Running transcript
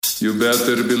You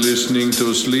better be listening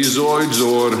to Sleazoids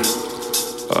or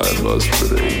I must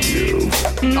break you.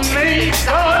 Please,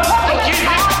 God, what did you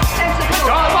have?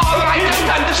 I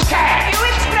don't understand. You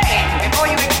explain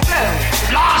before you explode.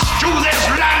 Blast you this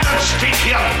landed stick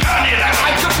here, burn it out.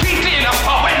 I'm completely in a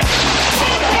poet.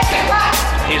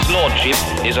 His lordship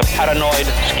is a paranoid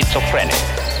schizophrenic.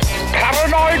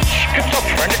 Paranoid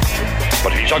schizophrenic, but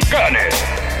he's a gurney.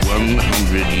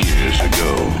 100 years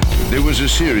ago, there was a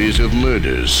series of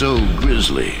murders so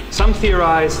grisly. Some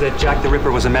theorize that Jack the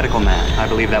Ripper was a medical man. I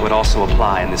believe that would also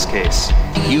apply in this case.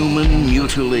 Human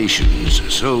mutilations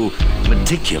so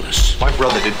meticulous. My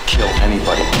brother didn't kill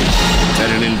anybody. That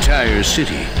an entire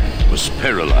city was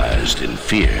paralyzed in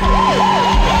fear.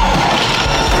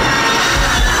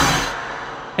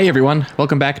 Hey everyone,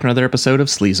 welcome back to another episode of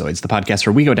Sleazoids, the podcast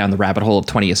where we go down the rabbit hole of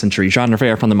 20th century genre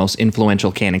fare from the most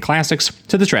influential canon classics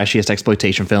to the trashiest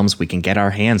exploitation films we can get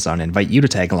our hands on and invite you to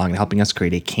tag along in helping us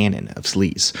create a canon of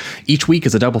sleaze. Each week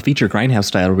is a double feature Grindhouse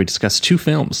style where we discuss two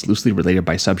films loosely related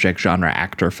by subject, genre,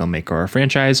 actor, filmmaker, or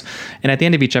franchise, and at the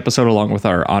end of each episode, along with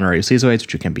our honorary Sleazoids,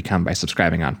 which you can become by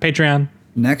subscribing on Patreon.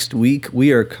 Next week,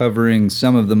 we are covering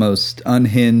some of the most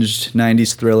unhinged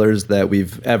 90s thrillers that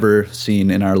we've ever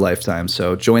seen in our lifetime.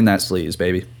 So join that sleaze,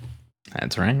 baby.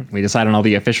 That's right. We decide on all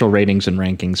the official ratings and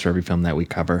rankings for every film that we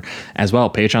cover as well.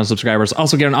 Patreon subscribers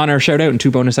also get an honor shout out and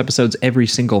 2 bonus episodes every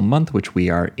single month, which we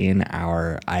are in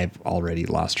our, I've already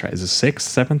lost track, is it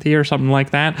 6th, 7th year, something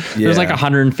like that? Yeah. There's like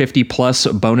 150 plus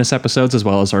bonus episodes, as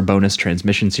well as our bonus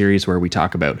transmission series where we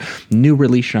talk about new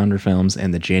release genre films,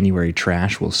 and the January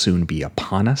trash will soon be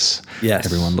upon us. Yes.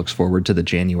 Everyone looks forward to the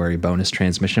January bonus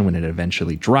transmission when it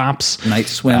eventually drops. Night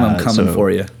Swim, I'm coming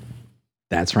for you.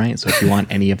 That's right. So if you want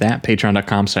any of that,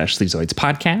 patreon.com/Sleazoids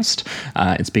podcast.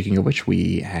 And speaking of which,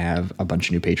 we have a bunch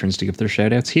of new patrons to give their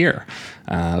shout outs here.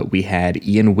 We had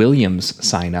Ian Williams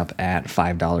sign up at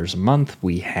 $5 a month.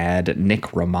 We had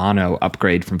Nick Romano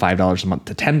upgrade from $5 a month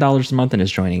to $10 a month and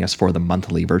is joining us for the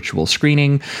monthly virtual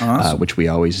screening, which we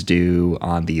always do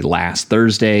on the last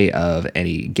Thursday of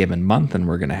any given month. And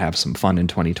we're going to have some fun in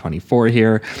 2024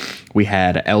 here. We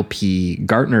had LP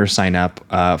Gartner sign up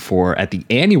for at the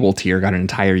annual tier, got an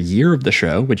entire year of the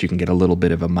show, which you can get a little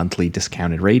bit of a monthly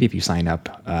discounted rate if you sign up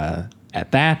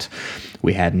at that.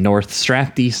 We had North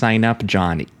Strathty sign up,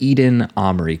 John Eden,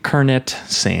 Omri Kernet,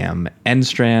 Sam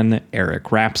Enstran, Eric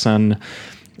Rapson,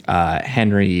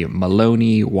 Henry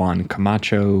Maloney, Juan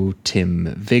Camacho,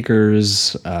 Tim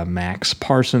Vigors, Max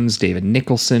Parsons, David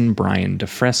Nicholson, Brian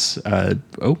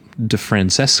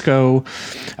DeFrancesco,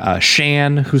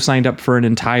 Shan, who signed up for an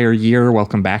entire year.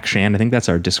 Welcome back, Shan. I think that's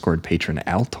our Discord patron,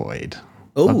 Altoid.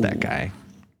 Love that guy.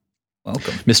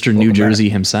 Welcome. Mr. New Jersey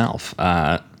himself.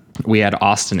 We had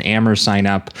Austin Ammer sign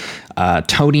up,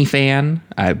 Tony Fan,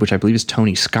 which I believe is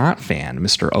Tony Scott Fan,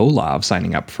 Mr. Olav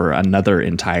signing up for another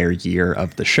entire year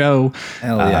of the show.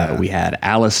 Hell yeah. We had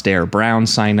Alistair Brown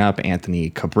sign up,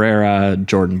 Anthony Cabrera,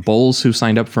 Jordan Bowles, who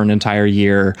signed up for an entire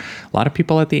year. A lot of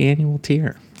people at the annual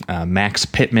tier. Max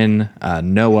Pittman,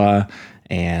 Noah,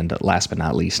 and last but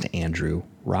not least, Andrew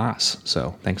Ross.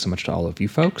 So thanks so much to all of you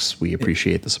folks. We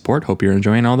appreciate the support. Hope you're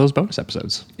enjoying all those bonus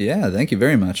episodes. Yeah, thank you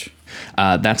very much.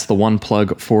 That's the one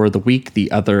plug for the week.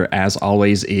 The other, as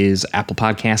always, is Apple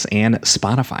Podcasts and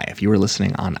Spotify. If you are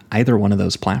listening on either one of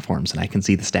those platforms, and I can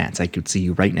see the stats, I could see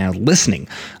you right now listening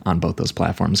on both those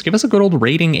platforms, give us a good old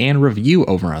rating and review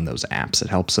over on those apps. It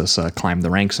helps us climb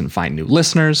the ranks and find new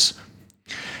listeners.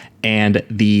 And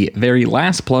the very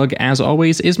last plug, as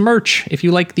always, is merch. If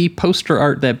you like the poster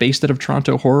art that based out of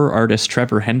Toronto horror artist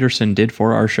Trevor Henderson did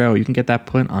for our show, you can get that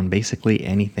put on basically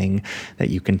anything that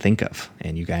you can think of.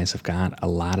 And you guys have got a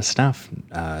lot of stuff.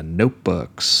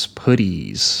 Notebooks,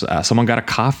 hoodies. Someone got a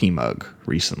coffee mug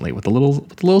recently with a little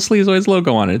Sleazoids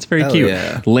logo on it. It's very cute.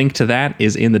 Yeah. Link to that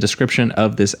is in the description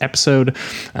of this episode,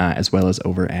 as well as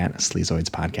over at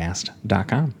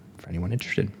sleazoidspodcast.com for anyone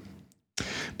interested.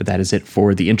 But that is it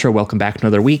for the intro. Welcome back to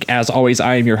another week. As always,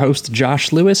 I am your host,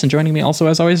 Josh Lewis, and joining me also,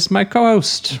 as always, is my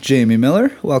co-host, Jamie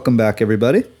Miller. Welcome back,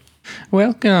 everybody.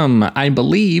 Welcome. I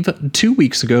believe 2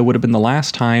 weeks ago would have been the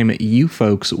last time you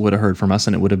folks would have heard from us,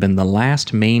 and it would have been the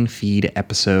last main feed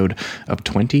episode of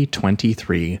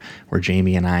 2023, where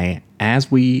Jamie and I, as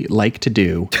we like to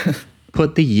do,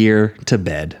 put the year to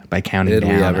bed by counting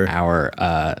down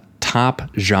our top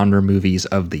genre movies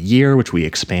of the year, which we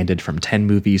expanded from 10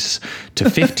 movies to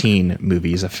 15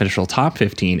 movies, official top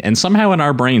 15. And somehow in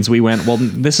our brains, we went, well,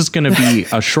 this is going to be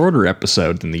a shorter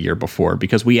episode than the year before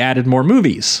because we added more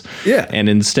movies. Yeah. And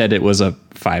instead it was a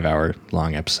 5-hour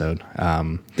long episode.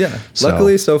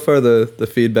 Luckily, so far,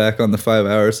 the feedback on the 5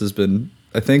 hours has been,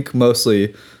 I think,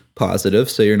 mostly positive,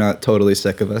 so you're not totally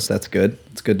sick of us. That's good.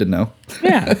 It's good to know.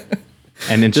 Yeah.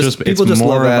 And it's just people it's just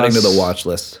more love adding us, to the watch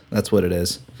list. That's what it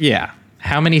is. Yeah.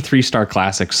 How many 3-star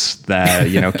classics that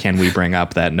can we bring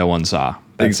up that no one saw?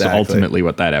 That's Exactly. ultimately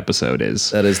what that episode is.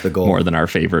 That is the goal. More than our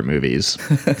favorite movies.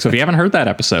 So if you haven't heard that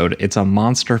episode, it's a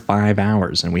monster 5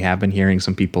 hours, and we have been hearing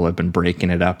some people have been breaking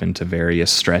it up into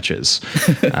various stretches.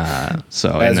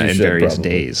 So in various probably.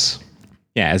 days.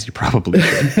 Yeah, as you probably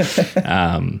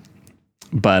should.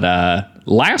 But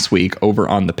last week over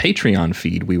on the Patreon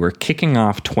feed, we were kicking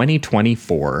off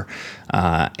 2024,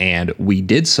 and we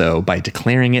did so by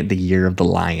declaring it the year of the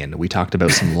lion. We talked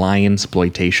about some lion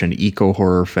exploitation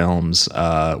eco-horror films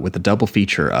with a double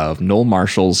feature of Noel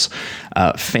Marshall's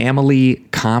family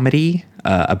comedy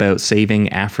about saving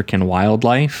African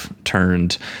wildlife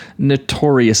turned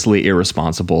notoriously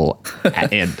irresponsible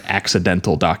and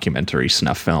accidental documentary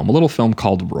snuff film. A little film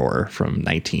called Roar from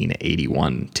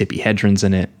 1981. Tippi Hedren's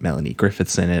in it, Melanie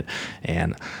Griffith's in it,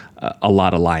 and a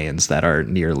lot of lions that are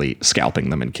nearly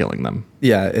scalping them and killing them.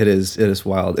 Yeah, it is. It is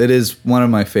wild. It is one of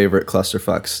my favorite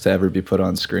clusterfucks to ever be put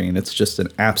on screen. It's just an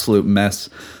absolute mess,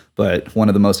 but one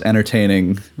of the most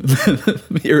entertaining,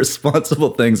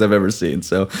 irresponsible things I've ever seen.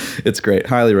 So it's great.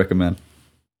 Highly recommend.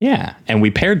 Yeah, and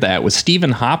we paired that with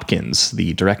Stephen Hopkins,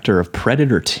 the director of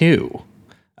Predator 2,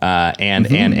 and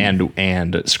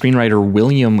screenwriter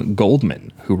William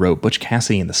Goldman, who wrote Butch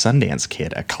Cassidy and the Sundance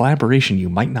Kid, a collaboration you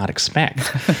might not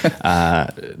expect.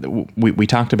 We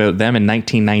talked about them in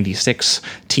 1996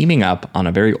 teaming up on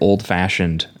a very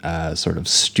old-fashioned sort of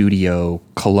studio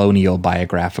colonial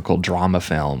biographical drama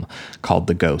film called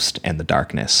The Ghost and the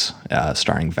Darkness,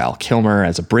 starring Val Kilmer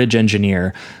as a bridge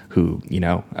engineer who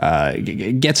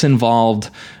gets involved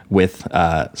with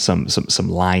some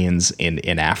lions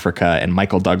in Africa, and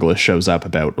Michael Douglas shows up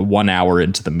about 1 hour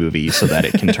into the movie so that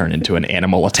it can turn into an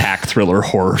animal attack thriller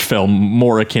horror film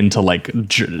more akin to like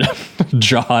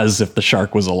Jaws if the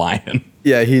shark was a lion.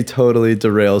 Yeah, he totally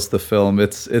derails the film.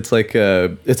 It's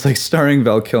like starring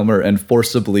Val Kilmer and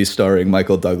forcibly starring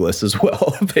Michael Douglas as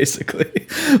well, basically.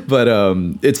 But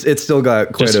it's still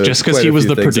got quite just because he was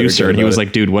the producer and he was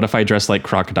like, dude, what if I dressed like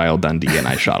Crocodile Dundee and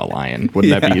I shot a lion?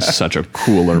 Wouldn't that be such a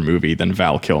cooler movie than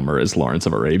Val Kilmer as Lawrence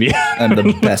of Arabia? And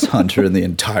the best hunter in the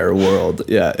entire world.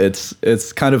 Yeah,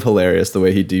 it's kind of hilarious the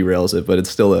way he derails it, but it's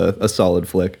still a solid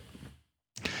flick.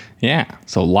 Yeah,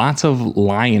 so lots of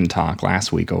lion talk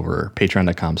last week over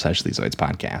patreon.com/Sleazoids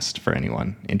podcast for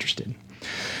anyone interested.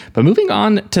 But moving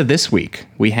on to this week,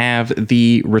 we have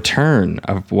the return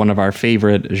of one of our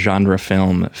favorite genre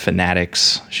film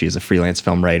fanatics. She is a freelance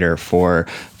film writer for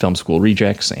Film School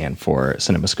Rejects and for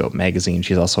CinemaScope magazine.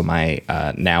 She's also my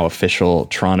now official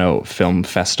Toronto Film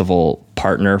Festival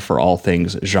partner for all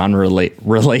things genre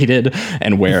related,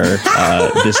 and where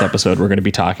this episode we're going to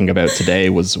be talking about today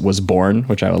was born,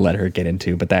 which I will let her get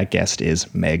into. But that guest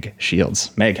is Meg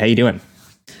Shields. Meg, how you doing?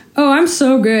 Oh, I'm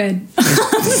so good.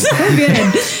 I'm so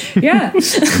good. Yeah.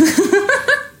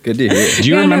 Good to hear. Do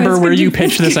you remember where you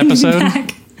pitched this episode?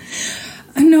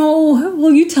 No.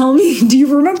 Will you tell me? Do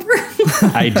you remember?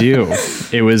 I do.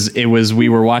 It was we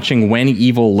were watching When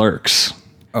Evil Lurks.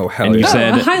 Oh, hell and you yeah.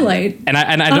 said a highlight. And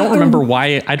I don't remember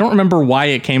why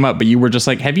it came up, but you were just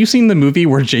like, have you seen the movie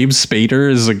where James Spader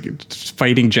is like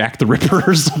fighting Jack the Ripper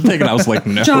or something? And I was like,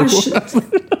 no. Josh,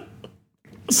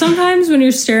 sometimes when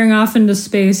you're staring off into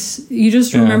space, you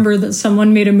just remember that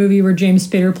someone made a movie where James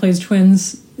Spader plays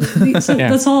twins. So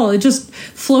that's all. It just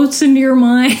floats into your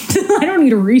mind. I don't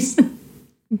need a reason.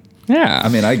 Yeah. I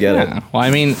mean, I get it. Well,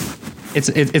 I mean,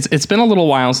 it's been a little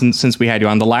while since we had you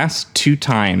on. The last 2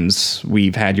 times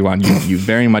we've had you on, you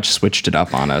very much switched it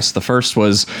up on us. The first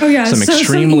was some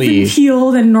extremely even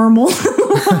keeled and normal.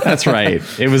 That's right.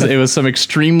 It was some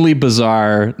extremely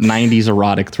bizarre 90s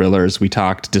erotic thrillers. We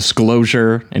talked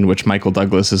Disclosure, in which Michael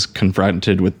Douglas is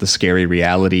confronted with the scary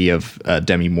reality of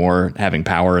Demi Moore having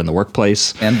power in the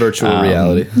workplace. And virtual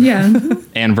reality. Yeah.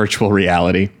 And virtual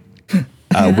reality.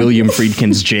 William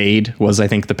Friedkin's Jade was, I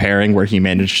think, the pairing where he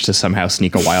managed to somehow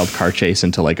sneak a wild car chase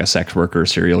into like a sex worker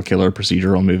serial killer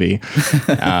procedural movie.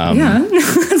 Yeah,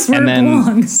 that's where it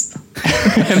belongs.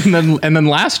 and then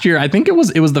last year, I think it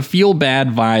was the Feel Bad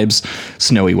Vibes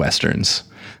Snowy Westerns,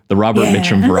 the Robert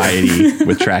Mitchum variety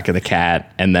with Track of the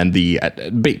Cat, and then the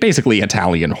basically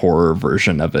Italian horror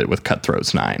version of it with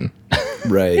Cutthroats 9.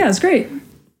 Right. Yeah, it's great.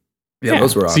 Yeah,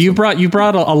 those were awesome. So you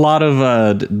brought a lot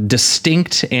of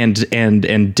distinct and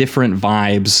different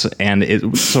vibes,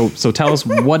 and so tell us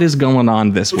what is going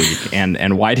on this week,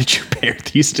 and why did you pair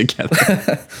these together?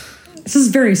 This is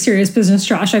very serious business,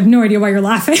 Josh. I have no idea why you're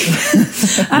laughing.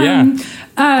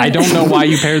 I don't know why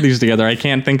you paired these together. I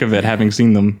can't think of it, having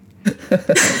seen them.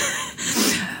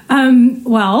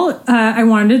 I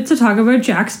wanted to talk about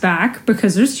Jack's Back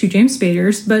because there's 2 James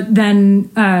Spaders, but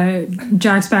then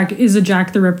Jack's Back is a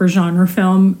Jack the Ripper genre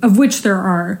film, of which there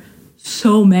are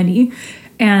so many.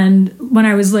 And when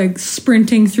I was like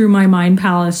sprinting through my mind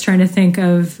palace trying to think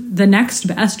of the next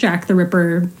best Jack the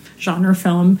Ripper genre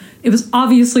film, it was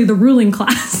obviously The Ruling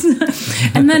Class.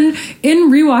 And then in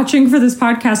rewatching for this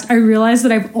podcast, I realized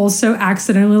that I've also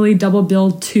accidentally double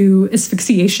billed 2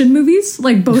 asphyxiation movies.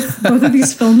 Like both of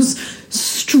these films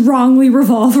strongly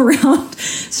revolve around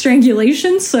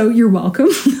strangulation, so you're welcome.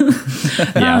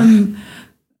 Yeah.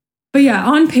 But yeah,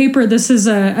 on paper, this is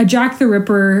a Jack the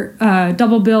Ripper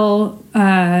double bill.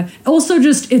 Also,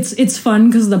 just it's fun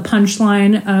because the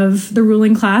punchline of The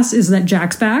Ruling Class is that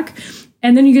Jack's back,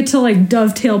 and then you get to like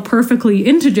dovetail perfectly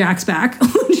into Jack's Back,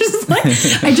 which is like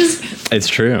it's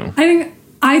true.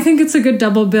 I think it's a good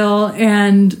double bill,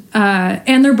 and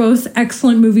they're both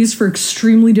excellent movies for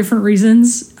extremely different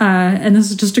reasons. And this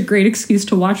is just a great excuse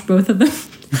to watch both of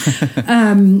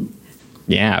them.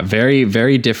 Yeah, very,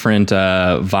 very different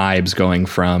vibes going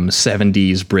from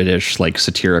 70s British like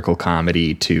satirical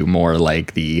comedy to more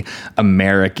like the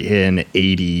American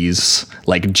 80s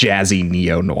like jazzy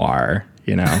neo-noir,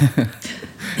 you know?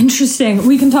 Interesting.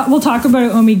 We'll talk about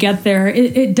it when we get there.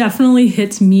 It definitely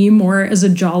hits me more as a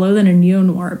giallo than a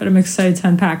neo-noir, but I'm excited to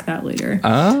unpack that later.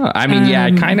 I mean, yeah,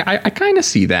 I kind of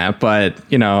see that, but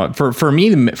you know, for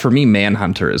me,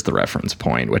 Manhunter is the reference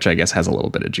point, which I guess has a little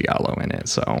bit of giallo in it,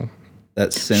 so...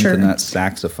 That synth and that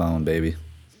saxophone, baby.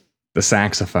 The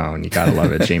saxophone, you gotta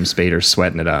love it. James Spader's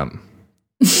sweating it up.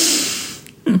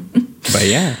 But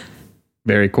yeah,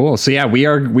 very cool. So yeah, we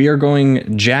are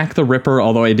going Jack the Ripper,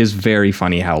 although it is very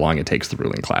funny how long it takes The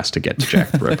Ruling Class to get to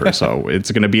Jack the Ripper. So it's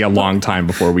going to be a long time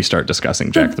before we start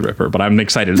discussing Jack the Ripper, but I'm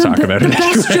excited to talk about it. The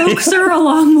best jokes are a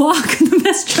long walk. The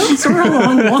best jokes are a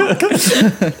long walk.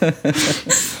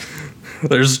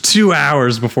 There's 2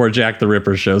 hours before Jack the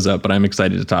Ripper shows up, but I'm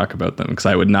excited to talk about them because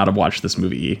I would not have watched this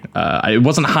movie. It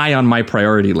wasn't high on my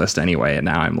priority list anyway, and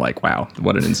now I'm like, wow,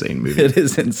 what an insane movie. It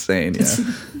is insane, yeah.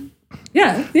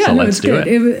 Yeah, so no, let's it's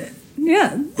good.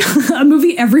 Yeah, a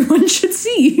movie everyone should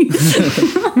see.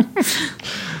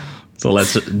 So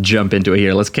let's jump into it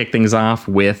here. Let's kick things off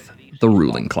with The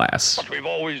Ruling Class. But we've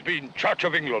always been Church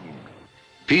of England.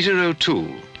 Peter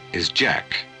O'Toole is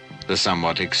Jack, the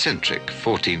somewhat eccentric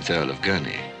 14th Earl of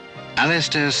Gurney.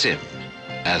 Alastair Sim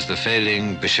as the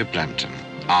failing Bishop Lambton.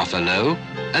 Arthur Lowe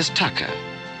as Tucker,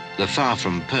 the far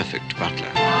from perfect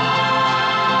butler.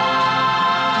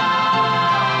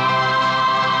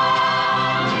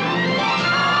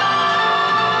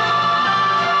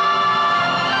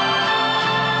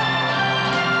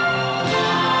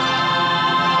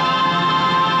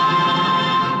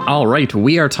 All right,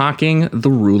 we are talking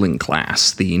The Ruling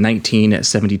Class, the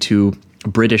 1972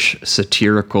 British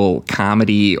satirical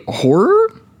comedy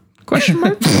horror? Question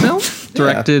mark? No?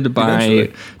 Directed by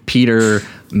Peter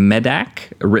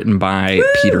Medak, written by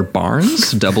Peter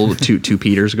Barnes, two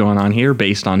Peters going on here,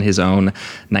 based on his own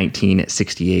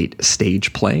 1968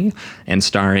 stage play, and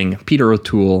starring Peter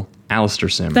O'Toole, Alastair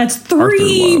Sim. That's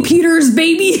 3 Peters,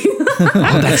 baby.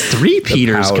 Oh, that's 3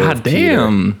 Peters. God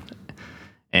damn. Peter.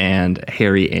 And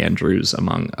Harry Andrews,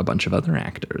 among a bunch of other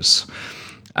actors.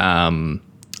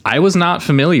 I was not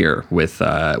familiar with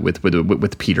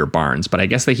Peter Barnes, but I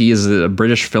guess that he is a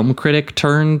British film critic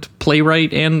turned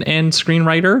playwright and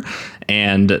screenwriter.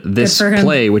 And this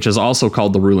play, which is also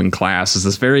called The Ruling Class, is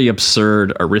this very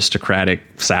absurd aristocratic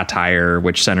satire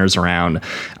which centers around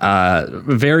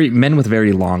men with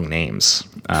very long names.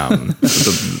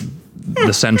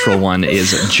 The central one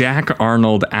is Jack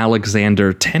Arnold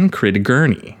Alexander Tancred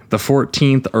Gurney, the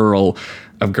 14th Earl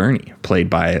of Gurney, played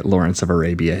by Lawrence of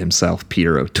Arabia himself,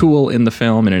 Peter O'Toole, in the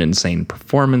film in an insane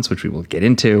performance, which we will get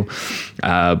into.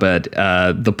 But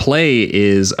the play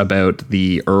is about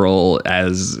the Earl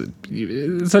as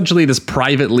essentially this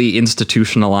privately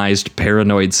institutionalized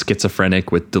paranoid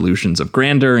schizophrenic with delusions of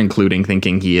grandeur, including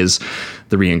thinking he is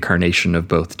the reincarnation of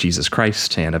both Jesus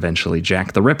Christ and eventually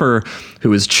Jack the Ripper,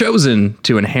 who is chosen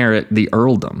to inherit the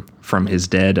earldom from his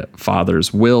dead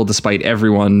father's will, despite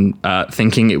everyone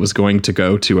thinking it was going to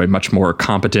go to a much more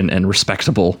competent and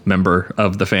respectable member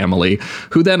of the family,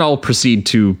 who then all proceed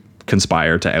to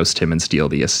conspire to oust him and steal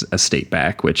the estate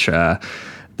back, which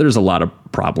there's a lot of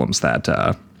problems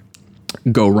that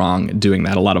go wrong doing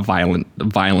that. A lot of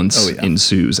violence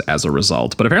ensues as a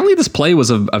result. But apparently this play was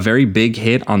a very big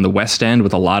hit on the West End,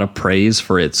 with a lot of praise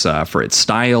for its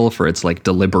style, for its like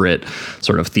deliberate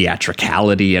sort of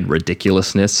theatricality and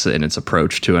ridiculousness in its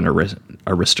approach to an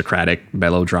aristocratic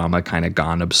melodrama kind of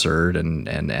gone absurd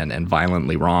and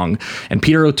violently wrong. And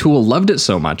Peter O'Toole loved it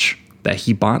so much that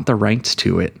he bought the rights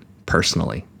to it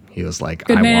personally. He was like,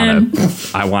 Good man.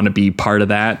 I want to be part of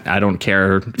that. I don't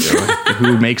care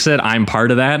who makes it. I'm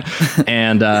part of that.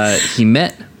 And he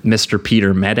met Mr.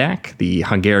 Peter Medak, the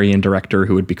Hungarian director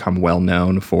who would become well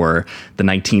known for the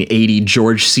 1980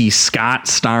 George C. Scott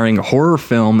starring horror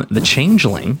film The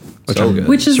Changeling,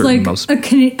 which is like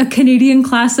a Canadian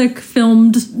classic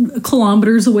filmed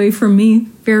kilometers away from me.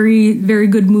 Very, very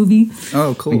good movie.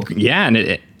 Oh, cool.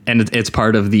 Yeah, and it's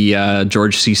part of the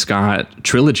George C. Scott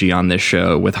trilogy on this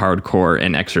show with Hardcore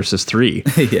and Exorcist 3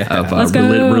 of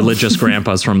religious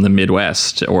grandpas from the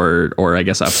Midwest or I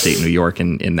guess upstate New York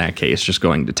in that case, just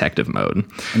going detective mode.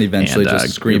 And eventually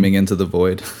just screaming into the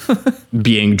void.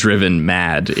 Being driven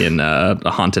mad in a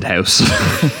haunted house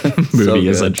movie,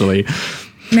 essentially.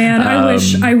 Man,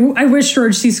 I wish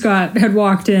George C. Scott had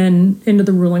walked into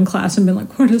the ruling class and been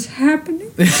like, "What is happening?"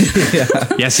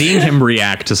 Yeah, seeing him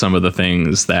react to some of the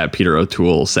things that Peter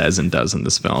O'Toole says and does in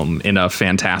this film in a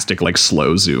fantastic like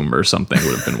slow zoom or something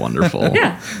would have been wonderful.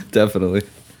 Yeah, definitely.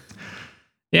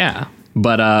 Yeah,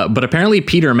 but apparently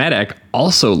Peter Medak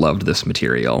also loved this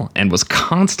material and was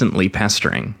constantly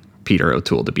pestering Peter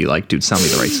O'Toole to be like, "Dude, sell me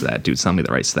the rights to that. Dude, sell me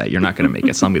the rights to that. You're not going to make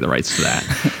it. Sell me the rights to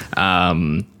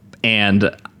that." And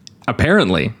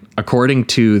apparently, according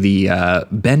to the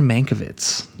Ben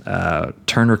Mankiewicz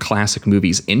Turner Classic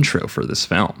Movies intro for this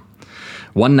film,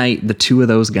 one night the two of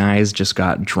those guys just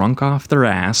got drunk off their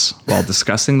ass while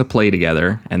discussing the play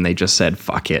together, and they just said,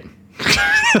 "Fuck it."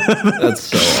 That's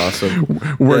so awesome.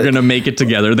 We're going to make it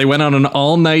together. They went on an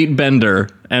all-night bender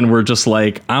and were just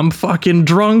like, "I'm fucking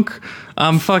drunk.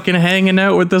 I'm fucking hanging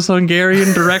out with this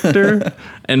Hungarian director."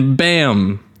 And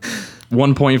bam.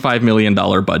 $1.5 million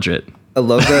budget. I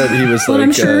love that he was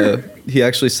like, he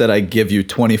actually said, "I give you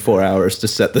 24 hours to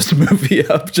set this movie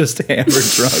up," just hammered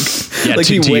drunk. Yeah, like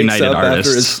he wakes United up Artists.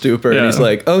 after his stupor and he's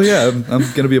like, "Oh yeah, I'm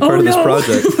going to be a part of this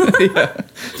project."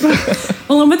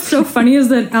 Well, and what's so funny is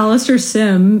that Alistair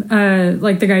Sim,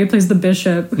 like the guy who plays the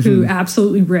bishop, who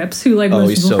absolutely rips, who like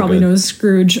most people probably know as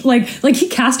Scrooge, like he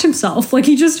cast himself. Like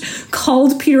he just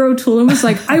called Peter O'Toole and was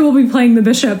like, "I will be playing the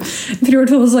bishop." And Peter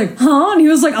O'Toole was like, "Huh?" And he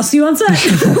was like, "I'll see you on set."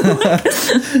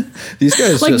 These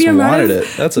guys like just wanted it.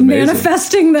 That's amazing.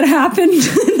 Manifesting that happened in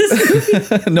this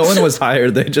movie. No one was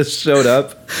hired. They just showed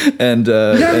up and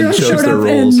chose their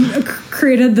roles. And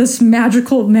created this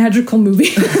magical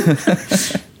movie.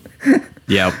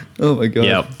 Yep. Oh my god.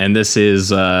 Yep. And this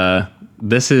is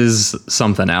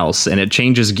something else, and it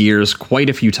changes gears quite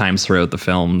a few times throughout the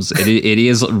films. It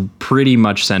is pretty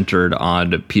much centered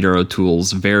on Peter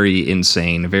O'Toole's very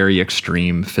insane, very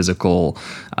extreme physical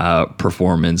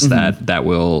performance that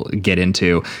we'll get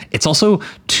into. It's also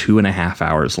 2.5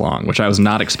 hours long, which I was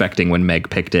not expecting when Meg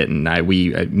picked it, and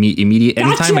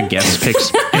anytime a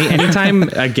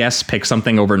guest picks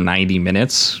something over 90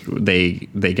 minutes, they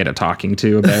get a talking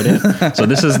to about it. So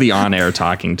this is the on-air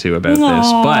talking to about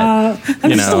this, but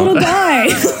I'm just a little guy.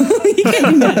 You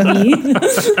can't do that to me.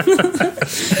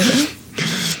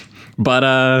 But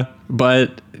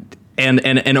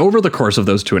over the course of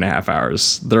those 2.5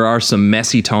 hours, there are some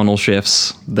messy tonal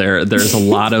shifts. There's a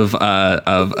lot of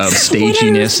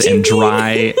staginess and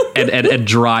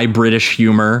dry British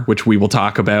humor, which we will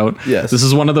talk about. Yes. This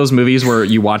is one of those movies where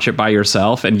you watch it by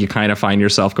yourself and you kind of find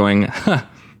yourself going, huh.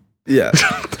 Yeah.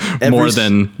 More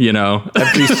than,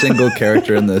 every single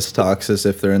character in this talks as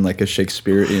if they're in like a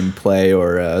Shakespearean play,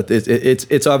 or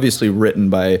it's obviously written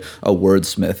by a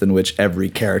wordsmith in which every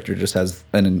character just has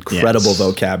an incredible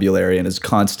vocabulary and is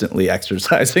constantly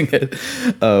exercising it.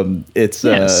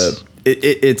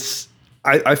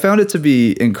 I found it to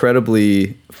be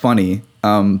incredibly funny,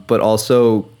 but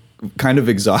also kind of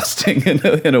exhausting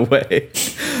in a way.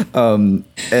 And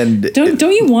don't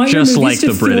you want just your movies like to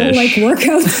the feel British. like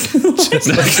workouts? Just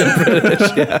like the British,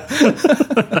 yeah.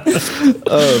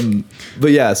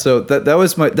 But yeah, so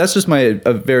that's just my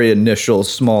a very initial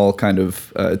small kind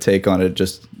of take on it,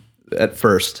 just at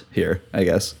first here, I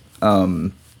guess.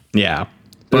 Yeah.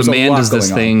 But man, does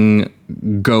this thing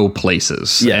go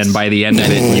places. Yes. And by the end of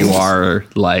it, you are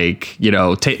like,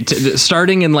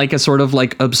 starting in like a sort of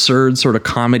like absurd sort of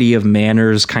comedy of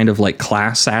manners, kind of like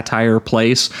class satire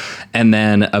place, and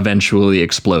then eventually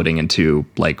exploding into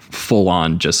like full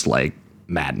on just like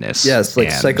madness. Yes, like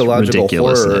psychological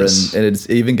horror, and it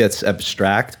even gets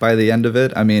abstract by the end of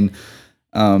it. I mean,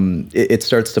 it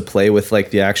starts to play with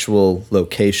like the actual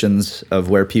locations of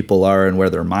where people are and where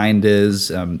their mind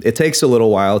is. It takes a little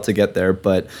while to get there,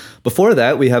 but before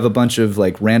that we have a bunch of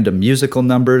like random musical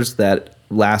numbers that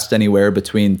last anywhere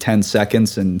between 10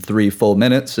 seconds and 3 full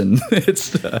minutes, and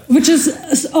it's which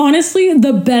is honestly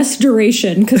the best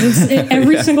duration, because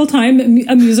every single time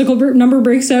a musical number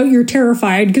breaks out, you're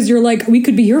terrified because you're like, we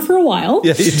could be here for a while.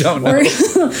 Yeah, you don't know. Or, like,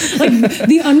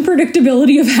 the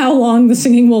unpredictability of how long the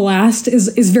singing will last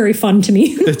is very fun to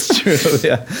me. It's true.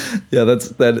 Yeah.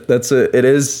 It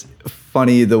is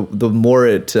funny. The more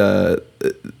it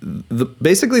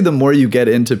basically the more you get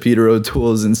into Peter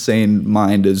O'Toole's insane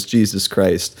mind as Jesus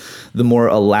Christ, the more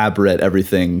elaborate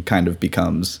everything kind of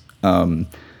becomes.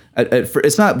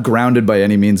 It's not grounded by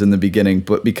any means in the beginning,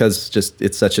 but because just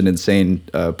it's such an insane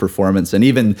performance, and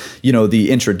even the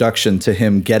introduction to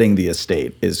him getting the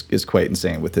estate is quite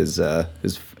insane with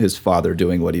his father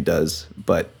doing what he does.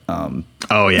 But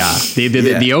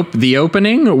the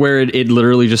opening where it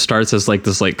literally just starts as like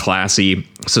this like classy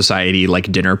society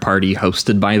like dinner party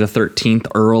hosted by the 13th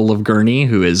Earl of Gurney,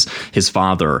 who is his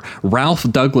father, Ralph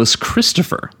Douglas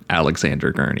Christopher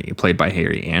Alexander Gurney, played by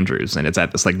Harry Andrews, and it's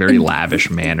at this like very lavish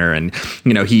manner, and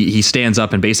he stands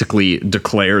up and basically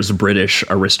declares British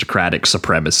aristocratic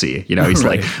supremacy. He's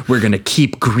right. Like, we're gonna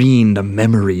keep green the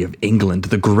memory of England,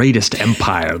 the greatest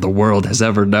empire the world has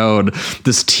ever known,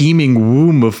 this teeming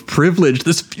womb of privilege,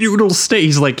 this feudal state.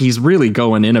 He's really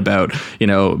going in about,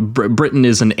 Britain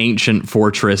is an ancient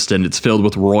fortress and it's filled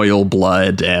with royal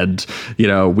blood, and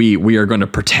we are going to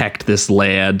protect this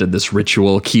land and this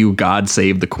ritual. Cue God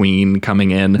Save the Queen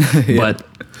coming in. Yeah. But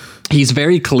he's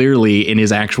very clearly in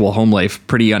his actual home life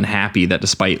pretty unhappy that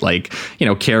despite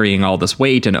carrying all this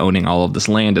weight and owning all of this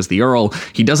land as the Earl,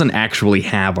 he doesn't actually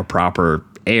have a proper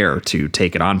heir to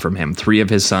take it on from him. 3 of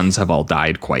his sons have all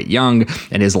died quite young,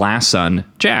 and his last son,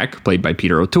 Jack, played by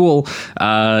Peter O'Toole,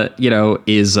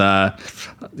 is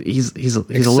he's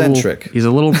eccentric. He's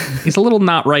a little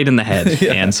not right in the head.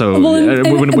 Yeah. And so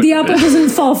the apple doesn't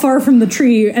fall far from the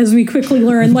tree, as we quickly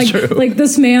learn. Like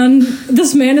this man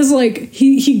is like,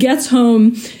 he gets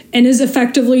home and is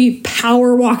effectively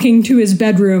power walking to his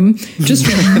bedroom, just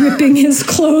ripping his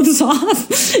clothes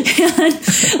off,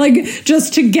 and like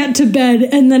just to get to bed.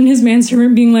 And then his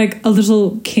manservant being like, a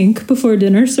little kink before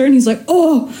dinner, sir. And he's like,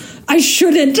 oh, I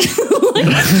shouldn't.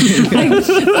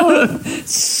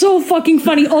 So fucking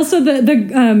funny. Also,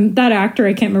 that actor,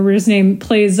 I can't remember his name,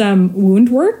 plays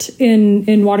Woundwort in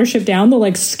Watership Down, the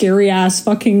like scary ass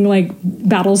fucking like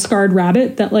battle scarred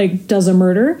rabbit that like does a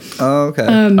murder. Oh, okay.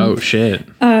 Oh shit.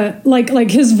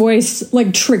 Like his voice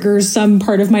like triggers some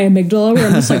part of my amygdala where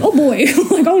I'm just like, oh boy,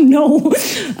 like oh no.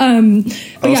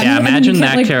 Imagine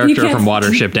that character from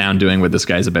Watership Down doing what this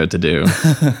guy's about to do.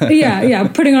 yeah,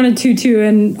 putting on a tutu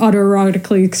and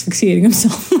autoerotically asphyxiating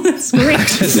himself. That's great.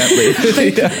 Accidentally.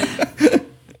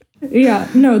 Yeah,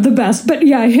 no, the best. But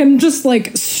yeah, him just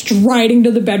like striding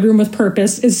to the bedroom with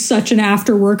purpose is such an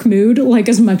after work mood. Like,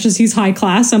 as much as he's high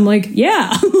class, I'm like, yeah.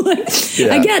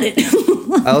 I get it.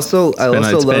 I also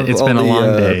love it's been a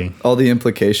long day. All the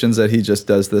implications that he just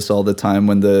does this all the time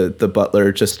when the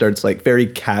butler just starts like very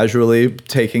casually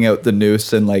taking out the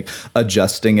noose and like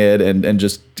adjusting it and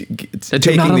just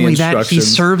taking not the only instructions. That, he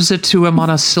serves it to him on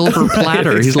a silver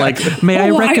platter. He's like, may I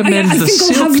recommend the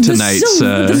silk tonight,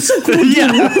 sir?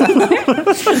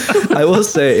 I will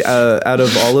say, out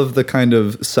of all of the kind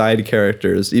of side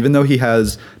characters, even though he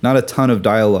has not a ton of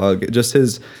dialogue, just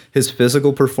his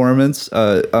physical performance,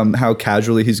 how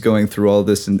casually he's going through all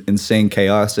this insane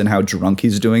chaos and how drunk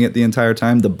he's doing it the entire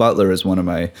time. The butler is one of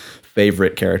my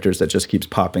favorite characters that just keeps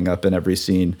popping up in every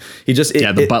scene.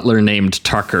 The butler named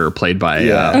Tucker, played by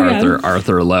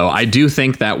Arthur Lowe. I do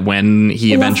think that when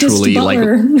he eventually he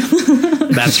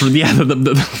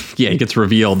gets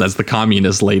revealed as the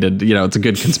communist lated, it's a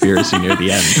good conspiracy near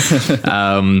the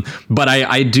end. But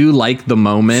I do like the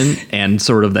moment, and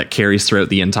sort of that carries throughout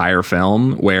the entire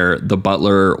film, where the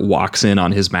butler walks in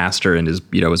on his master in his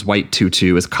white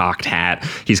tutu, his cocked hat.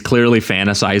 He's clearly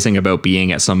fantasizing about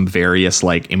being at some various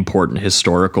like important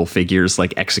historical figures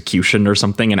like execution or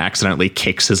something, and accidentally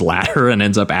kicks his ladder and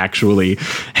ends up actually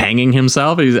hanging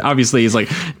himself. He's like,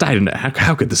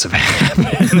 how could this have happened?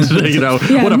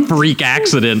 What a freak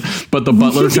accident. But the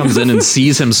butler comes in and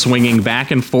sees him swinging back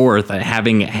and forth,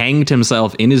 having hanged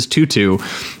himself in his tutu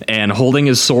and holding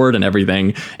his sword and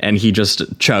everything, and he just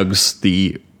chugs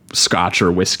the scotch or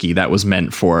whiskey that was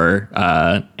meant for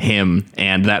him,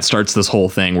 and that starts this whole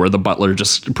thing where the butler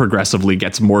just progressively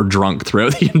gets more drunk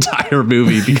throughout the entire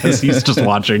movie because he's just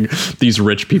watching these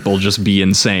rich people just be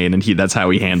insane, and that's how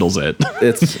he handles it.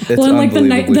 It's well, and like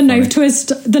the knife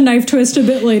twist a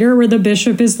bit later where the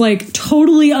bishop is like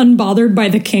totally unbothered by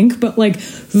the kink, but like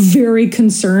very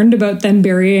concerned about them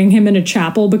burying him in a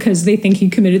chapel because they think he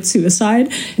committed suicide,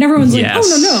 and everyone's like,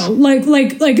 oh no, like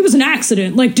it was an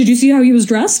accident. Like, did you see how he was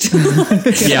dressed?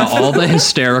 best. Yeah, all the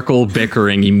hysterical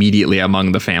bickering immediately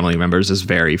among the family members is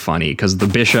very funny because the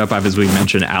bishop, as we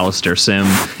mentioned, Alistair Sim,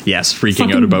 yes,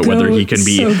 freaking out about whether he can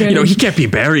be, so good. he can't be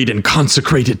buried in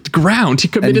consecrated ground. He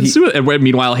committed suicide.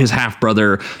 Meanwhile, his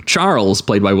half-brother Charles,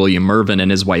 played by William Mervyn,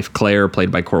 and his wife Claire,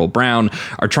 played by Coral Brown,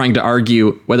 are trying to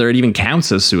argue whether it even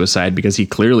counts as suicide because he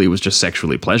clearly was just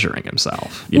sexually pleasuring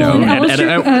himself.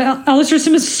 Alistair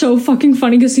Sim is so fucking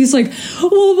funny because he's like,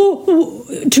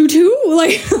 tutu,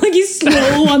 like he's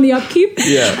slow on the upkeep.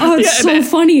 Yeah. Oh, it's so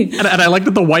funny. And I like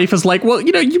that the wife is like, well,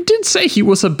 you did say he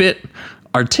was a bit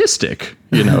artistic,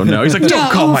 no, he's like, don't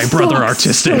call my brother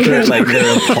artistic. They're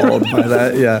appalled by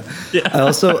that. Yeah. I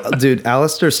also, dude,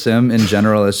 Alistair Sim in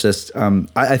general is just,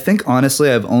 I think honestly,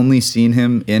 I've only seen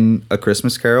him in A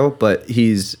Christmas Carol, but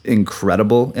he's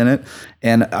incredible in it.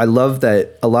 And I love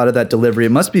that a lot of that delivery,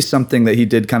 it must be something that he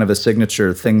did, kind of a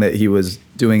signature thing that he was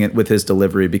doing it with his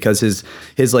delivery, because his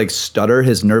like stutter,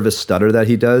 his nervous stutter that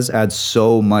he does adds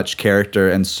so much character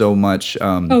and so much,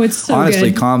 it's so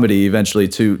honestly good. Comedy eventually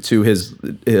to his,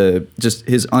 just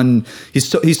his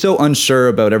he's so unsure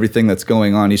about everything that's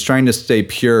going on. He's trying to stay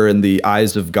pure in the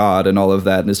eyes of God and all of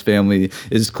that. And his family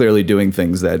is clearly doing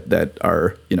things that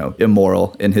are,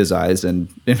 immoral in his eyes and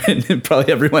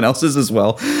probably everyone else's as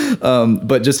well.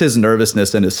 But just his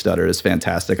nervousness and his stutter is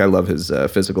fantastic. I love his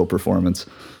physical performance.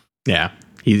 Yeah.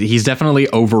 He's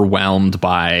definitely overwhelmed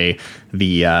by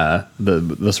the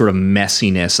sort of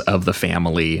messiness of the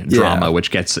family drama, which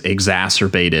gets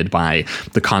exacerbated by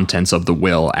the contents of the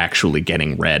will actually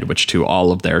getting read, which to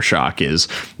all of their shock is,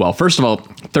 well, first of all,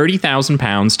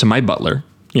 £30,000 to my butler,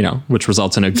 which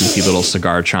results in a goofy little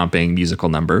cigar chomping musical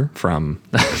number from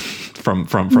the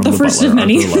first butler, of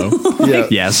many. Arthur Lowe.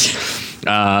 Yes.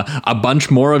 A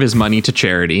bunch more of his money to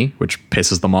charity, which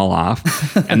pisses them all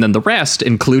off. And then the rest,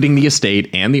 including the estate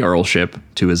and the earlship,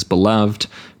 to his beloved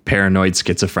paranoid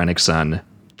schizophrenic son,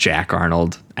 Jack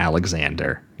Arnold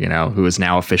Alexander, who is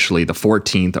now officially the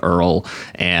 14th Earl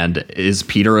and is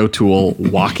Peter O'Toole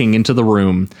walking into the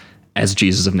room as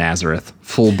Jesus of Nazareth,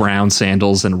 full brown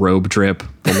sandals and robe drip,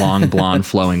 the long blonde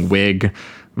flowing wig,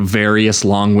 various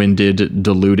long-winded,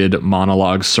 diluted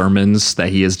monologue sermons that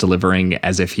he is delivering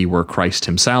as if he were Christ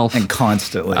himself. And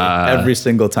constantly, every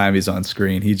single time he's on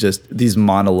screen, these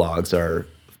monologues are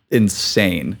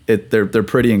insane. They're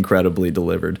pretty incredibly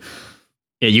delivered.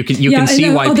 Yeah, you can see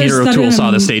why Peter O'Toole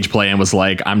saw the stage play and was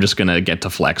like, I'm just going to get to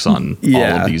flex on all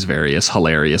of these various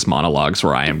hilarious monologues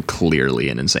where I am clearly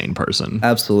an insane person.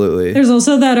 Absolutely. There's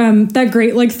also that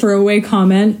great like throwaway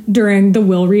comment during the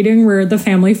will reading where the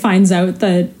family finds out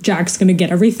that Jack's going to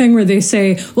get everything, where they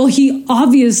say, well, he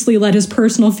obviously let his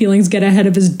personal feelings get ahead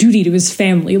of his duty to his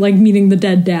family, like meeting the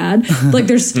dead dad. Like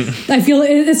I feel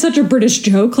it's such a British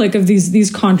joke, like of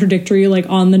these contradictory, like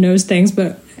on the nose things,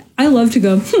 but I love to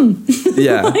go,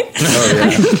 Yeah.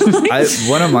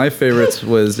 One of my favorites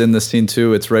was in the scene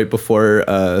too. It's right before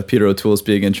Peter O'Toole's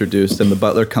being introduced and the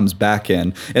butler comes back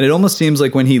in. And it almost seems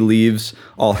like when he leaves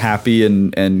all happy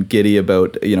and giddy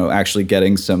about, actually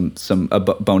getting some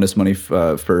bonus money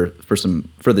for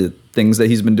the things that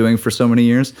he's been doing for so many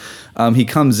years. He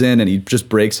comes in and he just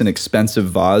breaks an expensive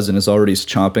vase and is already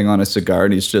chomping on a cigar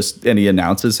and he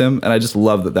announces him. And I just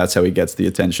love that that's how he gets the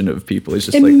attention of people. He's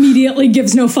just immediately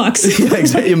gives no fucks. Yeah,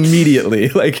 exactly. Immediately.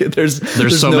 Like there's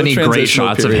so no many great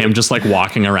shots period of him just like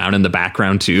walking around in the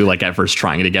background too, like at first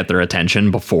trying to get their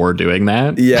attention before doing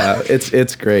that. Yeah,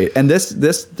 it's great. And this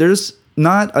there's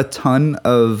not a ton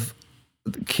of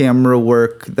camera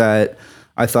work that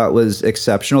I thought was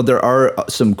exceptional. There are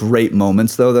some great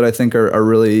moments, though, that I think are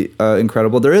really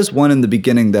incredible. There is one in the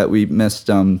beginning that we missed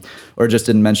or just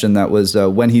didn't mention. That was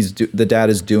when the dad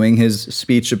is doing his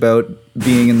speech about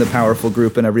being in the powerful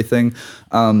group and everything.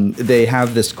 They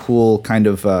have this cool kind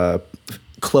of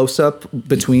close-up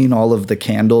between all of the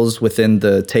candles within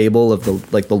the table of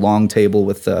the long table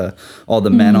with all the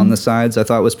men on the sides. I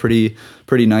thought was pretty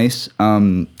nice.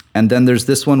 And then there's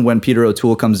this one when Peter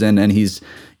O'Toole comes in and he's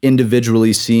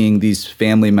individually seeing these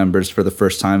family members for the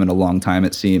first time in a long time,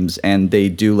 it seems, and they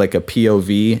do like a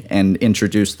POV and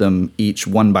introduce them each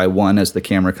one by one as the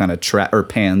camera kind of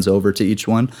pans over to each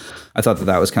one. I thought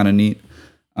that was kind of neat.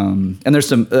 And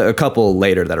there's a couple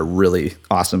later that are really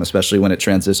awesome, especially when it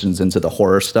transitions into the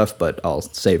horror stuff, but I'll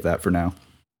save that for now.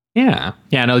 Yeah.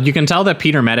 No, you can tell that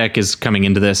Peter Medak is coming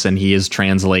into this and he is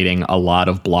translating a lot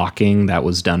of blocking that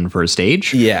was done for a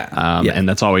stage. Yeah. And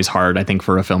that's always hard, I think,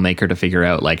 for a filmmaker to figure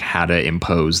out like how to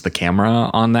impose the camera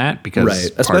on that,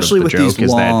 because especially with these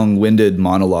long-winded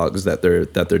monologues that they're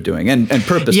doing and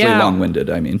purposely long-winded,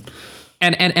 I mean.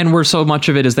 And where so much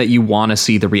of it is that you want to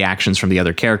see the reactions from the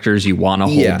other characters. You want to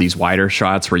hold these wider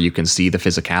shots where you can see the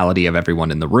physicality of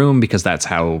everyone in the room, because that's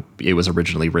how it was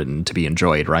originally written to be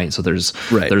enjoyed, right? So there's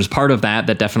part of that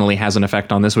definitely has an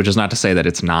effect on this, which is not to say that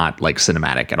it's not like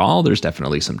cinematic at all. There's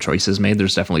definitely some choices made.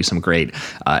 There's definitely some great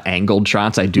angled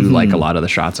shots. I do like a lot of the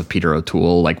shots of Peter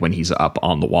O'Toole, like when he's up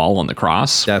on the wall on the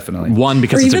cross. Definitely. One,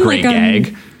 because it's a great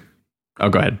gag. Oh,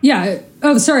 go ahead. Yeah.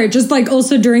 Oh, sorry. Just like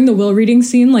also during the will reading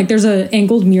scene, like there's an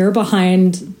angled mirror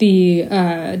behind the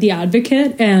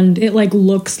advocate, and it like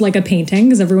looks like a painting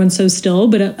because everyone's so still,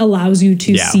 but it allows you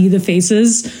to see the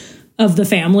faces of the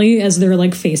family as they're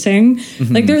like facing.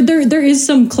 Like there is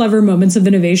some clever moments of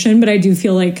innovation, but I do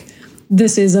feel like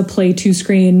this is a play to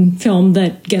screen film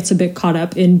that gets a bit caught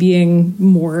up in being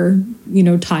more,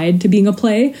 tied to being a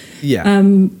play. Yeah.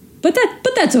 But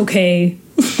that's okay.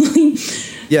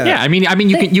 Yeah, I mean,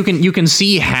 you can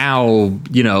see how,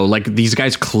 like these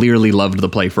guys clearly loved the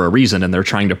play for a reason, and they're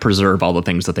trying to preserve all the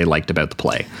things that they liked about the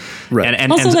play. Right.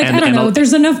 And also, I don't know.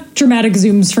 There's enough dramatic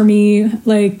zooms for me.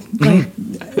 Like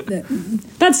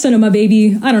that's cinema,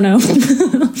 baby. I don't know.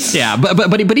 Yeah,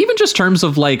 but even just terms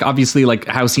of like obviously like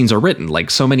how scenes are written. Like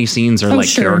so many scenes are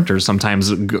characters sometimes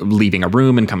leaving a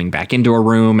room and coming back into a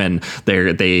room, and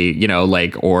they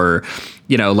like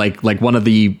one of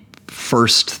the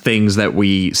first things that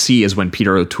we see is when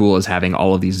Peter O'Toole is having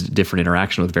all of these different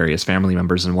interactions with various family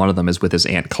members, and one of them is with his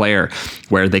Aunt Claire,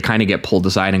 where they kind of get pulled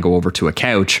aside and go over to a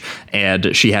couch,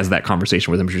 and she has that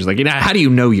conversation with him. She's like, how do you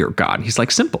know you're God? And he's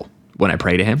like, simple. When I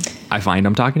pray to him, I find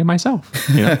I'm talking to myself.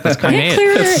 That's kind of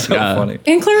it. That's so funny.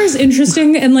 Aunt Claire is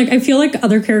interesting, and like I feel like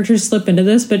other characters slip into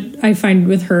this, but I find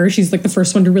with her, she's like the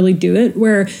first one to really do it,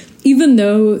 where even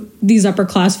though these upper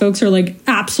class folks are like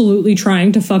absolutely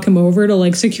trying to fuck him over to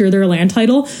like secure their land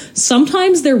title,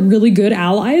 sometimes they're really good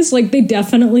allies. Like they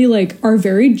definitely like are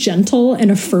very gentle and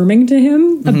affirming to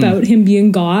him about him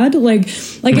being God. Like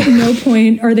at no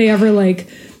point are they ever like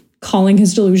calling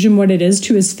his delusion what it is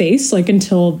to his face, like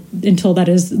until that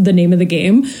is the name of the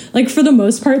game. Like for the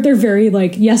most part, they're very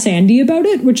like yes Andy about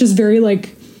it, which is very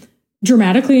like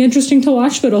dramatically interesting to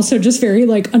watch, but also just very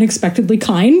like unexpectedly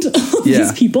kind of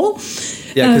these people.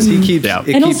 Yeah, because he keeps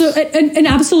also and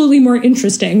absolutely more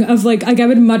interesting of like I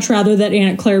would much rather that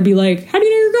Aunt Claire be like, how do you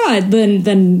know you're God,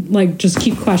 than like just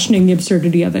keep questioning the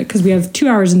absurdity of it, because we have 2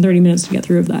 hours and 30 minutes to get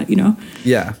through of that,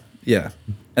 Yeah.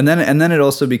 And then it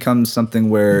also becomes something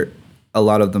where a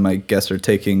lot of them, I guess, are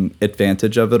taking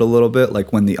advantage of it a little bit,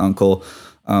 like when the uncle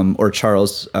or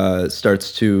Charles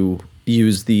starts to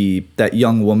use that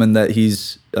young woman that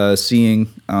he's seeing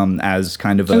as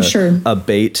kind of a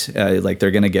bait, like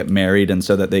they're going to get married, and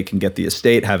so that they can get the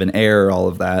estate, have an heir, all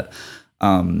of that.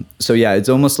 So yeah, it's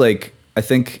almost like I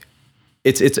think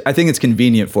it's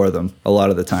convenient for them a lot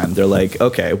of the time. They're like,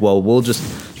 okay, well, we'll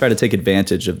just try to take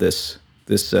advantage of this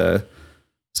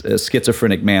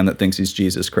schizophrenic man that thinks he's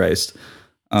Jesus Christ.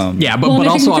 But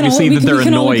also obviously that they're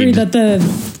annoyed. All agree that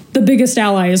the biggest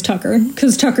ally is Tucker,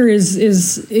 because Tucker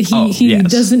doesn't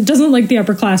like the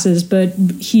upper classes, but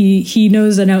he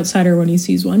knows an outsider when he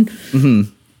sees one. Mm-hmm.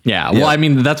 Yeah, well, I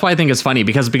mean, that's why I think it's funny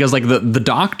because like the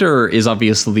doctor is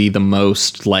obviously the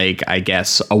most like, I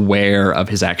guess, aware of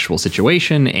his actual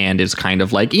situation, and is kind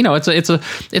of like, it's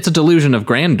a delusion of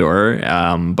grandeur,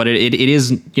 but it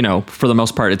is, for the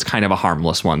most part, it's kind of a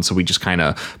harmless one. So we just kind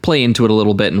of play into it a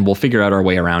little bit, and we'll figure out our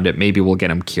way around it. Maybe we'll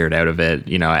get him cured out of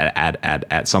it,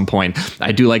 at some point.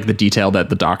 I do like the detail that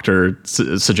the doctor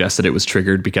suggested it was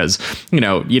triggered because,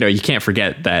 you can't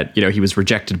forget that, he was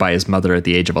rejected by his mother at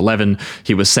the age of 11.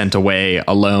 He was sent away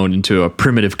alone into a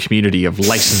primitive community of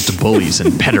licensed bullies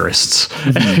and pederasts.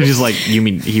 He's like, you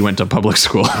mean he went to public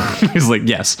school? He's like,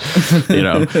 yes.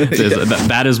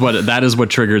 That is what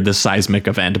triggered this seismic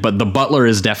event. But the butler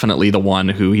is definitely the one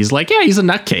who he's like, yeah, he's a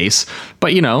nutcase,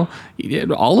 but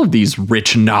all of these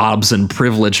rich knobs and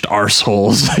privileged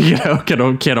arseholes,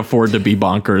 can't afford to be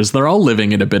bonkers. They're all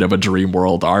living in a bit of a dream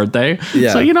world, aren't they?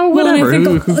 Yeah. So whatever.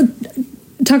 Well, I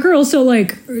think Tucker also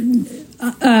like.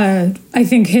 I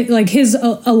think his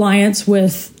alliance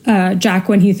with Jack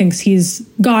when he thinks he's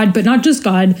God, but not just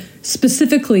God,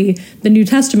 specifically the New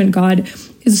Testament God,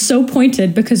 is so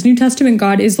pointed because New Testament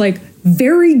God is like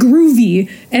very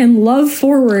groovy and love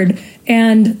forward,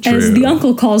 and as the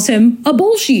uncle calls him, a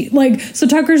bullshit. Like, so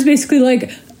Tucker's basically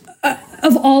like,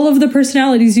 of all of the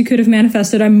personalities you could have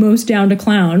manifested, I'm most down to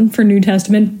clown for New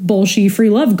Testament bullshit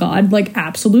free love God. Like,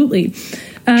 absolutely.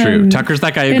 True. Tucker's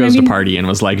that guy who goes to party and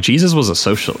was like, Jesus was a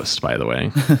socialist, by the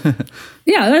way.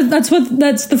 Yeah, that's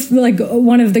like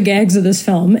one of the gags of this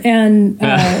film, and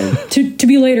to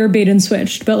be later bait and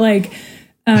switched. But like,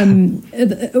 I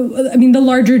mean, the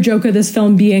larger joke of this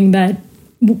film being that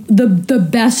the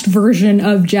best version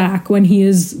of Jack when he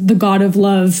is the God of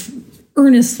love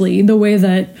earnestly, the way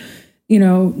that, you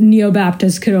know,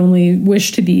 Neo-Baptists could only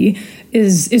wish to be,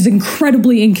 is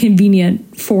incredibly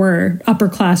inconvenient for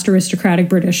upper-class aristocratic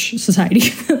British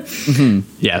society.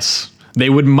 Yes. They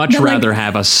would much rather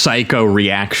have a psycho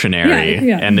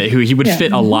reactionary, and he would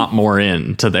fit a lot more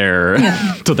into their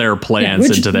to their plans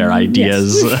and to their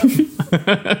ideas. Yes.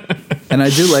 And I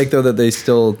do like, though, that they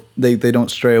still they don't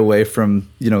stray away from,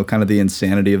 you know, kind of the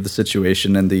insanity of the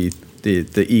situation and the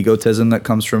egotism that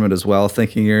comes from it as well.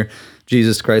 Thinking you're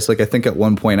Jesus Christ. Like, I think at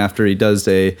one point after he does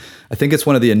I think it's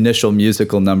one of the initial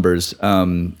musical numbers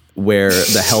where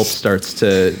the help starts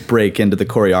to break into the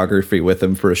choreography with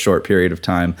him for a short period of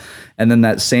time. And then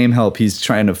that same help, he's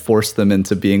trying to force them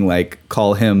into being like,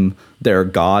 call him their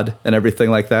God and everything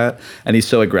like that. And he's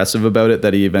so aggressive about it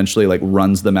that he eventually like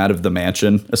runs them out of the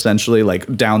mansion, essentially,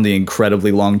 like down the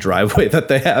incredibly long driveway that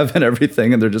they have and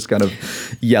everything. And they're just kind of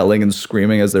yelling and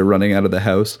screaming as they're running out of the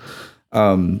house.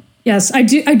 Yes, I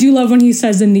do love when he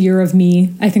says "in the year of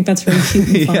me." I think that's really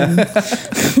cute and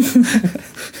fun.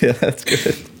 Yeah, that's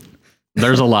good.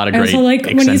 There's a lot of great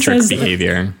eccentric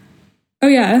behavior. Oh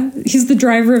yeah, he's the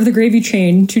driver of the gravy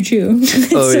train. Choo choo.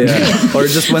 Oh yeah, or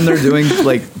just when they're doing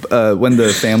like when the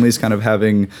family's kind of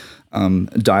having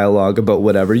dialogue about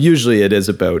whatever. Usually it is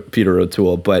about Peter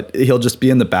O'Toole, but he'll just be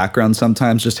in the background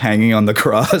sometimes, just hanging on the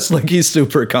cross, like he's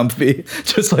super comfy,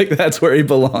 just like that's where he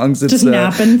belongs. It's, just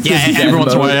napping. Yeah, every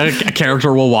once in a while, a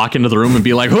character will walk into the room and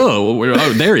be like,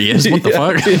 "Oh, there he is! What the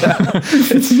fuck?" Yeah.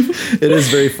 It is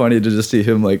very funny to just see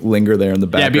him like linger there in the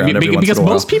background. Yeah, because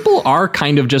most people are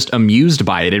kind of just amused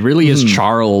by it. It really is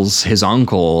Charles, his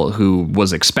uncle, who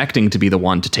was expecting to be the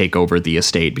one to take over the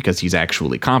estate because he's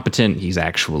actually competent. He's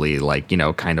actually like, you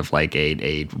know, kind of like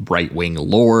a right-wing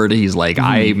lord. He's like,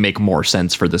 I make more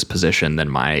sense for this position than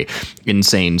my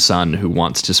insane son who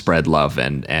wants to spread love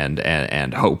and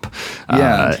hope.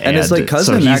 Yeah, and his like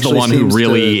cousin, so he's the one who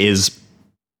really is.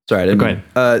 Sorry, go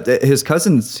ahead. His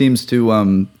cousin seems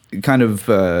to kind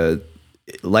of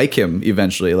like him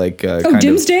eventually, like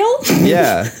Dimsdale.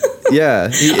 Yeah.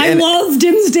 I love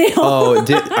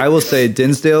Dimsdale. I will say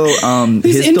Dinsdale.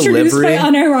 He's his introduced delivery, by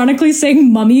unironically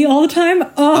saying "mummy" all the time.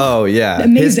 Oh yeah,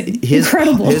 amazing,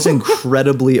 incredible. His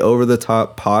incredibly over the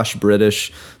top posh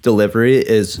British delivery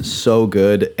is so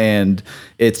good, and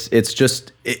it's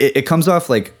just it comes off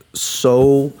like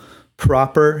so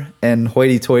proper and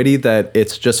hoity-toity that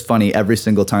it's just funny every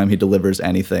single time he delivers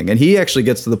anything. And he actually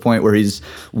gets to the point where he's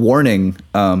warning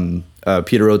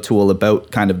Peter O'Toole about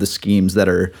kind of the schemes that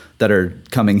are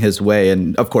coming his way,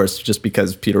 and of course, just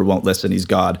because Peter won't listen, he's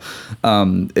God,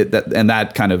 and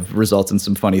that kind of results in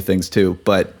some funny things too.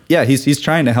 But yeah, he's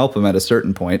trying to help him at a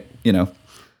certain point, you know.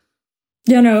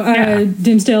 Yeah, no,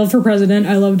 Dimsdale for president.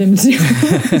 I love Dimsdale.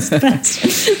 He's the best.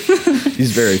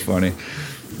 He's very funny.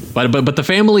 But the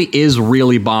family is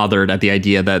really bothered at the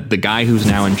idea that the guy who's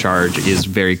now in charge is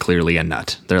very clearly a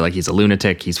nut. They're like, he's a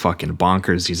lunatic. He's fucking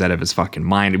bonkers. He's out of his fucking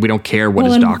mind. We don't care what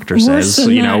his doctor says.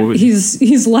 You know, he's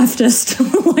leftist.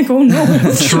 Like, oh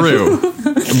no. True.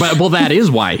 But that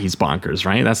is why he's bonkers,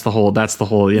 right? That's the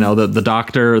whole. You know, the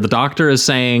doctor is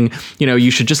saying, you know,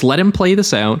 you should just let him play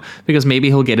this out because maybe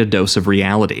he'll get a dose of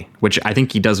reality, which I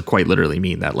think he does quite literally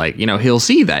mean that. Like, you know, he'll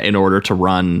see that in order to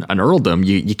run an earldom,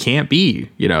 you can't be,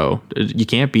 you know. You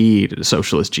can't be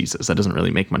socialist Jesus. That doesn't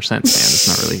really make much sense, man. It's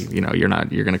not really, you know,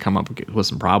 you're going to come up with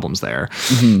some problems there.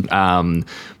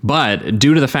 But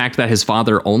due to the fact that his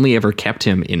father only ever kept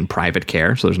him in private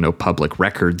care, so there's no public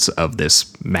records of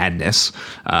this madness,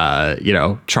 you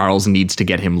know, Charles needs to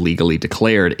get him legally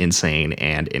declared insane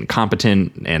and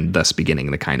incompetent, and thus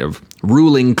beginning the kind of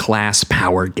ruling class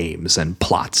power games and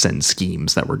plots and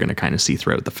schemes that we're going to kind of see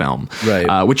throughout the film.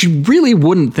 Right. Which you really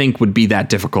wouldn't think would be that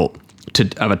difficult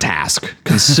of a task,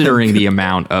 considering the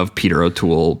amount of Peter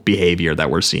O'Toole behavior that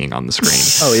we're seeing on the screen.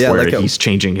 Oh yeah, where he's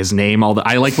changing his name.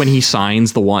 I like when he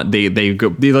signs the one they're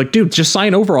like, dude, just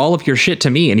sign over all of your shit to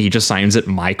me, and he just signs it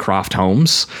Mycroft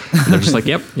Holmes. And they're just like,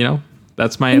 yep, you know,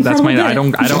 that's my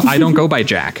I don't go by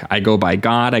Jack. I go by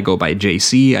God. I go by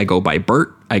JC. I go by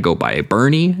Bert. I go by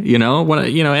Bernie. You know,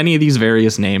 any of these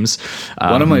various names.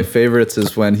 One of my favorites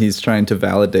is when he's trying to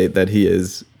validate that he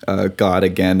is God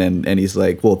again, and he's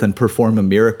like, well, then perform a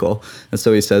miracle. And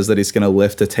so he says that he's going to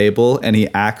lift a table, and he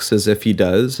acts as if he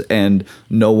does, and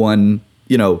no one,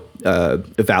 you know,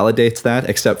 validates that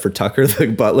except for Tucker, the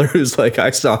butler, who's like,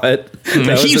 I saw it.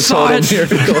 That was a total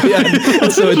miracle. Yeah.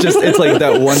 And so it's like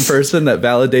that one person that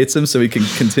validates him so he can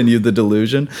continue the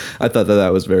delusion. I thought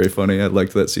that was very funny. I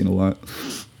liked that scene a lot.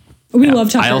 We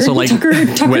love Tucker. I also like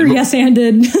Tucker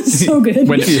yes-anded. So good.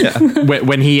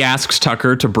 When he asks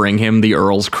Tucker to bring him the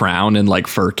Earl's crown and like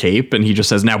fur cape, and he just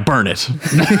says, "Now burn it."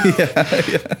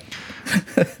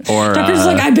 Or Tucker's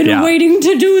like, "I've been waiting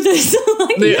to do this."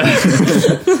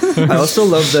 I also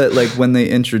love that, like, when they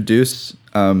introduce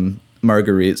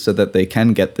Marguerite, so that they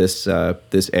can get this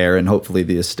heir and hopefully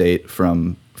the estate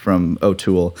from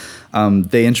O'Toole.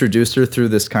 They introduce her through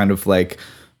this kind of like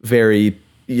very,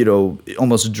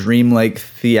 almost dreamlike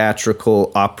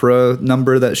theatrical opera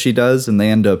number that she does, and they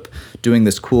end up doing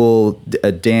this cool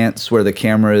dance where the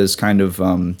camera is kind of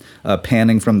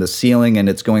panning from the ceiling, and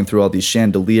it's going through all these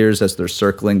chandeliers as they're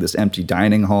circling this empty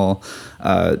dining hall,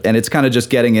 and it's kind of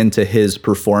just getting into his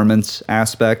performance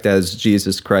aspect as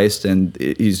Jesus Christ, and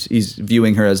he's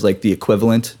viewing her as like the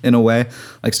equivalent in a way,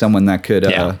 like someone that could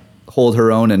hold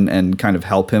her own and kind of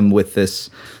help him with this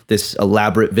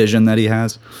elaborate vision that he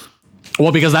has.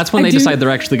 Well, because that's when they decide they're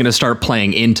actually going to start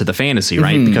playing into the fantasy,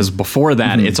 right? Mm-hmm. Because before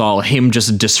that, it's all him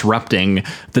just disrupting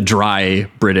the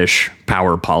dry British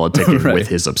power politicking with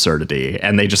his absurdity.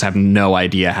 And they just have no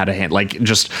idea how to handle, like,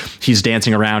 just he's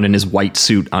dancing around in his white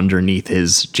suit underneath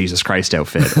his Jesus Christ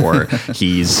outfit, or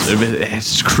he's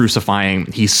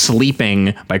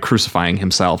sleeping by crucifying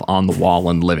himself on the wall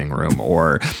in the living room,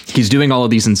 or he's doing all of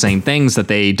these insane things that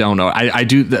they don't know.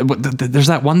 There's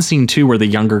that one scene too where the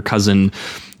younger cousin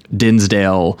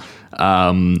Dinsdale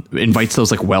invites those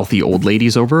like wealthy old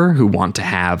ladies over who want to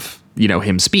have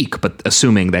him speak, but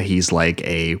assuming that he's like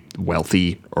a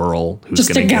wealthy earl who's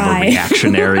going to give a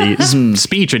reactionary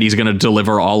speech, and he's going to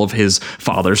deliver all of his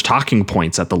father's talking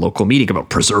points at the local meeting about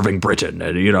preserving Britain,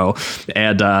 and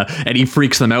and he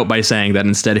freaks them out by saying that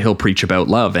instead he'll preach about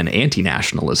love and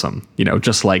anti-nationalism,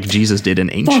 just like Jesus did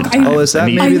in ancient times. Oh, is that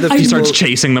he starts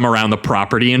chasing them around the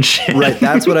property and shit. Right,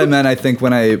 that's what I meant. I think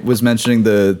when I was mentioning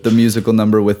the musical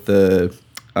number with the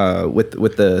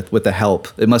help,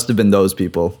 it must have been those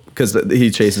people, because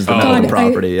he chases them out of the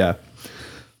property.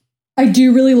 I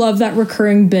do really love that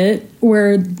recurring bit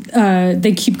where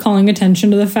they keep calling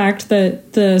attention to the fact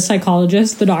that the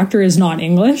psychologist, the doctor, is not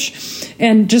English,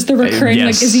 and just the recurring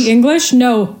like, is he English?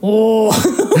 No. Oh.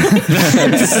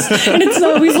 And it's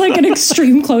always like an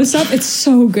extreme close up. It's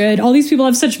so good. All these people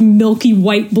have such milky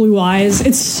white blue eyes.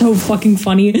 It's so fucking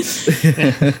funny.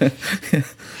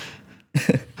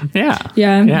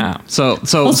 Yeah. So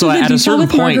at a certain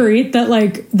point, Marguerite,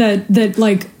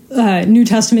 that New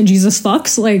Testament Jesus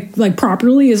fucks like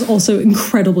properly is also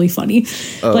incredibly funny.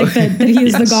 Like that he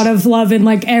is the God of love in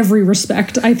like every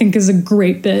respect, I think is a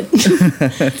great bit.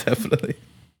 Definitely.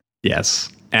 Yes.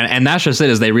 And that's just it,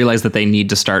 is they realize that they need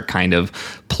to start kind of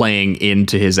playing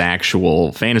into his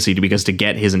actual fantasy, because to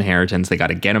get his inheritance, they got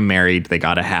to get him married. They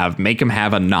got to make him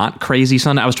have a not crazy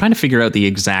son. I was trying to figure out the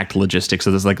exact logistics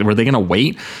of this. Like, were they going to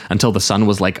wait until the son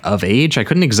was like of age? I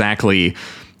couldn't exactly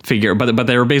figure, but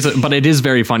they were basically, but it is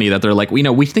very funny that they're like,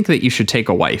 we think that you should take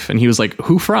a wife, and he was like,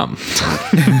 who from?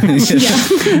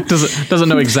 doesn't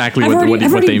know exactly what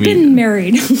they mean. Been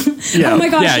married. Oh my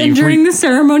gosh! And during the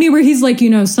ceremony where he's like,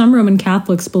 some Roman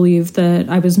Catholics believe that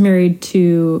I was married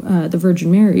to the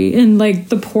Virgin Mary, and like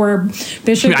the poor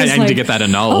bishop. I need to get that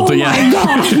annulled. Oh my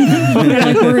god!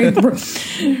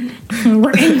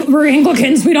 We're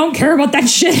Anglicans. We don't care about that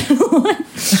shit.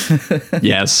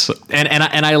 Yes,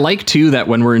 and I like too that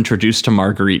when we're introduced to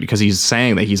Marguerite, because he's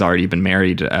saying that he's already been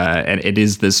married, and it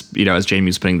is this, as Jamie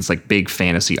was putting, this like big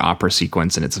fantasy opera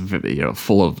sequence, and it's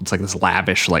full of, it's like this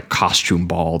lavish like costume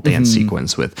ball dance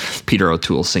sequence with Peter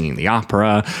O'Toole singing the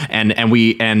opera,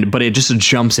 but it just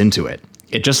jumps into it.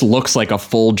 It just looks like a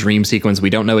full dream sequence. We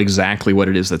don't know exactly what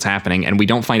it is that's happening, and we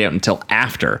don't find out until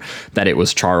after that it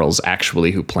was Charles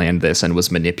actually who planned this and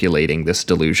was manipulating this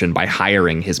delusion by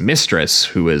hiring his mistress,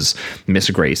 who is Miss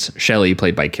Grace Shelley,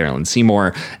 played by Carolyn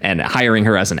Seymour, and hiring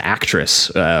her as an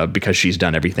actress because she's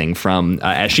done everything from,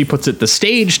 as she puts it, the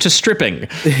stage to stripping,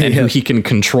 and who he can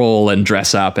control and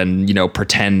dress up and,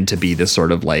 pretend to be this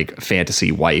sort of like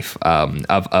fantasy wife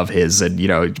of his, and,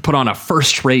 put on a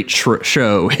first-rate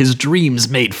show, his dreams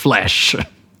made flesh.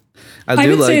 I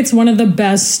would say it's one of the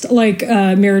best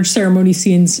marriage ceremony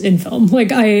scenes in film.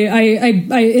 Like I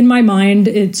in my mind,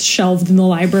 it's shelved in the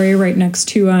library right next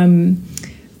to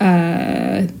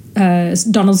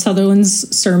Donald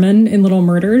Sutherland's sermon in Little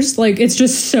Murders. Like, it's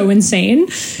just so insane.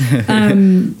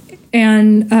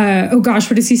 And oh gosh,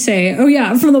 what does he say? Oh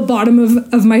yeah, from the bottom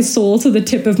of my soul to the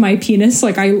tip of my penis.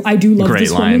 Like I do love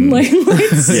this woman. Like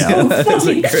it's so funny. That's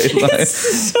a great line.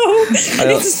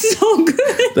 It's so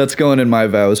good. That's going in my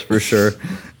vows for sure.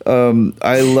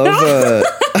 I love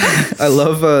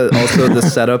also the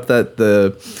setup that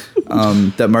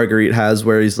that Marguerite has,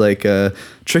 where he's like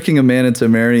tricking a man into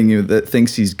marrying you that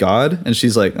thinks he's God, and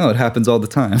she's like, oh, it happens all the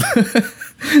time.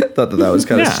 Thought that was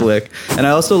kind of slick. And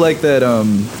I also like that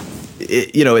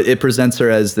it presents her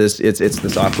as this, it's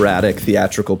this operatic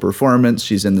theatrical performance.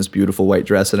 She's in this beautiful white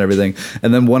dress and everything.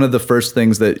 And then one of the first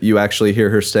things that you actually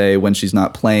hear her say when she's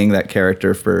not playing that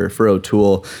character for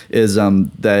O'Toole is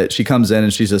that she comes in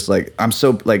and she's just like, I'm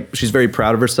so, like, she's very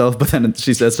proud of herself, but then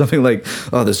she says something like,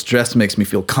 oh, this dress makes me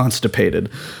feel constipated.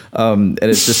 And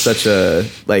it's just such a,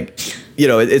 like,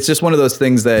 it's just one of those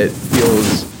things that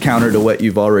feels counter to what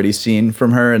you've already seen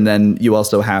from her. And then you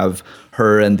also have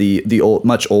her and the old,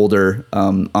 much older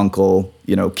uncle,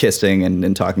 kissing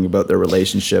and talking about their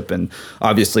relationship. And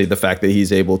obviously the fact that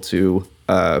he's able to,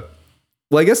 I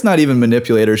guess not even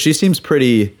manipulate her. She seems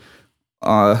pretty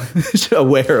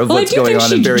aware of what's going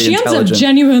on and very intelligent. She ends up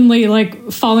genuinely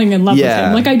like falling in love with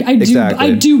him. Like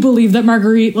I do believe that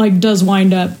Marguerite like does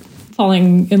wind up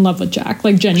falling in love with Jack,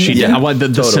 like genuinely.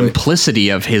 The simplicity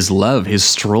of his love, his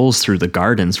strolls through the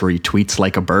gardens where he tweets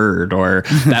like a bird, or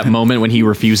that moment when he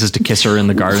refuses to kiss her in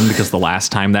the garden because the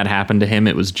last time that happened to him,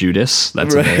 it was Judas.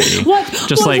 That's amazing.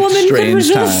 What like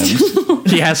strange times.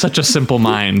 He has such a simple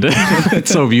mind.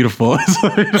 It's so beautiful.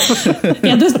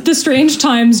 Yeah, the strange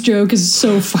times joke is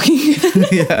so funny.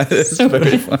 Yeah, it's so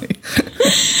very funny.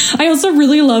 I also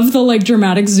really love the like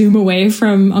dramatic zoom away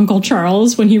from Uncle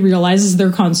Charles when he realizes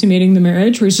they're consummating the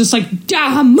marriage, where he's just like,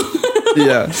 damn.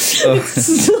 Yeah.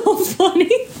 It's so funny.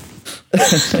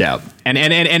 Yeah. And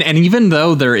even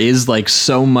though there is like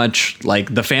so much,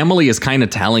 like the family is kind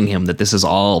of telling him that this is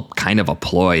all kind of a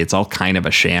ploy. It's all kind of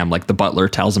a sham. Like the butler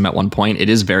tells him at one point, it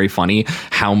is very funny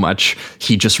how much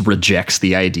he just rejects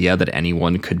the idea that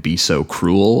anyone could be so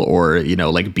cruel or,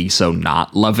 like be so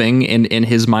not loving in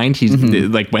his mind. He's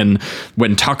like when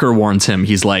Tucker warns him,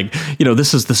 he's like,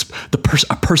 this is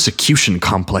a persecution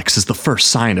complex is the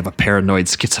first sign of a paranoid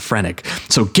schizophrenic.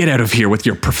 So get out of here with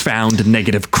your profound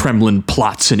negative Kremlin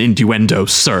plots and innuendo,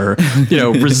 sir.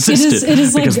 Resist it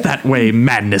because like, that way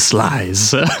madness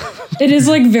lies. It is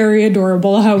like very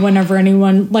adorable how whenever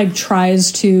anyone like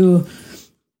tries to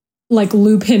like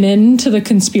loop him into the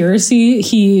conspiracy,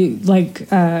 he like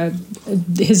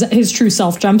his true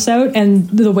self jumps out, and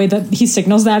the way that he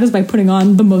signals that is by putting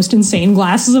on the most insane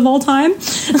glasses of all time.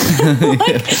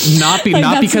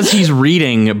 Not because he's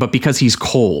reading, but because he's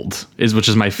cold, which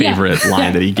is my favorite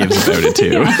line that he gives about it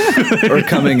too. Yeah. Or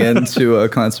coming into a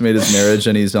consummated marriage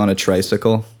and he's on a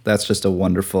tricycle. That's just a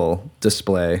wonderful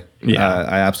display. Yeah,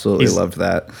 I absolutely loved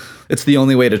that. It's the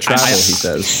only way to travel, he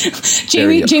says.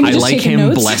 Jamie I like him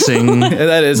notes. Blessing.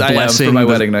 That is, I am for my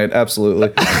wedding night.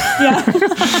 Absolutely.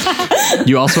 Yeah.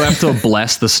 You also have to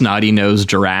bless the snotty-nosed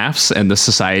giraffes and the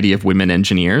Society of Women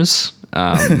Engineers.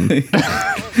 It's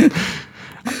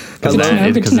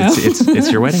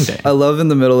your wedding day. I love in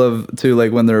the middle of too,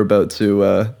 like when they're about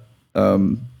to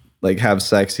like have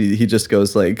sex, he just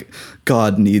goes like,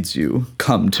 God needs you,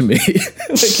 come to me.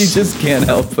 Like he just can't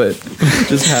help but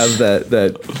just have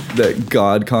that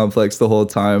God complex the whole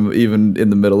time, even in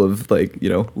the middle of like,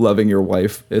 loving your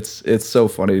wife. It's so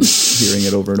funny hearing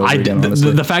it over and over again,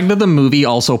 honestly. The fact that the movie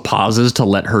also pauses to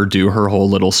let her do her whole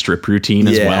little strip routine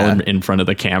as well in front of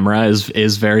the camera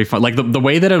is very fun. Like the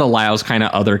way that it allows kind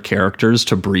of other characters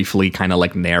to briefly kind of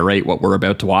like narrate what we're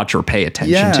about to watch or pay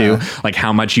attention to, like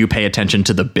how much you pay attention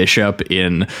to the bishop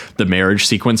in the marriage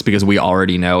sequence, because we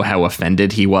already know how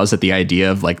offended he was at the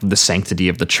idea of like the sanctity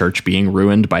of the church being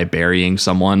ruined by burying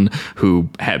someone who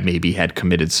had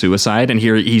committed suicide. And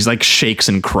here he's like shakes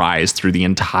and cries through the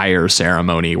entire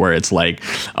ceremony, where it's like,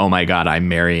 oh my God, I'm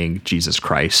marrying Jesus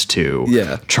Christ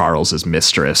to Charles's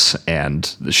mistress,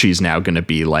 and she's now going to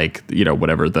be like,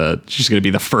 she's going to be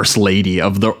the first lady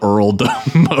of the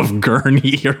earldom of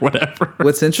Gurney or whatever.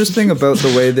 What's interesting about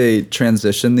the way they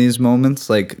transition these moments,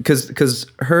 like because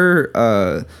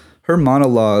her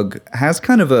monologue has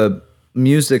kind of a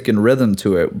music and rhythm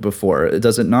to it before.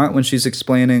 Does it not, when she's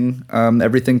explaining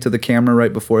everything to the camera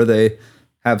right before they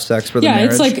have sex for the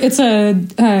marriage? It's a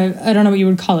I don't know what you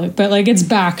would call it, but like it's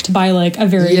backed by like a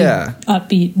very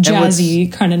upbeat,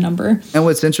 jazzy kind of number. And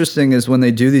what's interesting is when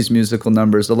they do these musical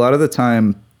numbers, a lot of the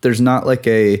time there's not like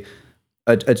a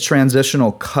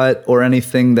transitional cut or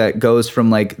anything that goes from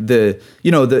like the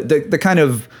kind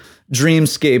of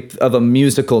dreamscape of a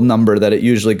musical number that it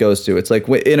usually goes to. It's like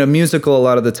in a musical, a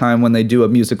lot of the time when they do a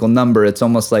musical number, it's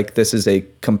almost like this is a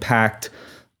compact,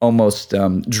 almost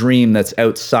dream that's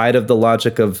outside of the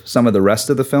logic of some of the rest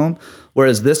of the film.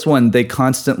 Whereas this one, they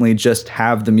constantly just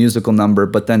have the musical number,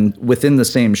 but then within the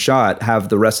same shot, have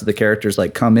the rest of the characters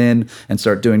like come in and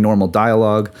start doing normal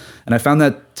dialogue. And I found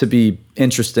that to be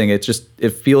interesting. It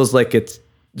feels like it's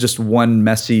just one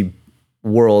messy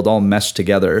world all meshed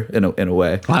together in a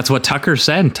way. Well, that's what Tucker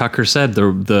said. Tucker said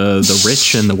the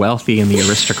rich and the wealthy and the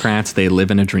aristocrats, they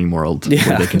live in a dream world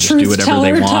where they can just do whatever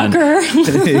they want.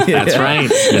 That's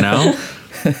right. You know,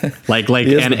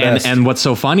 and what's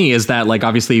so funny is that, like,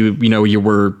 obviously, you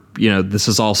know, this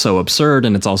is all so absurd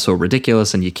and it's also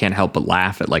ridiculous, and you can't help but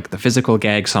laugh at like the physical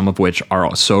gags, some of which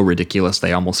are so ridiculous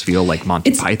they almost feel like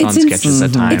Monty Python sketches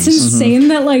at times. It's insane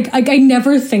that like I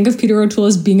never think of Peter O'Toole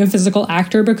as being a physical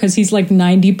actor because he's like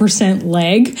 90%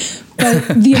 leg, but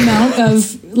the amount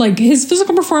of like his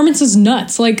physical performance is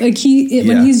nuts. Like when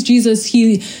he's Jesus,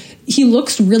 he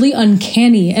looks really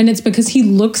uncanny, and it's because he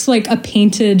looks like a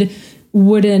painted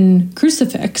wooden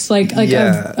crucifix,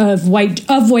 of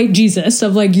white Jesus,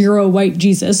 of like Euro white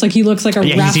Jesus. Like he looks like a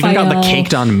Raphael. He's even got the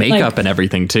caked on makeup and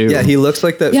everything too. Yeah, he looks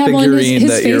like that figurine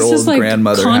that your old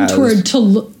grandmother has.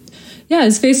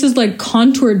 His face is like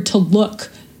contoured to look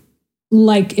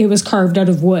like it was carved out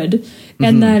of wood.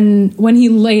 And then when he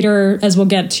later, as we'll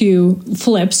get to,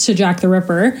 flips to Jack the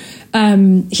Ripper,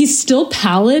 he's still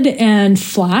pallid and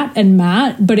flat and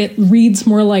matte, but it reads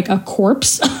more like a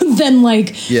corpse than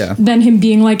him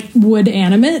being like wood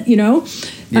animate, you know?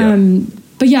 Yeah.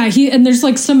 But yeah, there's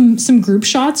like some group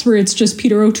shots where it's just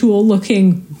Peter O'Toole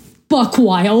looking buck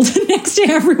wild next to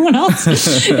everyone else.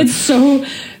 It's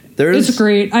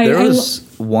great.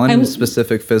 There's one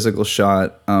specific physical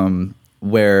shot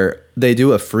where they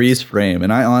do a freeze frame,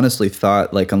 and I honestly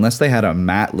thought, like, unless they had a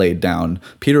mat laid down,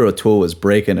 Peter O'Toole was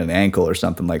breaking an ankle or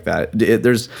something like that.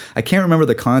 I can't remember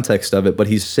the context of it, but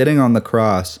he's sitting on the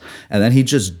cross, and then he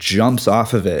just jumps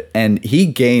off of it, and he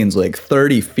gains like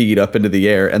 30 feet up into the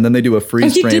air, and then they do a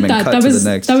freeze frame and cut to the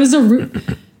next.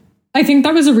 I think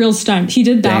that was a real stunt. He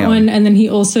did that one, and then he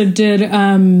also did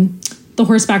the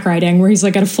horseback riding, where he's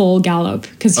like at a full gallop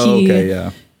because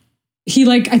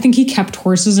I think he kept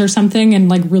horses or something and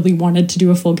like really wanted to do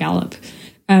a full gallop.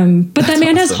 But that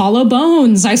man has hollow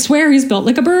bones. I swear he's built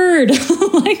like a bird.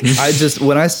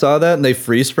 When I saw that and they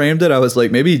freeze framed it, I was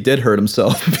like, maybe he did hurt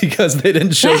himself because they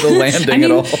didn't show the landing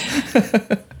at all.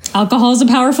 Alcohol is a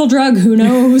powerful drug. Who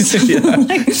knows?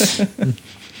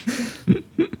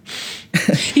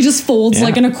 He just folds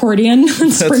like an accordion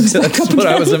and springs back up again. That's what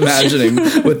I was imagining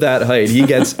with that height. He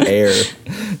gets air.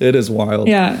 It is wild.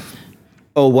 Yeah.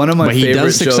 Oh, one of my favorite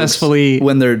jokes successfully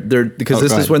when they're because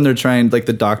this is when they're trying, like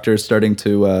the doctor's starting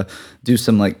to do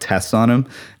some like tests on him,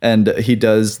 and he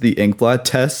does the ink blot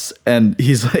tests, and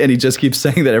he just keeps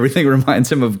saying that everything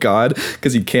reminds him of God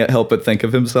because he can't help but think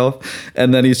of himself,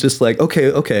 and then he's just like,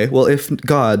 okay, well if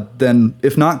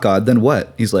not God, then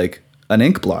what? He's like, an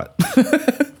ink blot.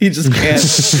 He just can't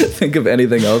think of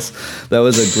anything else. That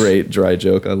was a great dry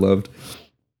joke. I loved.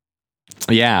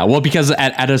 Yeah, well, because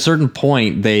at a certain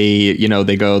point they've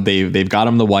got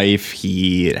him the wife.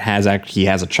 He has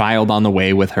a child on the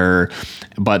way with her,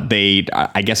 but they,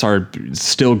 I guess, are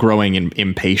still growing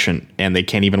impatient, and they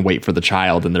can't even wait for the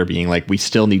child. And they're being like, we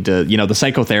still need to, the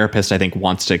psychotherapist, I think,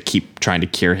 wants to keep trying to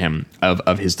cure him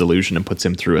of his delusion and puts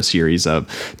him through a series of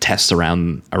tests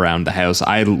around the house.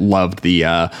 I loved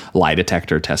the lie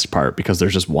detector test part because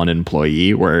there's just one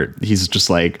employee where he's just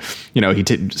like,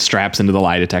 he straps into the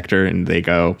lie detector and they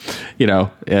go,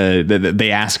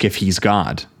 they ask if he's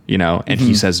God, and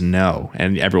he says no,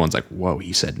 and everyone's like, whoa,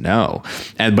 he said no.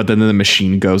 But then the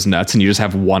machine goes nuts, and you just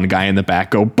have one guy in the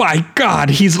back go, by God,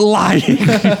 he's lying. he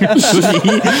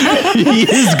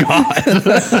is God.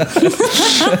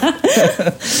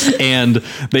 And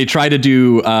they try to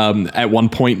do at one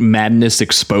point madness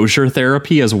exposure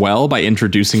therapy as well by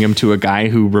introducing him to a guy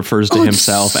who refers to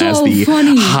himself as the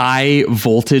high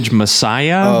voltage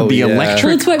Messiah,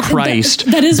 electric Christ,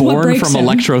 that is born from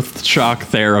electroshock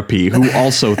therapy, who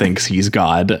also thinks he's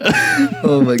God.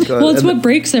 Oh my God. Well, it's what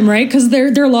breaks him, right? Because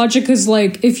their logic is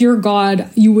like, if you're God,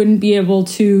 you wouldn't be able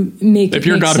to make if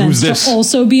you're make God, sense who's this? to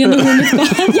also be in the room with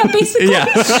God. Yeah, basically.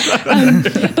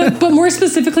 Yeah. But more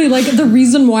specifically, like the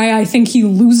reason why I think he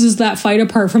loses that fight,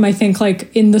 apart from I think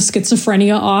like in the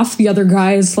schizophrenia off, the other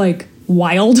guy is like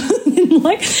wild.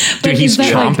 Dude, he's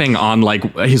chomping on like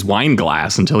his wine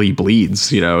glass until he bleeds.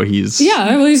 He's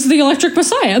he's the electric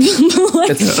Messiah.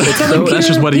 That's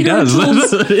just what he does.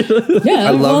 Yeah,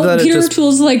 I love that. Peter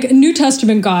O'Toole's like New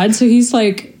Testament God, so he's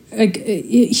like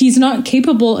he's not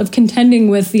capable of contending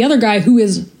with the other guy who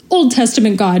is Old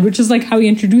Testament God, which is like how he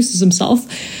introduces himself.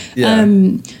 Yeah.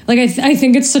 I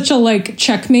think it's such a like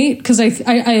checkmate because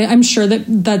I'm sure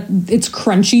that it's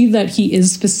crunchy that he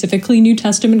is specifically New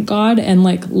Testament God, and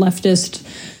like leftist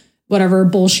whatever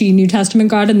bullshit New Testament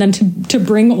God, and then to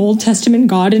bring Old Testament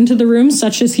God into the room,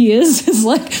 such as he is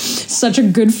like such a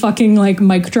good fucking like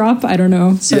mic drop. I don't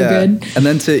know, so good. And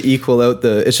then to equal out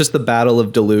it's just the battle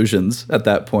of delusions at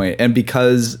that point. And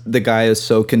because the guy is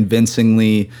so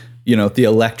convincingly, the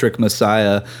electric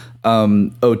Messiah,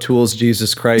 O'Toole's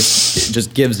Jesus Christ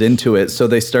just gives into it. So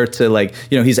they start to like,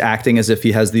 he's acting as if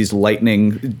he has these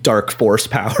lightning dark force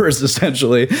powers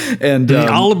essentially. And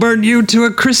I'll burn you to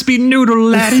a crispy noodle,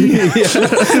 laddie.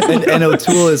 and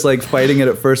O'Toole is like fighting it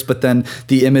at first, but then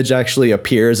the image actually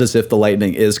appears as if the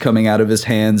lightning is coming out of his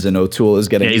hands and O'Toole is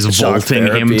getting he's shock vaulting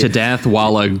therapy. him to death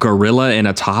while a gorilla in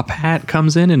a top hat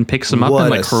comes in and picks him up and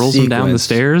like hurls him down the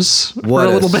stairs what for a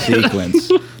little bit.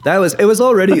 Sequence. It was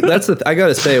already, I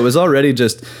gotta say, it was already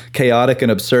just chaotic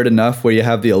and absurd enough where you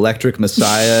have the electric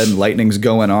Messiah and lightning's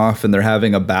going off and they're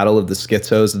having a battle of the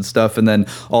schizos and stuff. And then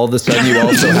all of a sudden you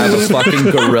also have a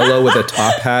fucking gorilla with a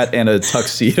top hat and a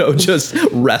tuxedo just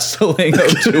wrestling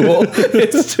O'Toole.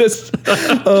 It's just,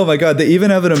 oh my God. They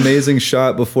even have an amazing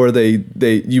shot before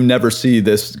you never see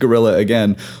this gorilla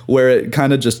again, where it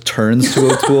kind of just turns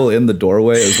to O'Toole in the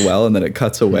doorway as well. And then it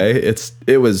cuts away.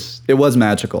 It was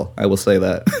magical. I will say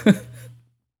that.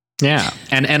 Yeah,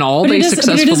 and all but they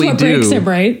successfully it is what do. Breaks it,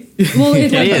 right? Well,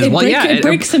 it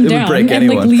breaks him down and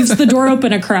like leaves the door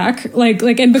open a crack,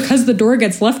 and because the door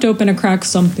gets left open a crack,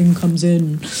 something comes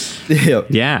in. Yep.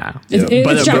 Yeah,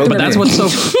 but that's what's so.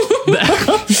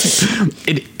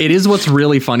 It is what's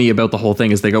really funny about the whole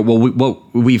thing is they go,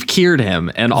 we've cured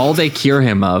him, and all they cure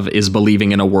him of is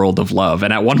believing in a world of love.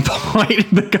 And at one point,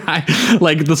 the guy,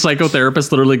 like the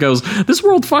psychotherapist, literally goes, "This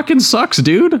world fucking sucks,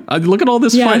 dude. Look at all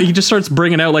this." Yeah. He just starts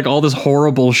bringing out like all this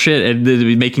horrible shit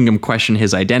and making him question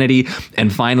his identity,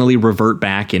 and finally revert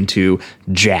back into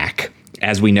Jack.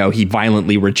 As we know, he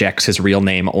violently rejects his real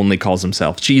name, only calls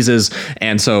himself Jesus.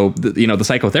 And so, the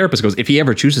psychotherapist goes, if he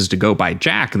ever chooses to go by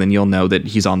Jack, then you'll know that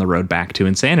he's on the road back to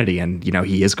insanity. And,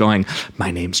 he is going,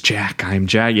 my name's Jack. I'm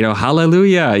Jack,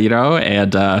 hallelujah,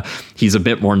 and he's a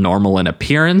bit more normal in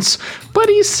appearance, but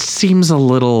he seems a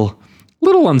little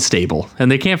unstable, and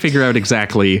they can't figure out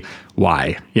exactly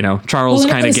why. Charles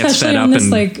kind of gets fed up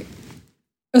and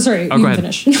sorry, you can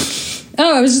finish.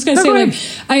 I was just gonna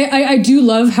say, I do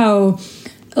love how,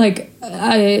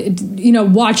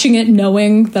 watching it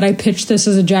knowing that I pitched this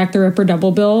as a Jack the Ripper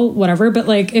double bill, whatever. But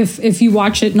if you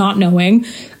watch it not knowing,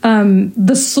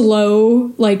 the slow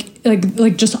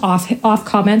just off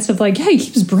comments of yeah, he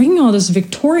keeps bringing all this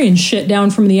Victorian shit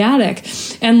down from the attic,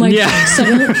 and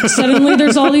suddenly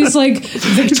there's all these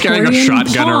Victorian a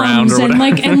shotgun palms around or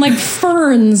and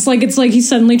ferns. It's like he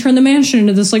suddenly turned the mansion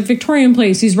into this Victorian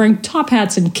place. He's wearing top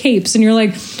hats and capes, and you're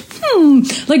like.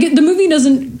 The movie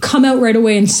doesn't come out right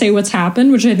away and say what's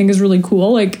happened, which I think is really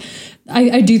cool.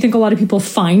 I do think a lot of people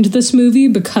find this movie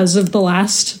because of the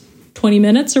last 20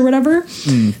 minutes or whatever.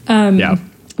 Yeah.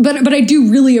 But I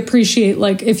do really appreciate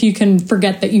if you can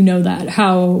forget that that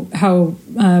how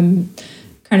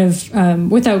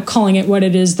without calling it what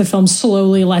it is, the film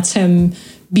slowly lets him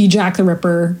be Jack the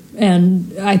Ripper,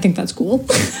 and I think that's cool.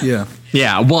 Yeah.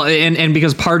 Yeah, well, and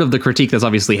because part of the critique that's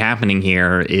obviously happening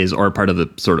here is, or part of the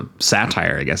sort of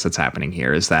satire, I guess, that's happening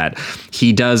here is that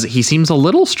he seems a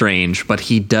little strange, but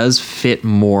he does fit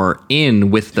more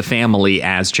in with the family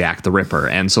as Jack the Ripper,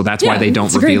 and so that's why they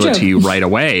don't reveal it to you right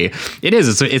away. It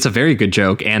is, it's a very good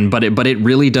joke, but it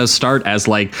really does start as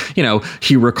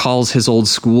he recalls his old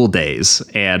school days,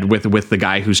 and with the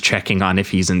guy who's checking on if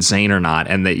he's insane or not,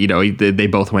 and they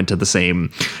both went to the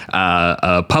same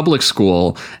public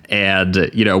school, and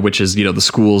which is the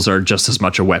schools are just as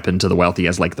much a weapon to the wealthy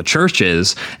as the church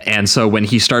is. And so when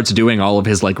he starts doing all of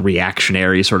his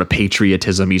reactionary sort of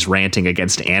patriotism, he's ranting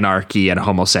against anarchy and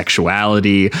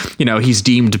homosexuality, he's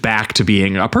deemed back to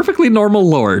being a perfectly normal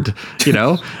lord.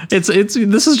 This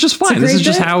is just fine. This is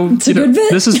just how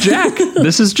this is Jack.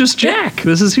 This is just Jack.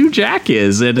 This is who Jack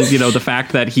is. And the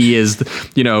fact that he is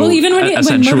even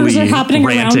when murders are happening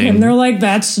around him, they're like,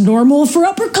 that's normal for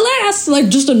upper class,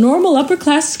 just a normal upper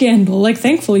class scandal.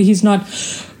 Thankfully he's not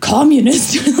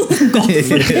communist. God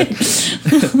forbid.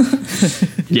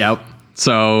 Yep.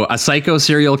 So a psycho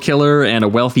serial killer and a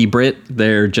wealthy Brit,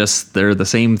 they're the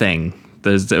same thing.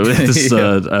 This is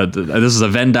a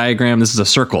Venn diagram. This is a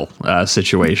circle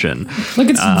situation.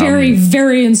 It's very,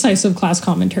 very incisive class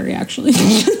commentary, actually.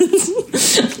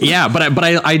 Yeah, but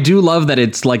I do love that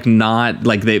it's like not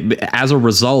like as a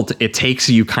result, it takes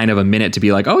you kind of a minute to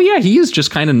be like, oh yeah, he is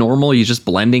just kind of normal. He's just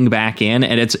blending back in.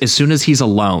 And it's as soon as he's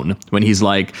alone, when he's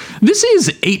like, this is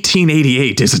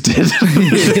 1888, isn't it?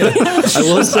 I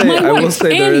will say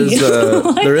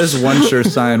there is one sure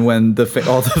sign when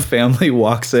all the family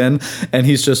walks in and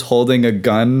he's just holding a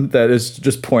gun that is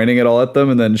just pointing it all at them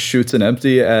and then shoots an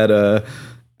empty at the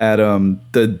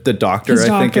doctor.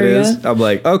 I think it is. Yeah. I'm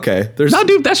like, okay, no,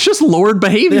 dude, that's just Lord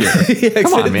behavior. Yeah,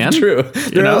 come on, man. True.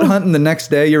 They're out hunting the next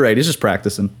day. You're right. He's just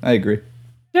practicing. I agree.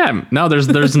 Yeah, no,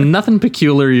 there's nothing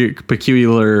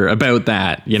peculiar about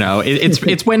that. You know,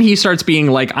 it's when he starts being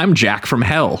like, I'm Jack from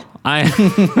hell. I'm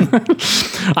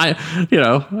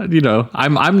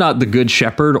not the good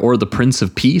shepherd or the Prince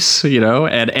of Peace, you know,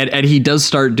 and he does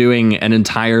start doing an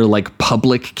entire like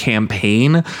public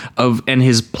campaign and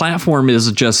his platform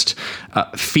is just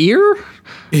fear.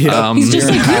 Yeah. He's just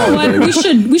like, you know what?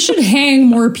 We should hang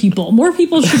more people. More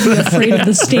people should be afraid of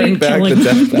the state killing. The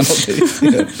death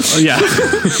penalty. Yeah.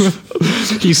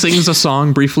 He sings a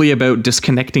song briefly about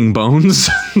disconnecting bones.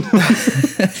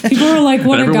 People are like,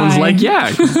 what a guy. Everyone's like,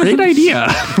 yeah, great idea.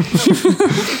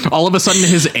 All of a sudden,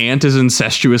 his aunt is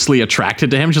incestuously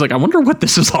attracted to him. She's like, I wonder what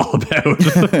this is all about.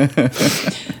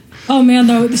 Oh man,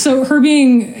 though. So her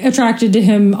being attracted to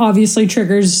him obviously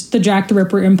triggers the Jack the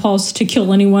Ripper impulse to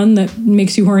kill anyone that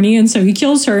makes you horny. And so he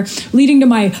kills her, leading to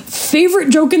my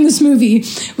favorite joke in this movie,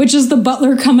 which is the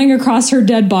butler coming across her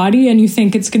dead body. And you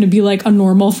think it's going to be like a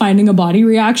normal finding a body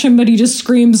reaction, but he just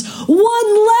screams,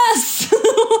 one less.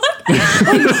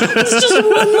 It's just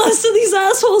one less of these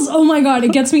assholes. Oh my God.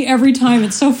 It gets me every time.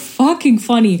 It's so fucking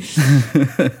funny.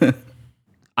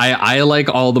 I like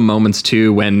all the moments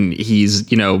too when he's,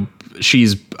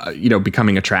 she's,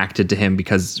 becoming attracted to him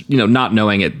because, not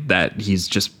knowing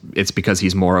it's because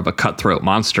he's more of a cutthroat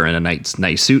monster in a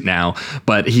nice suit now.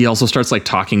 But he also starts like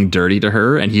talking dirty to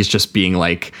her and he's just being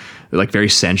like very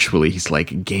sensually. He's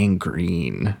like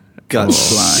gangrene. Gut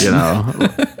slime.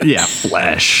 Yeah,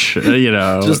 flesh,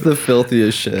 Just the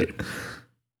filthiest shit.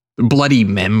 Bloody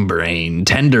membrane,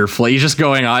 tender flesh, just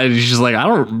going on. He's just like, I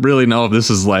don't really know if this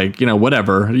is like,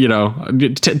 whatever,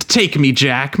 take me,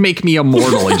 Jack, make me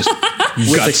immortal. He just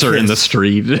guts her in the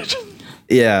street.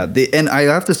 Yeah, and I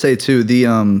have to say too,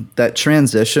 that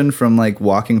transition from like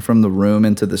walking from the room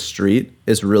into the street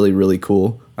is really, really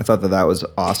cool. I thought that was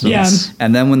awesome. Yes.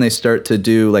 And then when they start to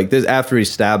do like this, after he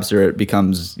stabs her, it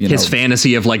becomes, his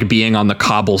fantasy of like being on the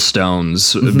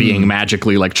cobblestones, being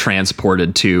magically like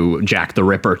transported to Jack the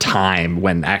Ripper time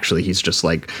when actually he's just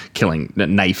like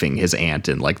knifing his aunt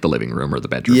in like the living room or the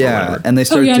bedroom. Yeah. Or whatever. And they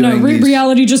start doing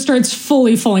reality just starts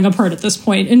fully falling apart at this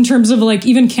point in terms of like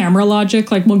even camera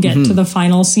logic. Like we'll get to the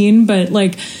final scene, but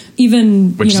like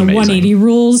even, 180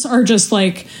 rules are just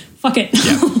like, fuck it.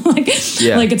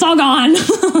 Yeah. Like it's all gone.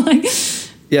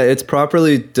 Yeah, it's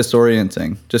properly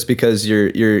disorienting just because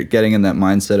you're getting in that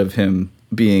mindset of him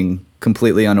being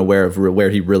completely unaware of where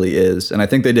he really is. And I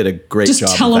think they did a great job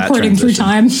just teleporting through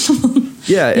time.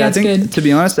 Yeah, I think good. To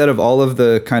be honest, out of all of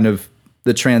the kind of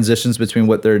the transitions between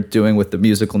what they're doing with the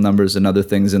musical numbers and other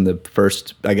things in the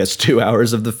first, I guess, 2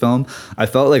 hours of the film, I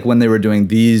felt like when they were doing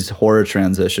these horror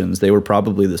transitions, they were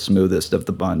probably the smoothest of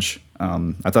the bunch.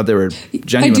 I thought they were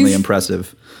genuinely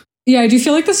impressive. Yeah, I do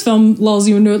feel like this film lulls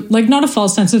you into like not a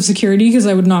false sense of security because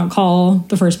I would not call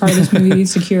the first part of this movie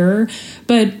secure,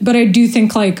 but I do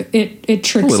think like it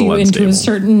tricks you into a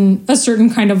certain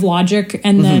kind of logic,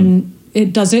 and then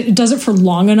it does it for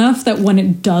long enough that when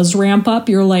it does ramp up,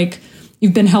 you're like,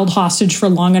 you've been held hostage for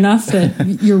long enough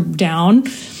that you're down.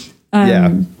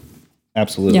 Yeah,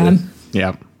 absolutely.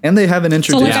 Yeah. And they haven't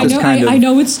introduced this kind of... I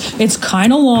know it's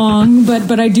kind of long,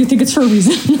 but I do think it's for a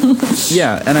reason.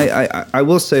 Yeah, and I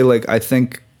will say, like, I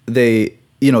think they,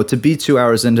 to be 2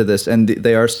 hours into this, and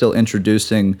they are still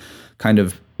introducing kind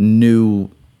of new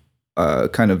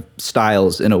kind of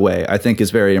styles in a way, I think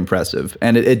is very impressive.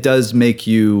 And it does make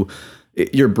your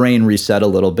brain reset a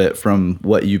little bit from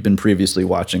what you've been previously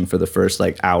watching for the first,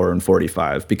 like, hour and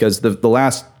 45. Because the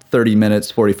last 30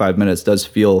 minutes, 45 minutes does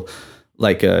feel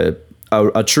like a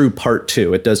true part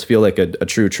two. It does feel like a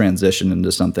true transition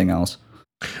into something else.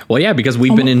 Well, yeah, because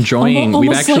we've been enjoying.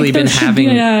 We've actually like been having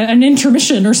an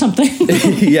intermission or something.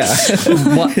 Yeah,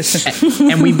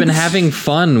 and we've been having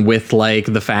fun with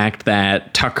like the fact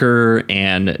that Tucker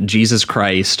and Jesus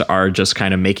Christ are just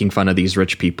kind of making fun of these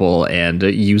rich people and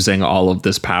using all of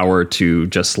this power to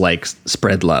just like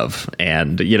spread love.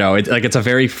 And it's a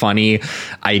very funny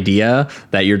idea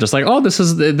that you're just like, oh, this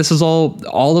is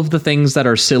all of the things that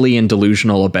are silly and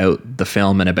delusional about the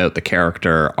film and about the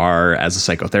character are, as a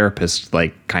psychotherapist, like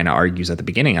like kind of argues at the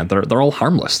beginning, they're all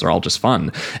harmless. They're all just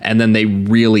fun. And then they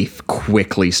really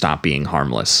quickly stop being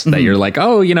harmless. That you're like,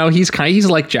 oh, you know, he's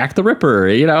like Jack the Ripper,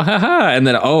 you know, haha. And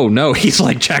then, oh no, he's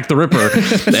like Jack the Ripper.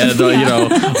 And,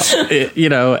 you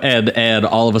know, and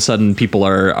all of a sudden people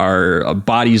are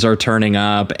bodies are turning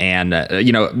up. And,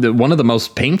 you know, one of the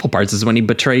most painful parts is when he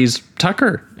betrays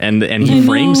Tucker and he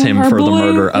frames him for the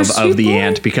murder of the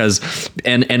aunt because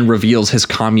and reveals his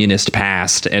communist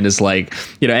past and is like,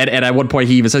 you know, and at one point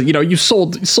he even says, you know, you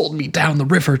sold me down the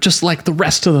river just like the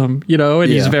rest of them, you know,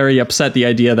 and he's very upset. The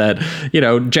idea that, you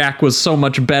know, Jack was so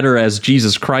much better as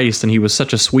Jesus Christ and he was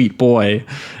such a sweet boy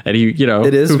and he, you know,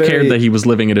 cared that he was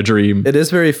living in a dream. It is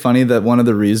very funny that one of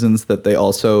the reasons that they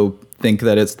also think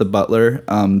that it's the butler,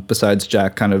 besides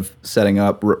Jack kind of setting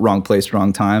up wrong place,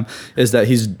 wrong time, is that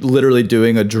he's literally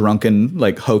doing a drunken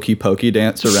like hokey pokey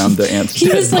dance around the aunt's he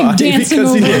dead was like body dancing because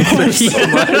over he hates her so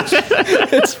much.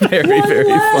 It's very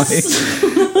funny.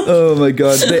 Oh my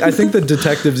god! I think the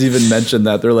detectives even mentioned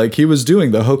that they're like he was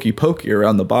doing the hokey pokey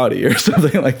around the body or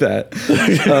something like that,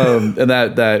 and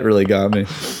that really got me.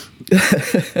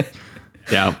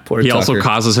 Yeah, poor Tucker. Also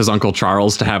causes his Uncle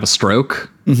Charles to have a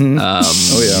stroke. Mm-hmm.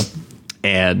 Oh yeah.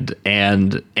 And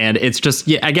it's just,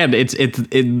 yeah, again, it's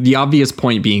the obvious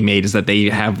point being made is that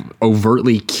they have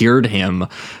overtly cured him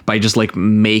by just like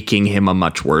making him a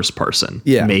much worse person,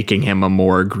 making him a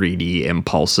more greedy,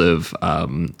 impulsive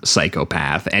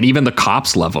psychopath. And even the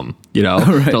cops love him, you know.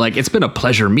 Right. They're like, it's been a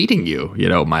pleasure meeting you, you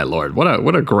know, my lord.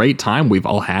 What a great time we've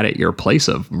all had at your place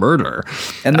of murder.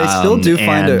 And they still do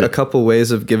find a couple ways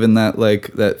of giving that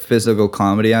like that physical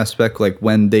comedy aspect, like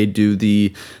when they do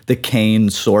the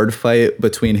cane sword fight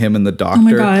between him and the doctor. Oh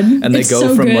my God. And they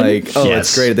go from good. like,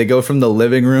 it's great. They go from the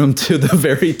living room to the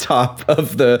very top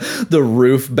of the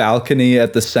roof balcony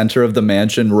at the center of the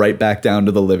mansion, right back down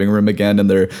to the living room again. And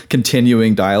they're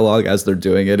continuing dialogue as they're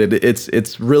doing it.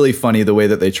 It's really funny the way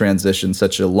that they transition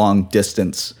such a long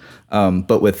distance,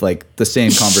 but with like the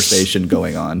same conversation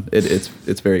going on. It's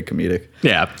very comedic.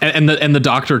 Yeah. And the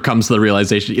doctor comes to the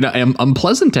realization, you know,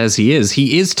 unpleasant as he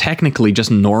is technically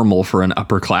just normal for an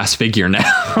upper class figure now.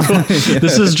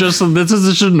 This is just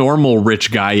a normal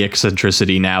rich guy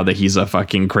eccentricity now that he's a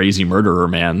fucking crazy murderer,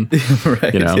 man.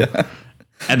 Right. You know? Yeah.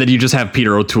 And then you just have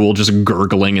Peter O'Toole just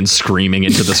gurgling and screaming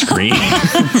into the screen.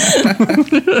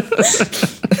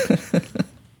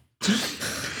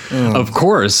 Of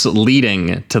course,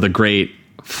 leading to the great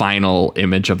final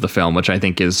image of the film, which I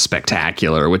think is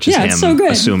spectacular, which is him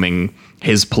assuming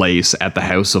his place at the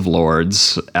House of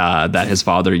Lords that his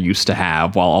father used to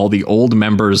have, while all the old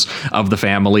members of the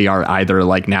family are either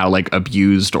like now like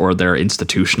abused or they're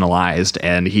institutionalized,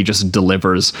 and he just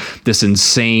delivers this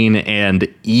insane and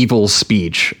evil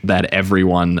speech that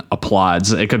everyone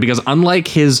applauds, because unlike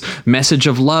his message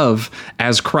of love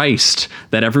as Christ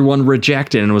that everyone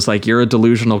rejected and was like, you're a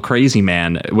delusional crazy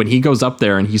man, when he goes up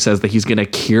there and he says that he's going to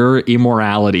cure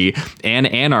immorality and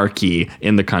anarchy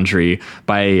in the country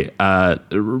by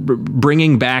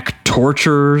bringing back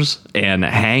tortures and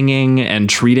hanging and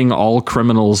treating all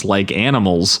criminals like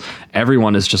animals,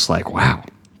 everyone is just like, wow.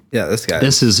 Yeah,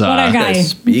 this is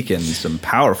speaking some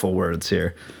powerful words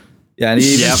here. Yeah, and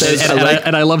he even says,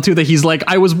 and I love too that he's like,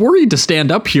 I was worried to stand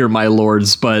up here, my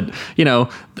lords, but you know,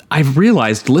 I've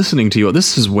realized listening to you,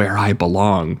 this is where I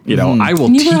belong. You know, I will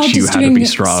teach you how to be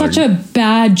strong. Such a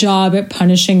bad job at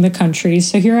punishing the country,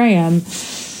 so here I am.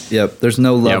 Yep, there's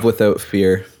no love without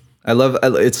fear.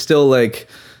 It's still like,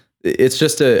 it's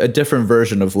just a different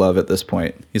version of love at this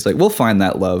point. He's like, we'll find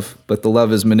that love, but the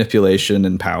love is manipulation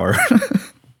and power.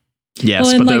 Yes,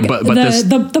 well, but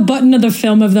the button of the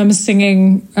film of them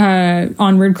singing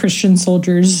 "Onward, Christian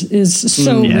Soldiers" is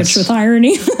so rich with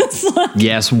irony.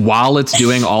 Yes, while it's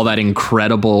doing all that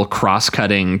incredible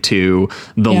cross-cutting to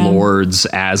the lords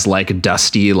as like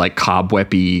dusty, like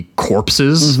cobwebby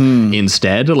corpses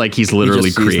instead, like he's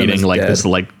literally creating like this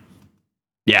like.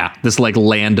 Yeah, this like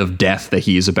land of death that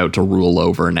he's about to rule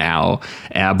over now.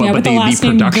 But the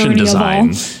production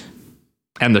design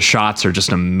and the shots are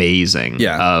just amazing.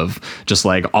 Yeah. Of just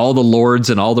like all the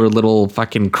lords and all their little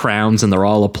fucking crowns, and they're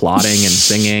all applauding and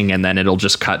singing, and then it'll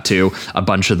just cut to a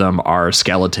bunch of them are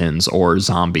skeletons or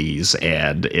zombies,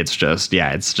 and it's just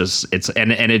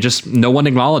it just no one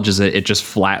acknowledges it. It just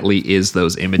flatly is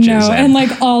those images. No, and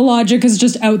like all logic is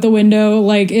just out the window.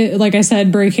 Like I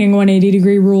said, breaking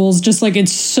 180-degree rules. Just like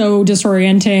it's so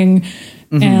disorienting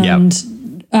and.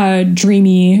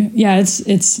 Dreamy. Yeah,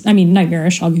 it's I mean,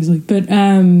 nightmarish, obviously, but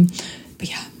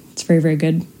yeah, it's very, very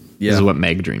good. Yeah. This is what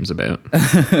Meg dreams about.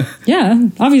 Yeah,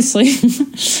 obviously.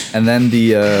 And then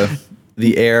the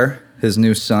heir, his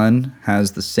new son,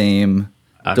 has the same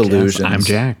delusions. I'm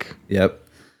Jack. Yep.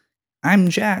 I'm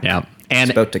Jack. Yeah. and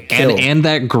about to kill. And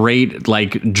that great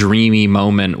like dreamy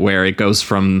moment where it goes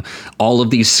from all of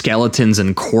these skeletons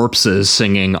and corpses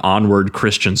singing "Onward,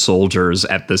 Christian Soldiers"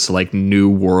 at this like new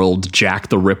world Jack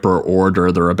the Ripper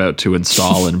order they're about to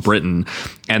install in Britain.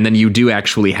 And then you do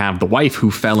actually have the wife who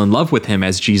fell in love with him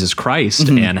as Jesus Christ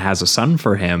and has a son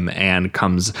for him and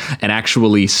comes and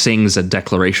actually sings a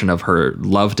declaration of her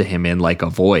love to him in like a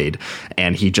void.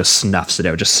 And he just snuffs it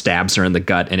out, just stabs her in the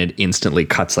gut, and it instantly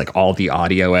cuts like all the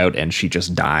audio out and she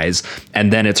just dies.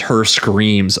 And then it's her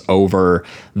screams over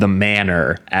the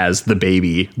manor as the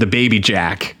baby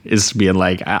Jack is being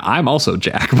like, I'm also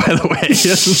Jack, by the way.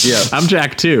 Yeah. I'm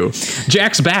Jack too.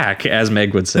 Jack's back, as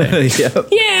Meg would say.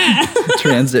 Yeah.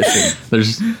 Transition.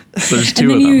 There's two And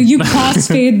then of them. you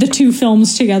crossfade the two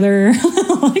films together.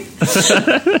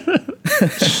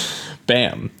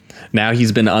 Bam. Now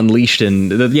he's been unleashed in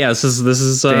this is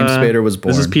James Spader was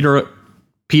born. This is Peter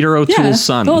O'Toole's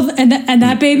son. Both, and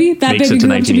that baby Makes it to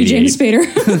grew up to be James Spader.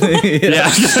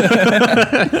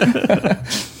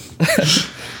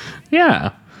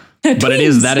 Yeah. But it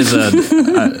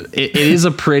is a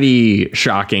pretty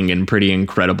shocking and pretty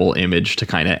incredible image to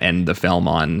kind of end the film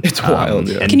on. It's wild.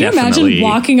 Yeah. And Can you imagine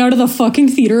walking out of the fucking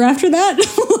theater after that?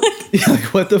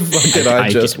 Like, what the fuck did I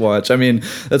just watch? I mean,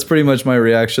 that's pretty much my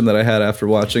reaction that I had after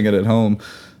watching it at home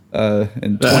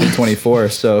in 2024.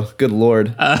 So, good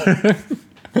Lord.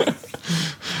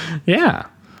 Yeah.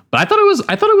 But I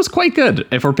thought it was quite good.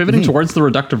 If we're pivoting towards the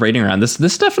reductive rating round,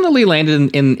 this definitely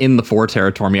landed in the 4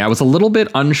 territory. I was a little bit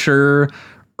unsure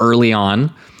early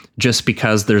on, just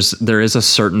because there is a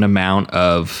certain amount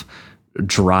of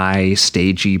dry,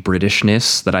 stagey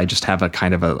Britishness that I just have a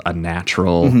kind of a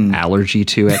natural allergy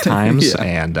to at times.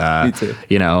 And me too.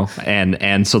 you know,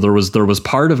 and so there was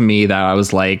part of me that I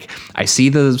was like, I see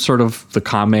the sort of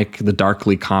the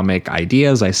darkly comic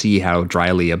ideas. I see how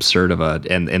dryly absurd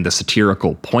and the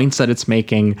satirical points that it's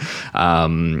making.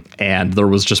 And there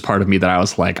was just part of me that I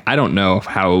was like, I don't know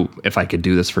if I could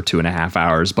do this for 2.5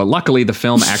 hours. But luckily the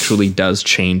film actually does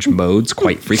change modes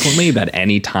quite frequently, that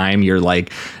any time you're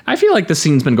like, I feel like the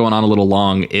scene's been going on a little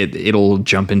long, it'll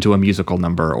jump into a musical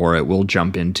number, or it will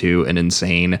jump into an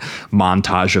insane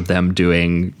montage of them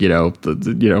doing,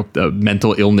 the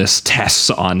mental illness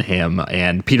tests on him.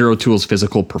 And Peter O'Toole's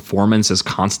physical performance is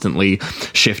constantly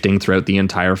shifting throughout the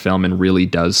entire film and really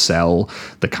does sell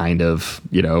the kind of,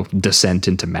 descent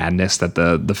into madness that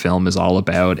the film is all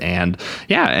about. And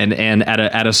yeah, and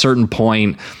at a certain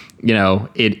point,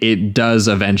 it does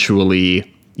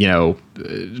eventually,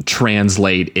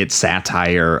 translate its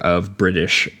satire of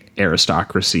British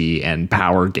aristocracy and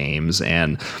power games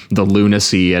and the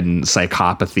lunacy and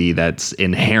psychopathy that's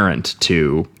inherent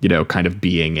to, kind of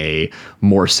being a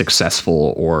more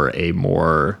successful or a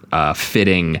more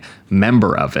fitting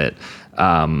member of it.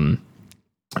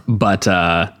 But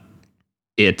the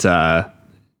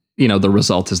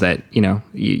result is that,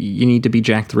 you need to be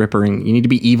Jack the Ripper and you need to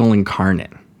be evil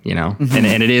incarnate.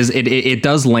 And it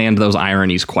does land those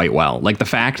ironies quite well. Like the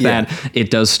fact that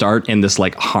it does start in this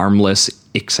like harmless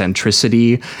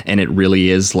eccentricity, and it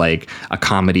really is like a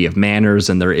comedy of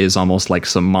manners, and there is almost like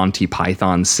some Monty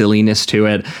Python silliness to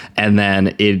it. And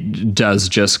then it does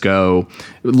just go,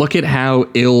 look at how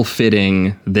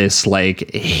ill-fitting this like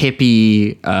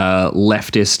hippie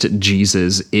leftist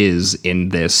Jesus is in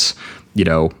this,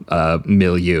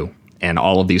 milieu. And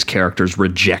all of these characters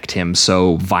reject him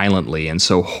so violently and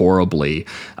so horribly.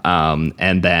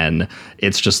 And then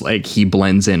it's just like he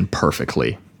blends in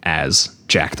perfectly as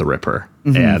Jack the Ripper.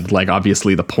 And like,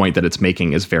 obviously the point that it's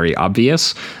making is very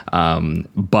obvious,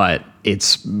 but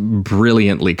it's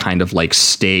brilliantly kind of like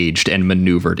staged and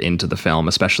maneuvered into the film,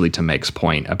 especially to Meg's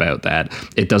point about that.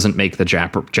 It doesn't make the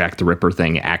Jack the Ripper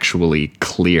thing actually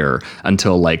clear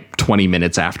until like 20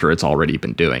 minutes after it's already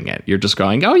been doing it. You're just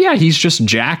going, oh yeah, he's just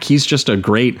Jack. He's just a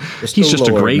great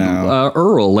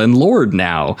Earl and Lord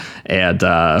now.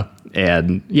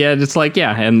 And yeah, it's like,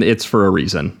 yeah, and it's for a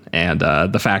reason. And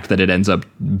the fact that it ends up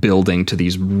building to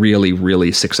these really,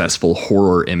 really successful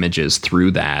horror images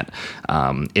through that,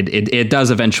 it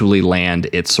does eventually land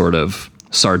its sort of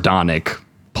sardonic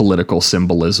political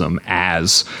symbolism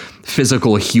as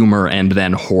physical humor and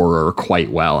then horror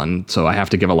quite well. And so I have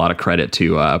to give a lot of credit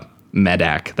to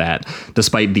Medak, that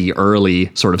despite the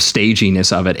early sort of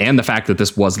staginess of it and the fact that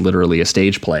this was literally a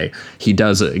stage play, he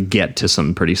does get to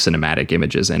some pretty cinematic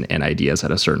images and ideas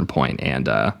at a certain point. And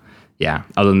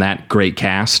other than that, great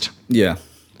cast. Yeah.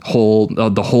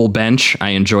 The whole bench,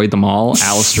 I enjoyed them all.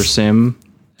 Alistair Sim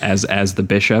as the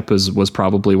Bishop was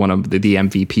probably one of the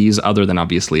MVPs, other than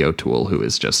obviously O'Toole, who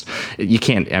is just, you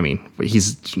can't, I mean,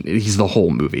 he's the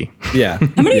whole movie. Yeah.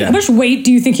 How much weight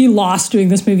do you think he lost doing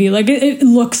this movie? Like it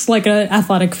looks like an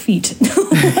athletic feat.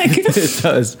 Like, It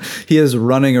does. He is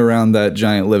running around that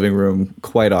giant living room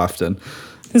quite often.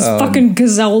 his fucking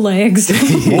gazelle legs.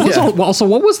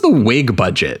 What was the wig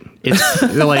budget? It's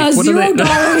like what $0. are they?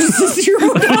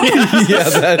 $0. Yeah,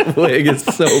 that wig is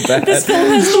so bad. This film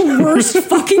has the worst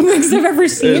fucking wigs I've ever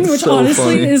seen, It's which so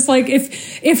honestly funny. is like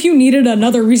if you needed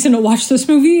another reason to watch this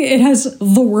movie, it has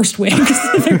the worst wigs.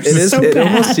 They're It is. so It bad.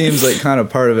 almost seems like kind of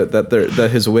part of it that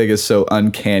his wig is so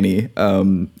uncanny,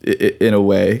 in a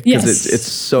way, because it's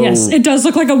so. Yes, it does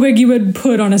look like a wig you would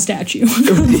put on a statue.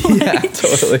 Yeah,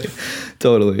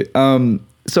 totally.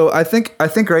 So I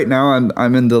think right now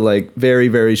I'm into like very,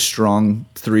 very strong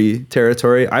 3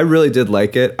 territory. I really did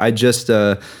like it. I just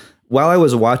while I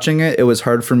was watching it, it was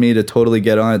hard for me to totally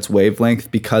get on its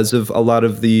wavelength because of a lot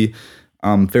of the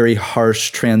very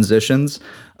harsh transitions.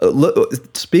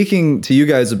 Speaking to you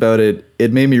guys about it,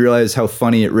 it made me realize how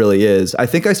funny it really is. I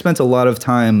think I spent a lot of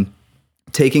time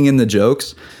taking in the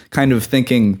jokes, kind of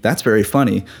thinking that's very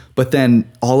funny, but then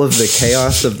all of the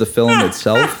chaos of the film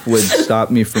itself would stop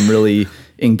me from really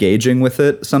engaging with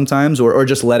it sometimes, or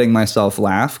just letting myself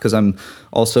laugh, because I'm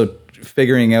also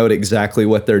figuring out exactly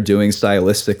what they're doing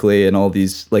stylistically and all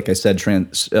these, like I said,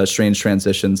 strange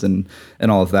transitions and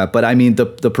all of that. But I mean, the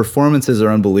performances are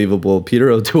unbelievable. Peter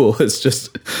O'Toole is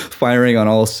just firing on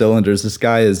all cylinders. This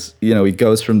guy is, he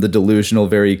goes from the delusional,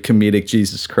 very comedic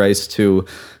Jesus Christ to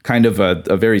kind of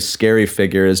a very scary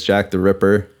figure as Jack the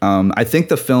Ripper. I think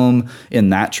the film in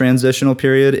that transitional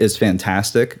period is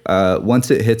fantastic. Once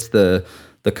it hits the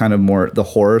kind of more the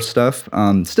horror stuff,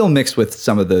 still mixed with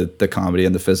some of the comedy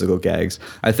and the physical gags,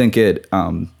 I think it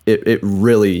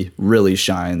really, really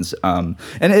shines. And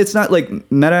it's not like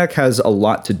Medak has a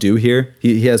lot to do here.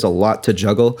 He has a lot to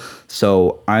juggle.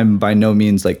 So I'm by no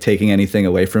means like taking anything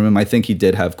away from him. I think he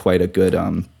did have quite a good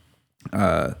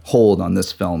hold on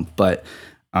this film, but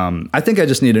I think I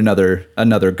just need another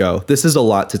go. This is a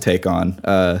lot to take on.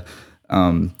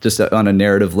 Just on a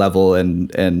narrative level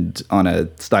and on a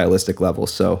stylistic level.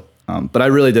 So, but I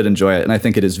really did enjoy it, and I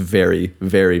think it is very,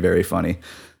 very, very funny.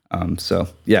 So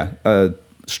yeah,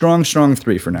 strong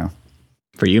 3 for now.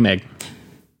 For you, Meg.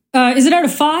 Is it out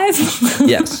of 5?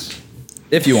 Yes,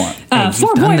 if you want.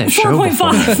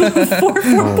 4.5.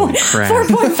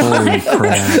 4.5. Holy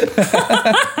crap.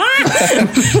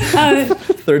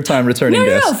 Third time returning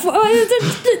guest.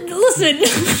 Listen.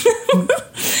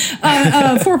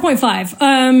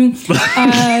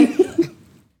 4.5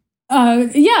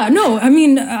 yeah, no, I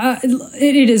mean,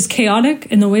 it is chaotic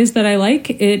in the ways that I like.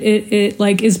 It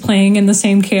like is playing in the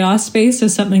same chaos space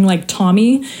as something like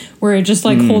Tommy, where it just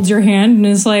like holds your hand and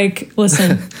is like,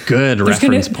 listen. Good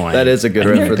reference point. That is a good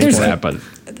reference point. But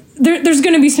There's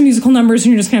going to be some musical numbers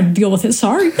and you're just going to have to deal with it.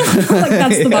 Sorry. Like,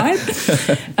 that's the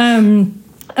vibe.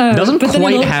 doesn't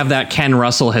quite have that Ken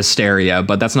Russell hysteria,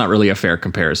 but that's not really a fair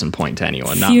comparison point to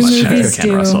anyone. Not Few much movies has Ken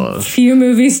do. Russell. Few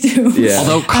movies do. Yeah.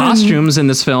 Although costumes in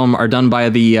this film are done by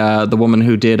the woman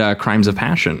who did Crimes of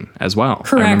Passion as well.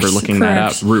 Correct, I remember looking that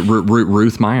up. correct.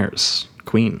 Ruth Myers,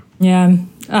 Queen. Yeah,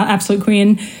 absolute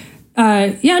queen.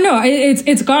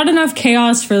 It's got enough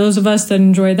chaos for those of us that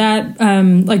enjoy that,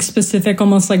 like specific,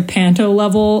 almost like Panto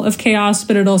level of chaos,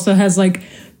 but it also has like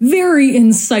very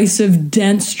incisive,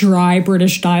 dense, dry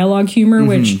British dialogue humor,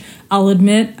 which I'll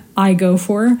admit I go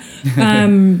for. I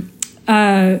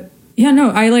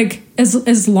like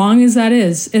as long as that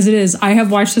is as it is. I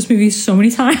have watched this movie so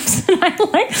many times, and I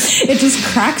like it. Just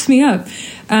cracks me up.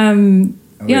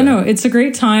 It's a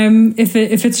great time. If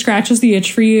it scratches the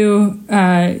itch for you,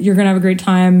 you're gonna have a great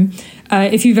time.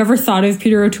 If you've ever thought of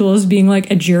Peter O'Toole as being like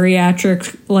a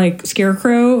geriatric like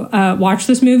scarecrow, watch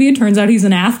this movie. It turns out he's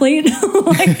an athlete.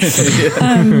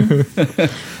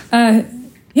 I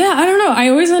don't know. I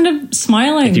always end up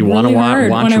smiling. If you want to watch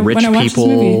rich when I watch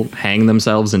people hang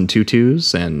themselves in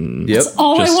tutus and Yep.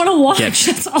 all I just want to watch. get-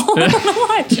 That's all I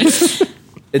want to watch.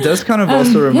 It does kind of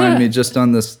also remind me just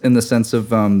on this, in the sense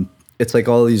of it's like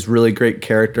all these really great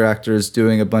character actors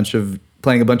playing a bunch of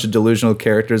delusional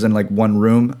characters in like one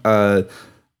room, or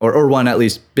one at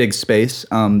least big space.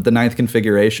 The Ninth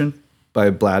Configuration by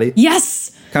Blatty.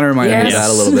 Yes. Kind of reminded me of Yes. that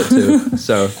a little bit too.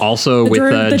 So also with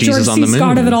the Jesus George on the C. moon.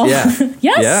 Scott of it all. yeah,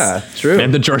 Yes. yeah, true.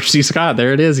 And the George C. Scott.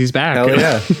 There it is. He's back. Hell yeah,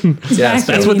 yeah. back.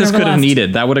 That's He what this never could have left.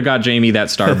 needed. That would have got Jamie that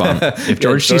star bump. If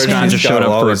George C. George Scott C. just Scott showed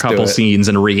will up for a always do couple it. scenes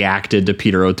and reacted to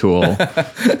Peter O'Toole.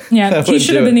 Yeah, he would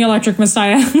should do have been it. the Electric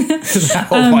Messiah.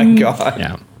 Oh my god.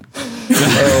 Yeah.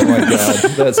 Oh my god,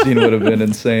 that scene would have been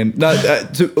insane.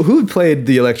 Who played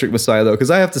the Electric Messiah though?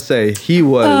 Because I have to say he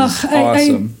was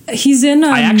awesome. He's in.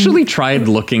 I actually tried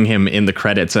looking him in the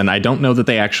credits, and I don't know that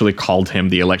they actually called him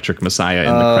the Electric Messiah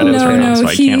in the credits right now, so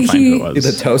I can't find who it was.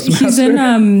 The Toastmaster. He's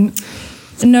in.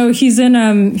 No, he's in.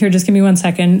 Here, just give me 1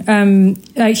 second.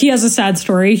 He has a sad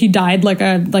story. He died like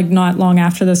not long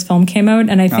after this film came out,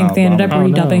 and I think they ended up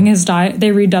redubbing his They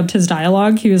redubbed his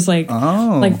dialogue. He was like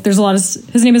there's a lot of.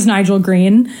 His name is Nigel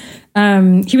Green.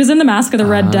 He was in The Mask of the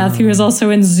Red Death. He was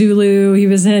also in Zulu. He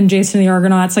was in Jason and the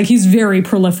Argonauts. Like, he's very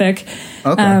prolific.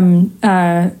 Okay.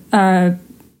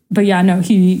 But yeah, no,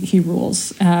 he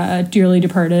rules. Dearly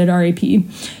departed, R.A.P.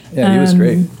 Yeah, he was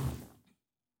great.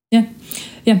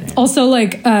 Yeah. Also,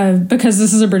 like, because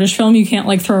this is a British film, you can't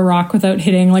like throw a rock without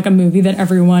hitting like a movie that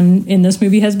everyone in this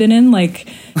movie has been in. Like,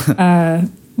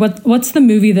 what's the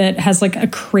movie that has like a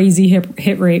crazy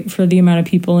hit rate for the amount of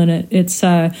people in it? It's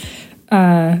Theater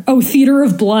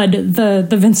of Blood, the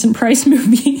Vincent Price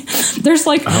movie. There's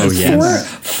like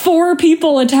four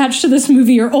people attached to this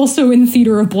movie are also in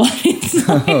Theater of Blood.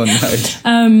 Nice.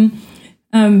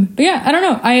 But yeah, I don't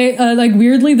know. I like,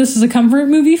 weirdly, this is a comfort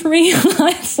movie for me.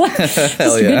 It's like it's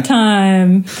a good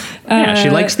time. She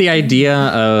likes the idea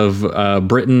of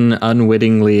Britain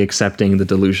unwittingly accepting the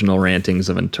delusional rantings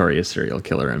of a notorious serial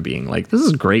killer and being like, "This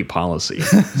is great policy.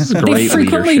 This is great." They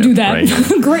frequently do that. Right?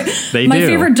 Great. They My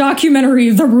favorite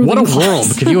documentary, The Ruling Class. What a world!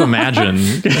 Can you imagine?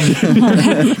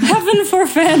 Heaven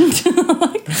forfend.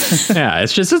 Yeah,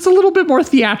 it's a little bit more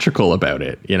theatrical about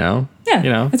it, you know. Yeah,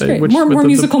 you know, it's great. More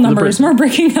musical numbers, more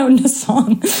breaking out into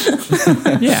song.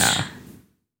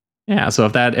 Yeah. So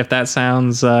if that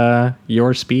sounds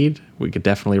your speed, we could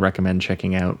definitely recommend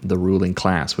checking out The Ruling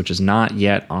Class, which is not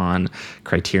yet on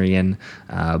Criterion,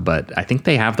 but I think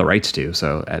they have the rights to.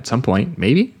 So at some point,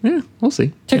 maybe, we'll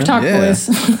see. TikTok boys.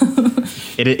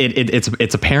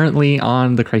 It's apparently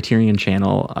on the Criterion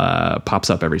channel.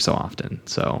 Pops up every so often.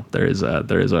 So there is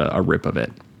a rip of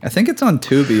it. I think it's on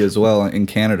Tubi as well in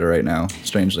Canada right now,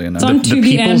 strangely enough. It's on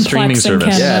Tubi and streaming Plex service.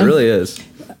 in Canada. Yeah, it really is.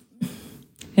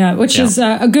 Yeah, which is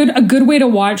a good way to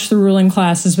watch The Ruling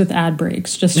Class is with ad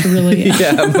breaks, just to really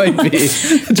it might be.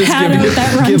 Just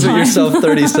give it yourself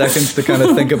 30 seconds to kind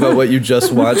of think about what you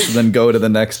just watched, and then go to the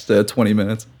next 20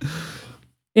 minutes.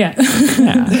 Yeah.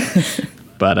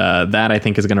 But that, I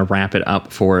think, is going to wrap it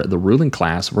up for The Ruling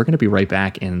Class. We're going to be right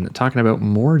back in talking about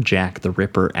more Jack the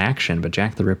Ripper action, but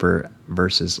Jack the Ripper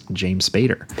versus James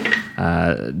Spader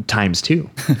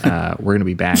 ×2. We're going to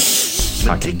be back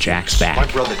talking Jack's back. My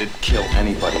brother didn't kill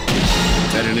anybody.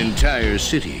 That an entire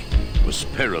city was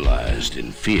paralyzed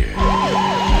in fear.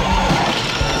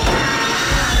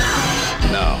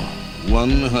 Now,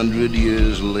 100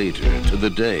 years later to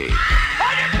the day,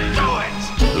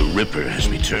 the Ripper has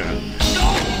returned.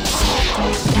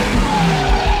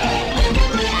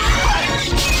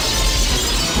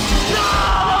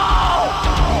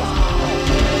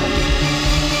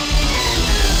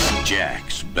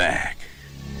 Jack's back.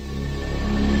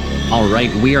 All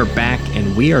right, we are back,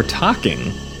 and we are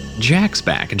talking Jack's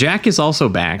back. Jack is also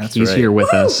back. He's here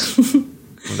with us.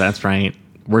 That's right.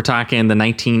 We're talking the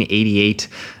 1988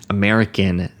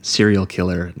 American serial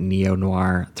killer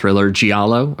neo-noir thriller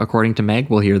Giallo, according to Meg.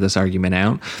 We'll hear this argument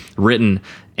out. Written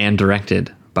and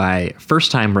directed by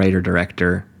first-time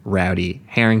writer-director Rowdy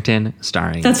Harrington,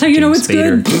 starring That's how you James know it's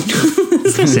Spader,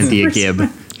 good. Cynthia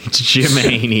Gibb, Jim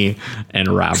Haney, and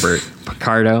Robert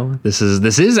Picardo. This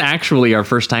is actually our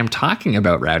first time talking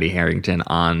about Rowdy Harrington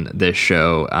on this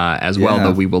show as well,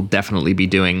 though we will definitely be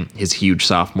doing his huge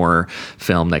sophomore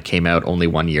film that came out only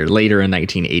 1 year later in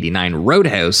 1989,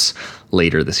 Roadhouse,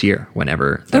 later this year,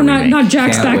 whenever the remake. Not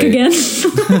Jack's back again.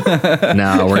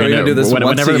 No, we're gonna do this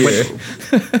once a year.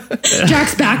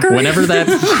 Jack's backer. Whenever that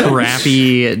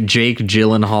crappy Jake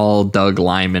Gyllenhaal, Doug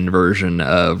Liman version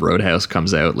of Roadhouse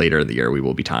comes out later in the year, we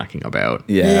will be talking about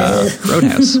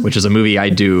Roadhouse, which is a movie I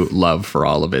do love for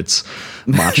all of its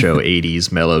macho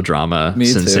 80s melodrama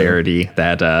sincerity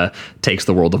that takes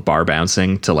the world of bar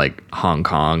bouncing to like Hong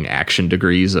Kong action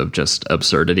degrees of just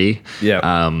absurdity.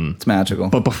 It's magical.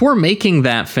 But before making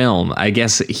that film, I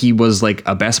guess he was like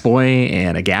a best boy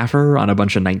and a gaffer on a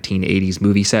bunch of 1980s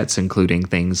movie sets, including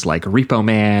things like Repo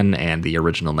Man and the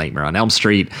original Nightmare on Elm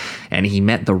Street. And he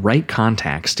met the right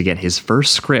contacts to get his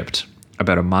first script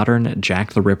about a modern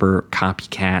Jack the Ripper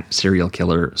copycat serial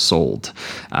killer sold,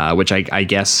 which I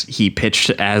guess he pitched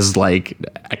as like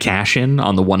a cash-in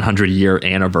on the 100-year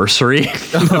anniversary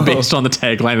based on the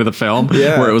tagline of the film,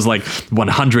 where it was like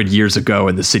 100 years ago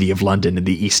in the city of London in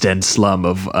the East End slum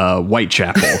of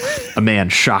Whitechapel, a man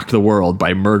shocked the world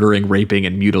by murdering, raping,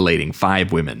 and mutilating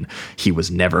 5 women. He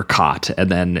was never caught. And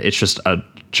then it's just a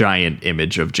giant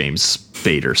image of James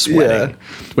Spader sweating,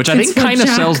 which I think kind of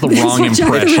sells the wrong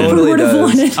impression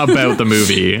about the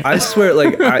movie. I swear,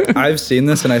 like I've seen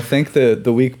this, and I think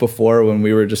the week before when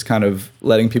we were just kind of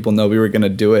letting people know we were going to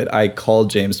do it, I called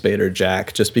James Spader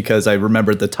Jack just because I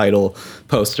remembered the title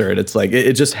poster, and it's like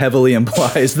it just heavily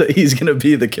implies that he's going to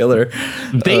be the killer.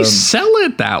 They sell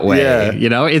it that way, you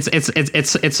know.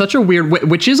 It's such a weird,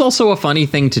 which is also a funny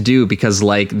thing to do because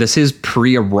like this is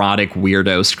pre-erotic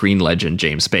weirdo screen legend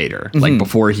James Spader, like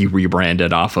before he rebranded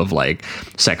off of like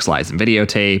Sex, Lies, and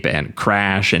Videotape and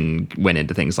Crash and went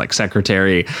into things like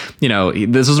Secretary. You know,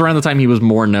 this was around the time he was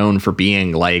more known for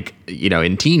being like, you know,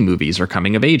 in teen movies or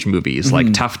coming of age movies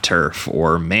like Tough Turf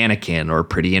or Mannequin or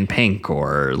Pretty in Pink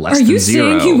or Less Than Zero.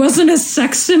 Are you saying he wasn't a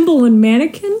sex symbol in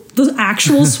Mannequin? The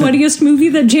actual sweatiest movie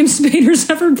that James Spader's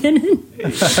ever been in?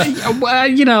 Well,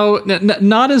 you know,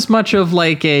 not as much of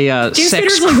like a James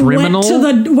sex Spader's like criminal.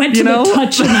 Went to the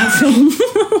touch in that film.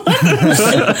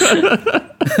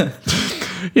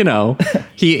 You know,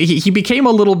 he became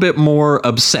a little bit more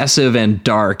obsessive and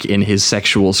dark in his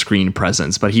sexual screen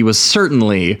presence, but he was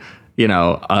certainly, you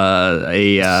know,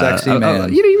 sexy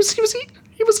man. You know,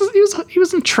 he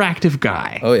was an attractive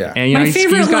guy. Oh yeah, and you know, my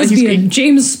favorite lesbian,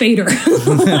 James Spader.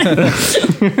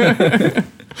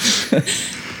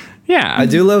 Yeah, I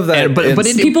do love that. But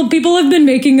people have been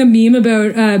making a meme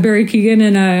about Barry Keoghan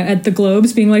and at the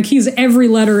Globes being like, he's every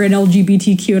letter in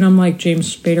LGBTQ, and I'm like,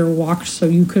 James Spader walked so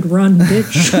you could run,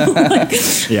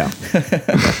 bitch. Yeah.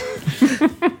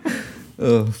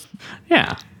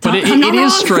 Yeah, but it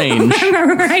is strange.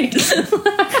 Right.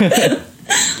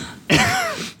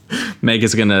 Meg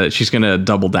is she's gonna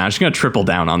double down. She's gonna triple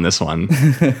down on this one.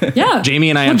 Yeah, Jamie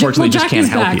and I unfortunately just can't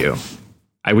help you.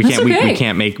 We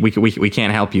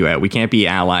can't help you out. We can't be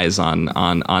allies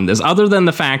on this, other than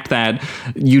the fact that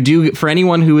you do, for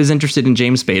anyone who is interested in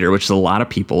James Spader, which is a lot of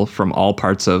people from all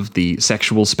parts of the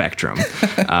sexual spectrum,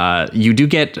 you do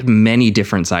get many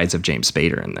different sides of James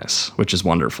Spader in this, which is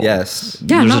wonderful. Yes.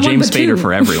 Yeah, there's a James Spader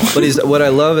for everyone. But what I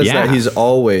love is that he's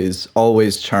always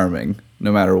charming.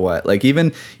 No matter what, like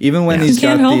even when he's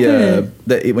got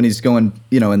when he's going,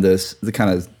 you know, in the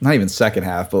kind of not even second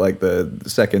half, but like the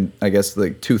second, I guess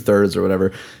like 2/3 or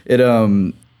whatever. It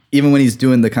even when he's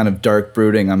doing the kind of dark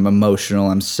brooding, I'm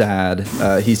emotional, I'm sad.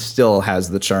 He still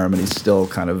has the charm, and he's still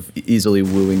kind of easily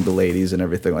wooing the ladies and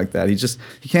everything like that.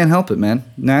 He can't help it, man.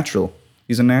 Natural.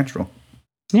 He's a natural.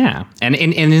 Yeah, and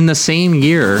in the same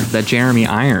year that Jeremy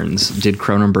Irons did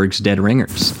Cronenberg's Dead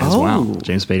Ringers as well,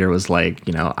 James Spader was like,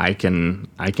 you know, I can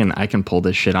pull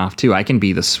this shit off too. I can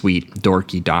be the sweet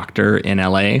dorky doctor in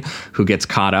LA who gets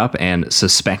caught up and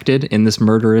suspected in this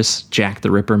murderous Jack the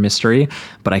Ripper mystery,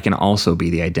 but I can also be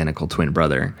the identical twin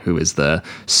brother who is the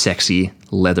sexy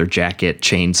leather jacket,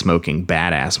 chain smoking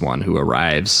badass one who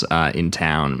arrives in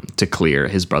town to clear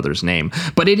his brother's name.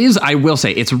 But it is, I will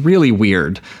say, it's really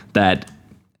weird that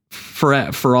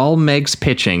for all Meg's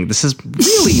pitching, this is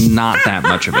really not that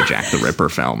much of a Jack the Ripper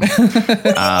film.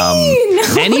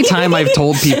 Anytime I've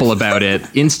told people about it,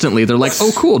 instantly they're like,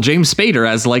 "Oh, cool, James Spader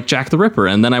as like Jack the Ripper."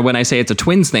 And then when I say it's a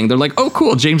twins thing, they're like, "Oh,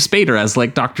 cool, James Spader as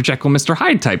like Dr. Jekyll, Mr.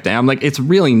 Hyde type thing." I'm like, it's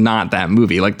really not that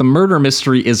movie. Like the murder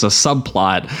mystery is a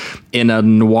subplot in a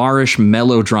noirish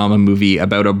melodrama movie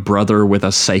about a brother with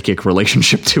a psychic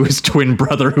relationship to his twin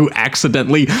brother who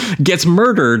accidentally gets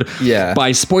murdered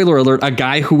by, spoiler alert, a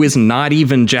guy who is not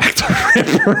even Jack the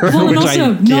Ripper, which I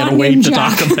can't wait to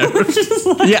talk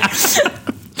about. Yeah.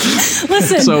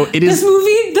 Listen, so it is,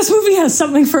 this movie has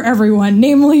something for everyone,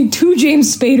 namely 2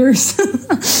 James Spaders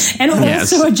and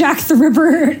also a Jack the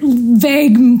Ripper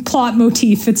vague plot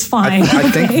motif. It's fine.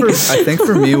 I think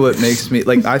for me, what makes me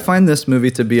like, I find this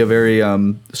movie to be a very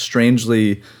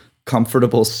strangely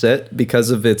comfortable sit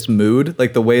because of its mood,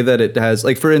 like the way that it has,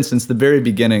 like for instance, the very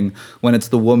beginning when it's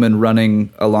the woman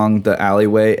running along the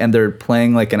alleyway and they're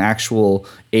playing like an actual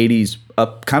 80s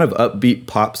kind of upbeat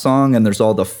pop song, and there's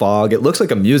all the fog. It looks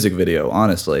like a music video,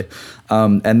 honestly.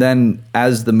 And then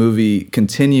as the movie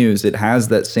continues, it has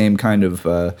that same kind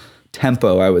of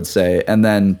tempo, I would say, and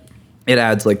then it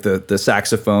adds like the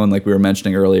saxophone, like we were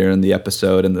mentioning earlier in the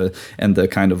episode, and the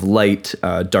kind of light,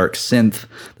 dark synth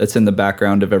that's in the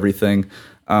background of everything.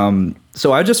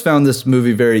 So I just found this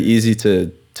movie very easy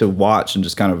to watch and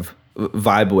just kind of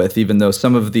vibe with, even though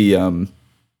some of the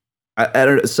I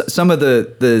don't know, some of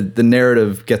the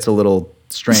narrative gets a little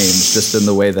strange just in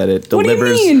the way that it delivers.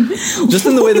 What do you mean? Just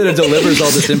in the way that it delivers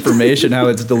all this information, how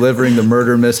it's delivering the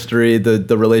murder mystery,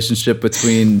 the relationship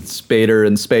between Spader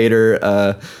and Spader,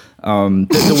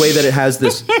 the way that it has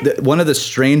this one of the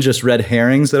strangest red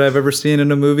herrings that I've ever seen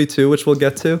in a movie too, which we'll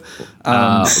get to.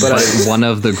 But one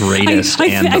of the greatest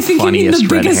and I the think funniest you mean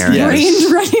the red biggest herrings.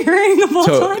 brained red herring of all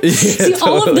time. Yeah, See,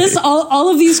 totally. all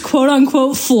of these quote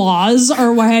unquote flaws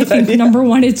are why I think number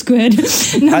one, it's good.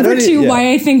 Number two,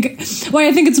 why I think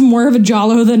it's more of a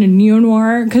giallo than a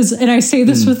neo-noir. And I say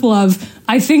this with love.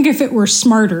 I think if it were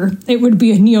smarter, it would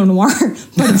be a neo-noir,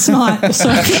 but it's not. So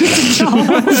I think it's a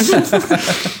giallo.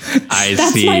 I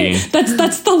see.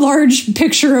 That's the large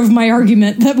picture of my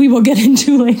argument that we will get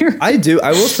into later. I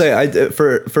will say,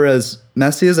 for as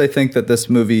messy as I think that this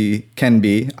movie can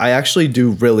be, I actually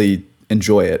do really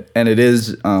enjoy it, and it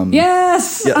is.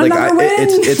 Yes, yeah, like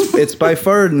it's by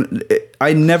far.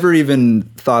 I never even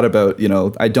thought about,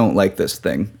 I don't like this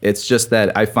thing. It's just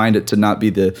that I find it to not be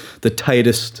the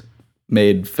tightest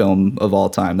made film of all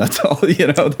time. That's all. There's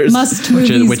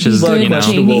which is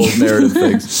questionable narrative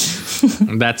things.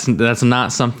 That's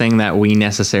not something that we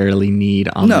necessarily need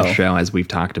on the show, as we've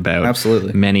talked about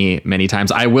absolutely many times.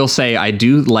 I will say I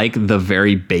do like the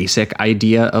very basic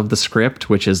idea of the script,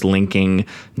 which is linking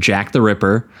Jack the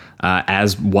Ripper,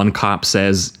 as one cop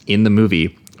says in the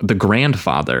movie, the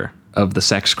grandfather of the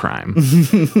sex crime.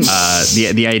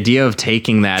 The idea of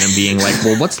taking that and being like,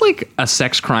 well, what's like a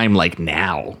sex crime like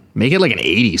now? Make it like an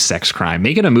 80s sex crime.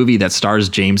 Make it a movie that stars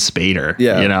James Spader.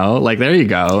 Yeah. Like, there you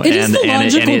go. It is the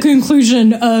logical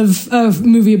conclusion of a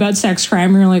movie about sex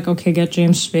crime. You're like, okay, get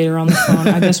James Spader on the phone.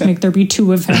 I guess make there be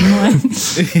two of him.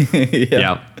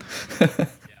 Yeah.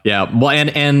 Yeah, well,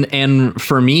 and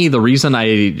for me, the reason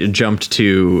I jumped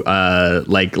to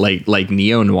like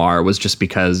neo-noir was just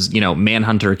because,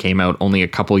 Manhunter came out only a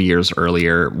couple years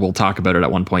earlier. We'll talk about it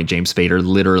at one point. James Spader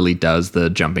literally does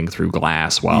the jumping through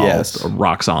glass while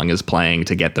Rock Song is playing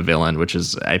to get the villain, which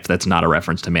is, if that's not a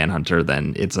reference to Manhunter,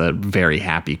 then it's a very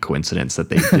happy coincidence that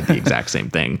they did the exact same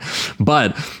thing.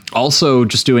 But also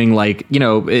just doing like,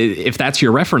 if that's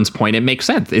your reference point, it makes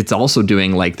sense. It's also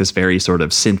doing like this very sort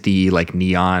of synthy, like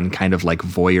neon kind of like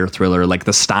voyeur thriller. Like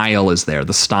the style is there.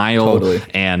 The style totally.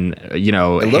 And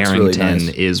Harrington really nice.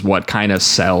 Is what kind of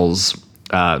sells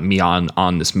me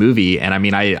on this movie. And I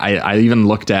mean, I even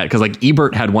looked at, because like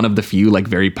Ebert had one of the few like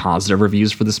very positive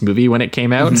reviews for this movie when it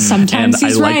came out. Sometimes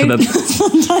and he's I liked right.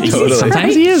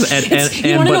 Sometimes he is. And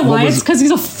you want to know why? It's because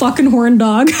he's a fucking horn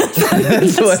dog.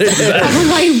 That's what it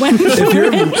is. If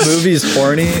your movie's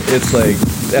horny, it's like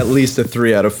at least a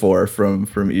 3 out of 4 from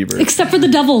Ebert. Except for the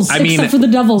Devils. Except for the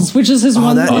Devils, which is his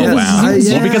one. Wow.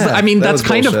 Well, because I mean, that's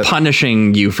kind of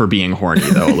punishing you for being horny,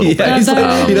 though, a little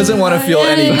bit. He doesn't want to feel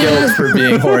any guilt for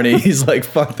being horny. He's like,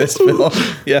 fuck this film.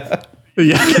 Yeah.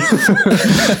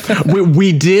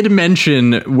 we did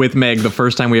mention with Meg the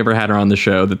first time we ever had her on the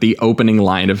show that the opening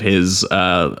line of his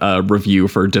review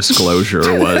for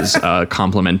Disclosure was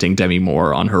complimenting Demi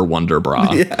Moore on her Wonder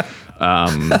Bra. Yeah.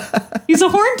 He's a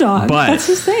horn dog. That's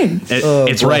his thing.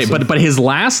 It's right. But his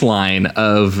last line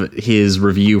of his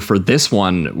review for this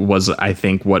one was, I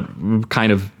think, what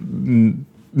kind of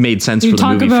made sense for the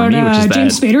movie for me, which is that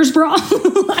James Spader's bra.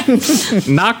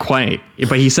 Not quite,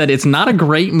 but he said it's not a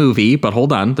great movie, but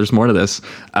hold on, there's more to this.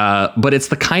 But it's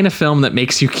the kind of film that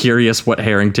makes you curious what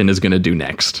Harrington is going to do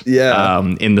next. Yeah.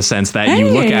 In the sense that you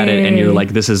look at it and you're like,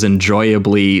 this is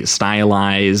enjoyably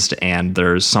stylized, and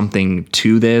there's something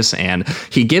to this, and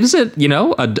he gives it,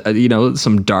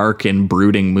 some dark and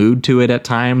brooding mood to it at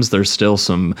times. There's still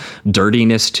some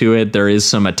dirtiness to it. There is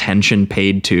some attention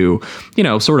paid to,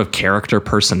 sort of character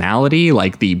personality,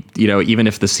 like even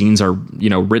if the scenes are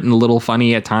written a little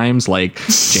funny at times, like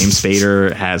James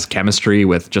Spader has chemistry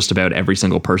with just about every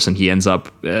single person he ends up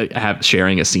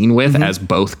sharing a scene with as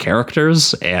both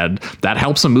characters, and that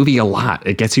helps a movie a lot.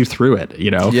 It gets you through it,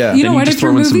 Yeah. Then you just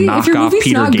throw in some knockoff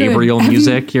Peter Gabriel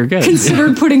music, you're good.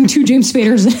 Considered putting 2 James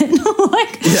Spaders in.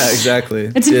 Yeah,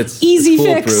 exactly. It's easy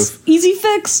fix. Easy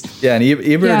fix. Yeah, and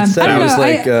Ebert said it was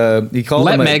like he called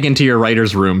let him Meg into your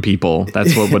writer's room, people.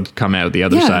 That's what would come out the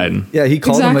other side. Yeah, he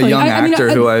called him a young actor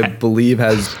who I believe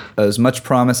has as much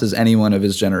promise as anyone of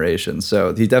his generation.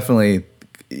 So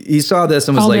he saw this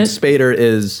and was like, Spader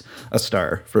is a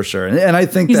star for sure. And I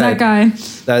think he's that guy.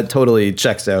 That totally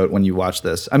checks out when you watch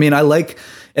this. I mean,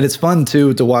 and it's fun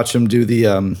too to watch him do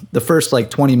the first like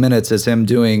 20 minutes as him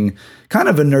doing kind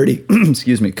of a nerdy,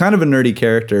 kind of a nerdy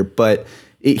character, but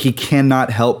he cannot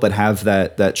help but have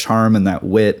that charm and that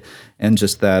wit and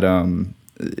just that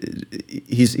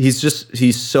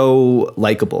he's so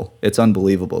likable. It's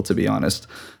unbelievable, to be honest.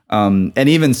 And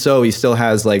even so, he still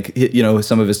has like, you know,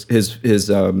 some of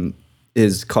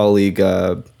his colleague,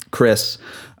 Chris,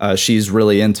 she's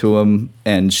really into him,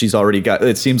 and she's already got,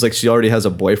 it seems like she already has a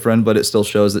boyfriend, but it still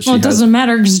shows that it doesn't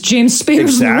matter because James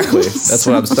Spader's exactly. That's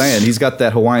what I'm saying. He's got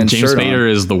that Hawaiian James shirt Spader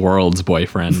on. is the world's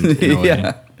boyfriend. In a way.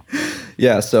 Yeah.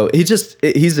 Yeah. So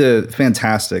he's a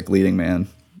fantastic leading man.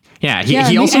 Yeah.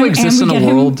 He also exists in a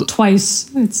world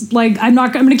twice. It's like, I'm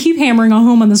going to keep hammering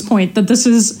home on this point that this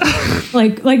is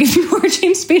like if you are a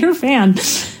James Spader fan,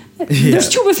 there's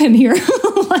two of him here.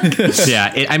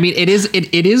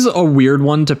 It is a weird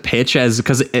one to pitch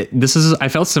because I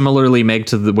felt similarly, Meg,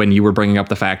 to when you were bringing up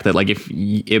the fact that like if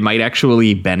it might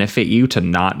actually benefit you to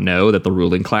not know that the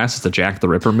ruling class is the Jack the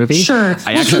Ripper movie. Sure.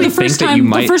 I actually think that you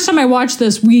might. The first time I watched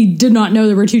this, we did not know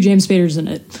there were two James Spaders in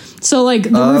it. So like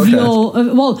the reveal,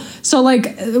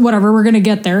 whatever, we're going to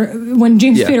get there. When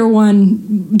James Spader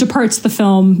 1 departs the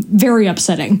film, very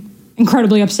upsetting.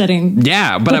 Incredibly upsetting.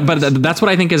 Yeah, but that's what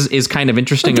I think is kind of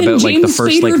interesting about like the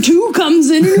first Spader like 2 comes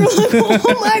in and you're like,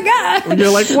 oh my god. You're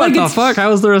like, what the fuck?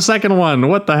 How is there a second one?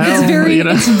 What the hell?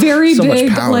 It's very so big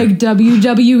like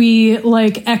WWE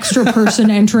like extra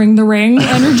person entering the ring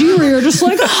energy where you're just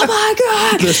like, oh my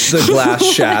god. The glass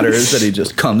shatters and he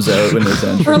just comes out in his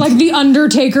entrance. Or like the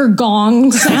Undertaker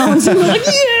gong sounds and you're like,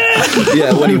 yeah.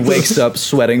 Yeah, when he wakes up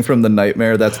sweating from the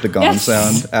nightmare, that's the gong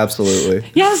sound.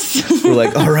 Absolutely. Yes. We're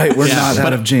like, all right, we're not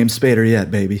out of James Spader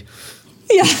yet, baby.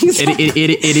 Yeah, exactly.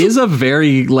 It is a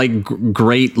very like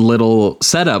great little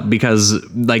setup because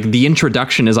like the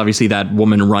introduction is obviously that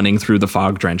woman running through the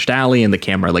fog drenched alley and the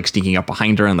camera like sneaking up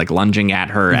behind her and like lunging at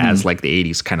her as like the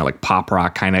 80s kind of like pop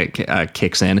rock kind of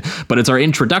kicks in. But it's our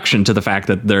introduction to the fact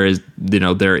that there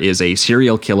is a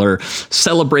serial killer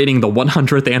celebrating the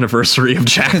 100th anniversary of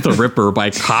Jack the Ripper by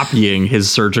copying his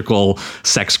surgical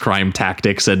sex crime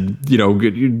tactics and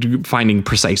finding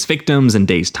precise victims and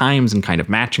days times and kind of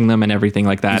matching them and everything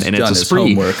like that. And it's a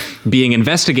spree being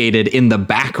investigated in the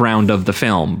background of the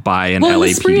film by an LAPD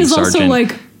the spree is sergeant. Also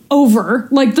like over,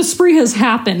 like the spree has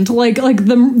happened.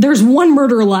 There's one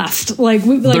murder left.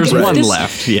 There's one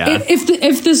left. Yeah.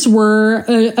 If this were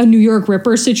a New York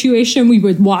Ripper situation, we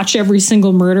would watch every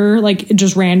single murder like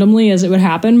just randomly as it would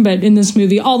happen. But in this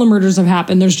movie, all the murders have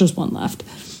happened. There's just one left.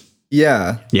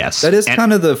 Yeah. Yes. That is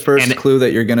kind of the first clue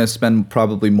that you're going to spend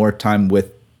probably more time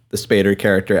with the Spader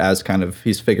character as kind of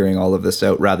he's figuring all of this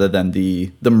out rather than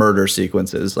the murder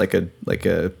sequences like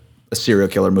a serial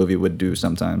killer movie would do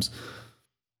sometimes.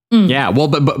 Yeah, well,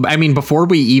 but I mean, before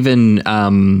we even,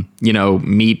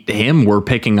 meet him, we're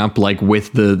picking up like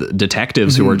with the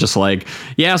detectives who are just like,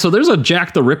 yeah, so there's a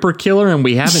Jack the Ripper killer and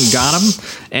we haven't got him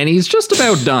and he's just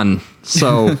about done.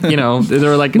 So,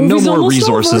 they're like, no more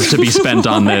resources to be spent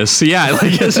on this. Yeah,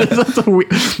 like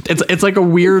it's like a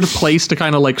weird place to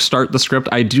kind of like start the script.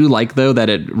 I do like, though, that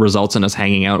it results in us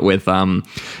hanging out with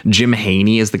Jim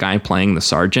Haney is the guy playing the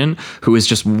sergeant, who is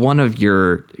just one of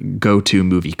your go-to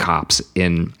movie cops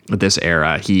in this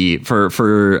era. He's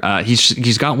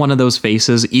got one of those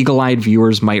faces. Eagle-eyed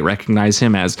viewers might recognize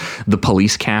him as the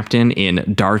police captain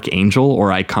in Dark Angel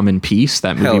or I Come in Peace,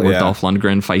 that movie where Dolph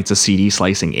Lundgren fights a CD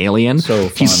slicing alien. So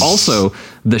fun. He's also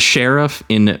the sheriff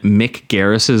in Mick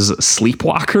Garris's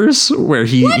Sleepwalkers, where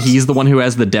he's the one who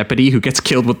has the deputy who gets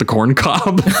killed with the corn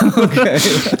cob.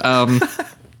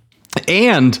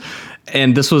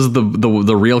 And this was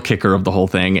the real kicker of the whole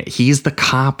thing. He's the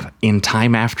cop in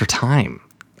Time After Time.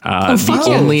 The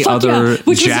only other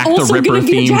Jack the Ripper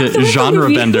themed genre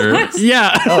bender.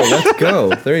 Yeah. Oh, let's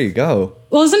go. There you go.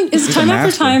 Well, is Time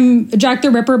After Time Jack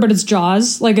the Ripper, but it's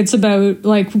Jaws? Like it's about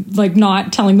like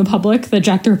not telling the public that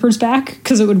Jack the Ripper's back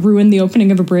because it would ruin the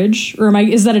opening of a bridge? Or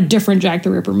is that a different Jack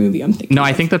the Ripper movie I'm thinking? No,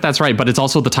 I think that's right, but it's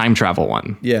also the time travel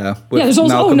one. Yeah. Yeah, there's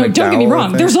also don't get me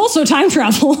wrong. There's also time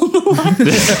travel.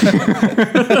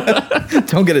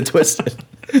 Don't get it twisted.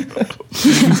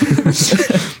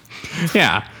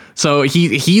 Yeah. So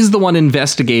he's the one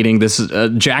investigating this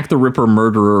Jack the Ripper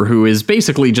murderer who is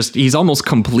basically he's almost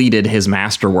completed his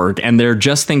masterwork. And they're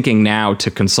just thinking now to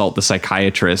consult the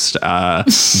psychiatrist,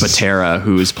 Batera,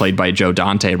 who is played by Joe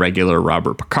Dante, regular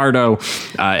Robert Picardo.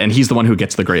 And he's the one who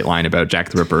gets the great line about Jack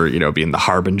the Ripper, being the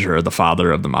harbinger, the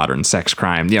father of the modern sex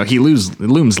crime. He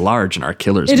looms large in our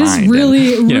killer's mind. It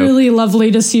is really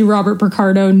lovely to see Robert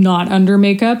Picardo not under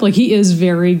makeup. Like he is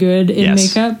very good in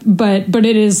makeup, but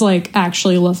it is like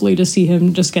actually lovely to see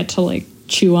him just get to like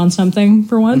chew on something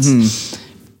for once.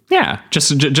 Yeah,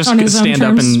 just On his own stand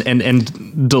up terms.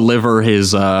 and deliver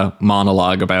his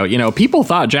monologue about, people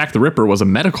thought Jack the Ripper was a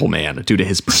medical man due to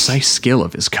his precise skill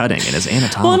of his cutting and his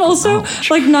anatomical Well, and also, knowledge.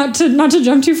 like, not to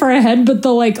jump too far ahead, but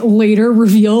the like later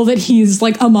reveal that he's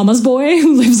like a mama's boy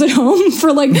who lives at home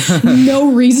for like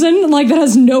no reason, like that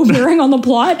has no bearing on the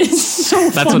plot is so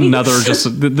That's funny. another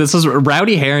this is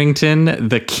Rowdy Harrington,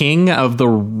 the king of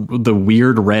the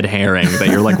weird red herring that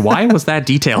you're like, why was that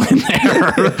detail in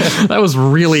there? That was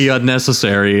really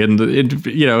unnecessary, and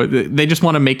they just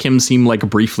want to make him seem like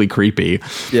briefly creepy.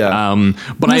 Yeah.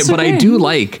 But That's I okay. do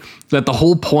like that the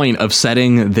whole point of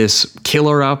setting this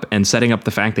killer up and setting up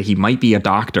the fact that he might be a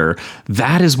doctor,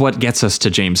 that is what gets us to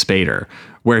James Spader,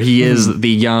 where he is the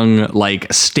young,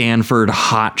 like, Stanford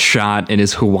hotshot in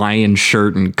his Hawaiian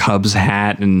shirt and Cubs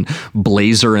hat and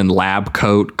blazer and lab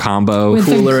coat combo. with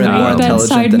cooler a and more great intelligent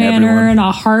bedside than manner everyone. and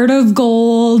a heart of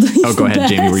gold. Oh, go ahead,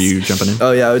 Jamie. Were you jumping in?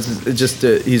 Oh yeah, it's just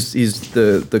he's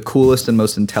the coolest and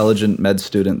most intelligent med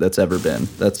student that's ever been.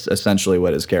 That's essentially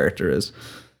what his character is.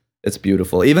 It's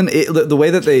beautiful. Even the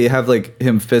way that they have like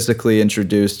him physically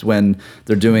introduced when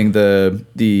they're doing the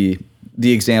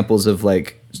examples of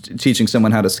like teaching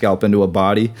someone how to scalp into a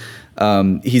body.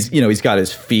 He's got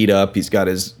his feet up. He's got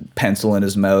his pencil in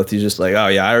his mouth. He's just like, oh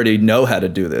yeah, I already know how to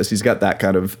do this. He's got that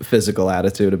kind of physical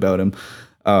attitude about him.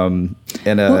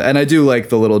 And I do like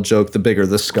the little joke, the bigger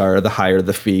the scar, the higher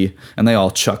the fee. And they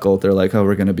all chuckle. They're like, oh,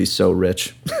 we're going to be so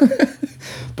rich.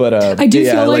 But I do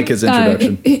feel I like like his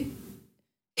introduction.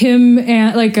 Him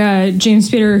and like James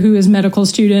Spader, who is medical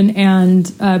student, and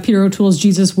Peter O'Toole's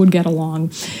Jesus would get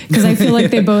along, because I feel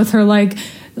like they both are like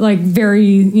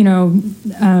very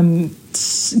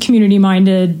community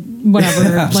minded,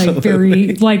 whatever, like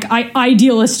very like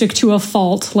idealistic to a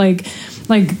fault, like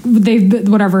they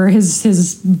whatever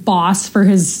his boss for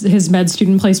his med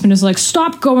student placement is like,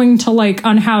 stop going to like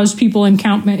unhoused people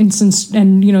encampments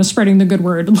and spreading the good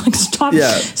word, like stop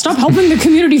helping the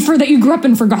community that you grew up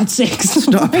in, for God's sakes.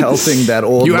 Stop helping that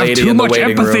old You have lady too in the much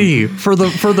waiting empathy room. for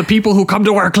the people who come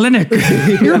to our clinic.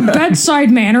 Your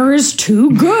bedside manner is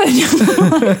too good.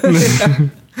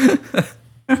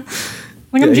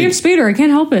 Like, I'm James Spader, I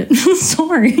can't help it.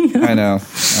 Sorry. I know.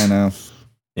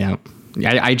 Yeah.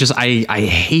 I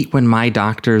hate when my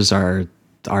doctors are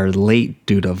late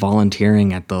due to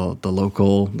volunteering at the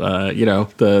local for the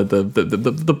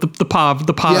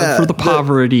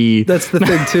poverty. That's the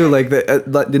thing too. Like,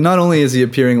 not only is he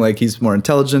appearing like he's more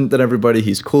intelligent than everybody,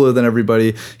 he's cooler than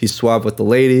everybody. He's suave with the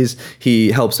ladies.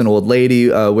 He helps an old lady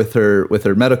with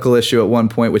her medical issue at one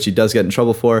point, which he does get in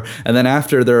trouble for. And then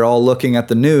after, they're all looking at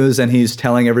the news, and he's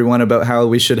telling everyone about how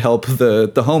we should help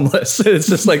the homeless. It's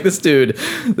just like, this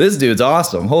dude's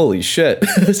awesome. Holy shit,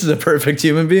 this is a perfect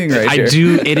human being right here.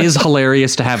 It is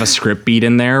hilarious to have a script beat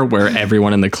in there where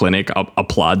everyone in the clinic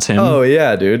applauds him. Oh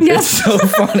yeah, dude. Yes. It's so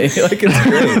funny. Like, it's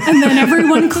great. And then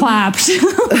everyone clapped.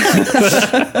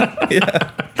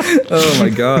 Yeah. Oh my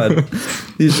God.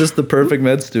 He's just the perfect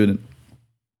med student.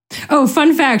 Oh,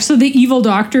 fun fact. So the evil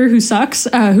doctor who sucks,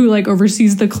 who like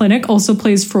oversees the clinic, also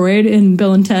plays Freud in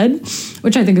Bill and Ted,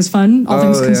 which I think is fun, all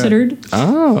things considered.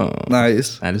 Oh,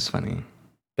 Nice. that is funny.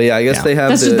 But yeah, I guess they have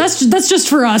That's just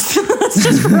for us. That's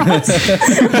just for us.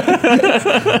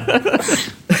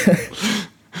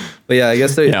 But yeah, I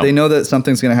guess they know that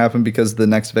something's going to happen because the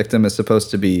next victim is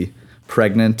supposed to be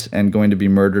pregnant and going to be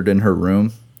murdered in her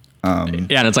room. Yeah,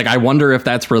 and it's like, I wonder if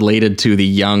that's related to the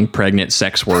young pregnant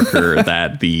sex worker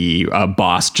that the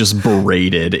boss just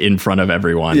berated in front of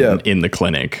everyone in the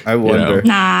clinic. I wonder.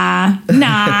 Nah.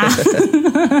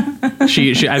 I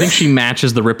think she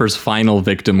matches the Ripper's final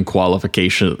victim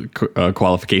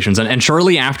qualifications, and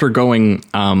shortly after going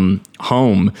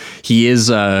home, he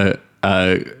is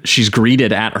she's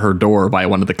greeted at her door by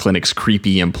one of the clinic's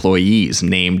creepy employees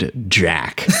named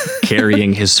Jack,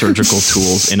 carrying his surgical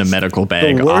tools in a medical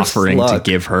bag, offering to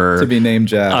give her to be named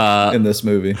Jack in this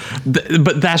movie.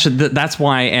 But that's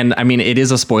why, and I mean, it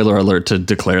is a spoiler alert to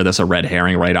declare this a red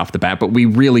herring right off the bat, but we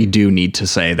really do need to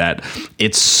say that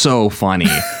it's so funny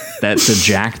that the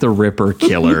Jack the Ripper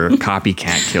killer,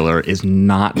 copycat killer, is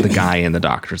not the guy in the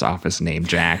doctor's office named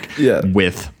Jack. Yeah.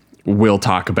 We'll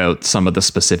talk about some of the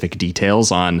specific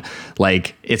details on,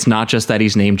 like, it's not just that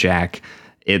he's named Jack.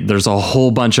 There's a whole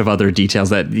bunch of other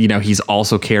details that, he's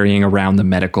also carrying around the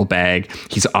medical bag.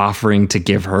 He's offering to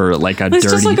give her like a dirty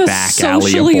just like back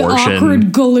alley socially abortion. Awkward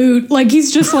galoot. Like,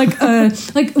 he's just like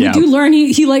we do learn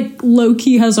he like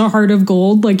low-key has a heart of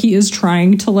gold. Like, he is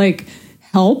trying to like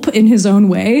help in his own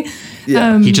way.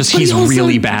 Yeah. He's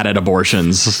really bad at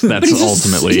abortions. That's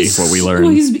ultimately what we learn.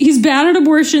 Well, he's bad at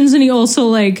abortions, and he also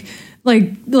like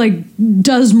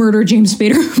does murder James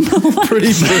Spader.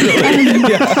 Pretty brutally.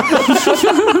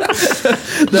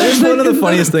 That is one of the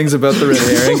funniest things about the red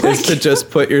herring is to just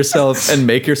put yourself and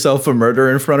make yourself a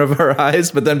murderer in front of our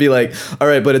eyes, but then be like, all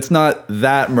right, but it's not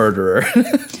that murderer.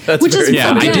 That's Which is very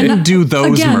funny. I didn't do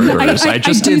those murders. I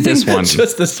just did this one.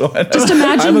 Just this one. Just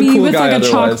imagine me with like a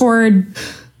chalkboard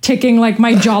ticking like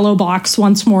my Jalo box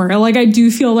once more. Like I do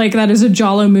feel like that is a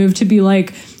Jalo move to be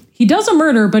like, he does a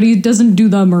murder, but he doesn't do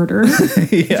the murder.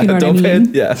 Yeah, you know don't what I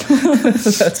mean? yeah.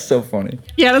 That's so funny.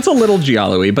 Yeah, that's a little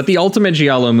giallo-y, but the ultimate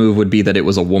giallo move would be that it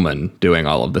was a woman doing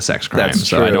all of the sex crimes. That's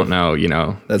so true. I don't know,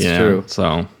 That's true.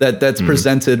 So that's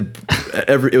presented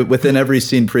within every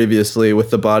scene previously with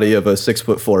the body of a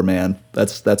 6'4" man.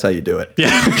 That's how you do it.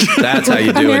 Yeah, that's how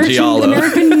you do a giallo.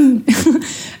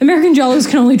 American giallos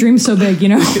can only dream so big,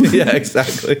 Yeah,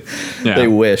 exactly. Yeah. They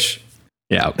wish.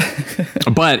 Yeah,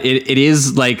 but it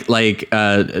is like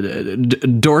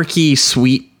dorky,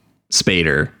 sweet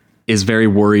Spader is very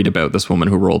worried about this woman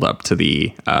who rolled up to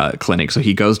the clinic. So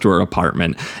he goes to her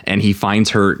apartment and he finds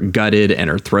her gutted and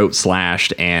her throat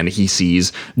slashed. And he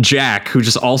sees Jack, who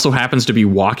just also happens to be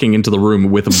walking into the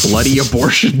room with bloody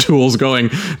abortion tools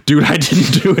going, dude, I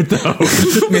didn't do it, though.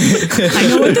 I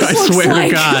know what this I looks swear like.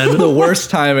 to God. The worst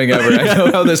timing ever. I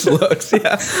know how this looks.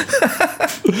 Yeah.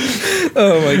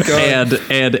 Oh, my God.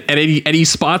 And he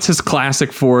spots his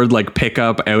classic Ford like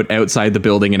pickup outside the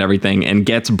building and everything, and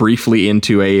gets briefly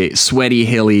into a sweaty,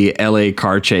 hilly LA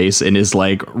car chase in his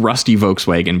like rusty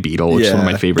Volkswagen Beetle, which is one of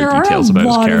my favorite details about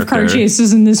his character. There are a lot of car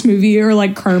chases in this movie, or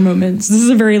like car moments. This is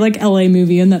a very like LA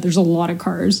movie in that there's a lot of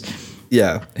cars.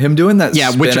 Yeah, him doing that.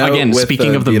 Yeah, which again,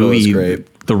 speaking of the Beetle movie,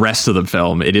 the rest of the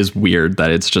film, it is weird that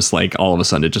it's just like all of a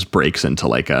sudden it just breaks into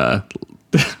like a.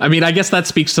 I mean, I guess that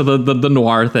speaks to the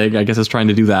noir thing. I guess it's trying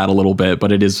to do that a little bit,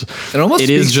 but it is. It almost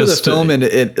speaks to the film and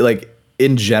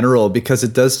in general, because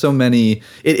it does so many.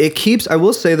 It keeps. I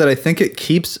will say that I think it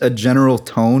keeps a general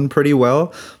tone pretty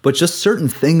well, but just certain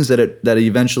things that it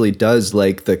eventually does,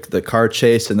 like the car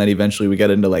chase, and then eventually we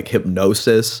get into like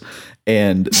hypnosis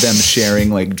and them sharing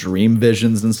like dream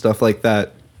visions and stuff like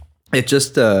that. It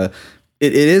just.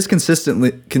 It is consistent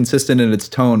in its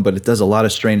tone, but it does a lot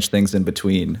of strange things in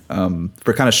between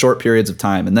for kind of short periods of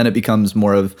time, and then it becomes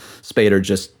more of Spader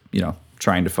just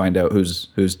trying to find out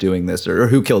who's doing this or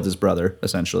who killed his brother,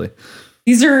 essentially.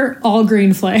 These are all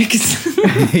green flags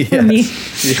for me.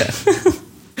 Yeah.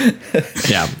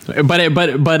 Yeah, but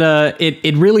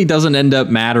it really doesn't end up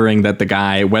mattering that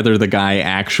whether the guy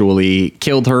actually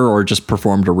killed her or just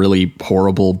performed a really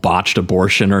horrible botched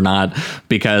abortion or not,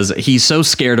 because he's so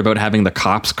scared about having the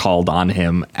cops called on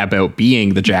him about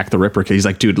being the Jack the Ripper. Because he's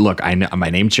like, dude, look, I know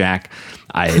my name's Jack.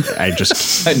 I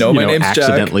just I know my name's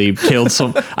accidentally Jack. killed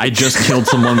I just killed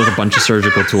someone with a bunch of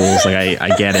surgical tools. Like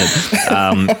I get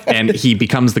it. And he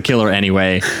becomes the killer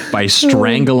anyway by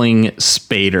strangling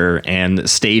Spader and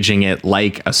staging it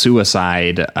like a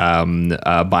suicide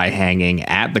by hanging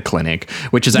at the clinic,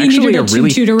 which is actually a really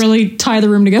to really tie the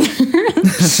room together.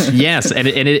 Yes, and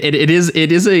it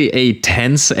is a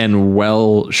tense and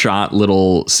well shot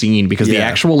little scene, because the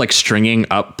actual like stringing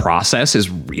up process is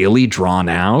really drawn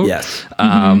out. Yes.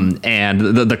 And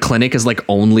the clinic is like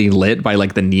only lit by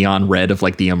like the neon red of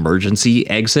like the emergency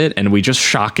exit, and we just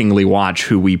shockingly watch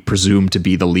who we presume to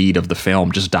be the lead of the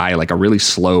film just die like a really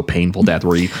slow, painful death,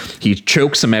 where he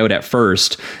chokes him out at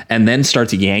first and then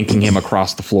starts yanking him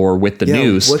across the floor with the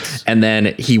noose, and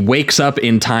then he wakes up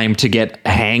in time to get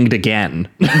hanged again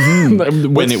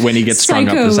when he gets strung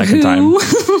up the second time.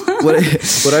 What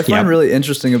I find really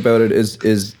interesting about it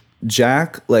is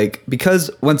Jack, like,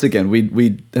 because once again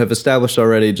we have established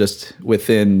already just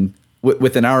within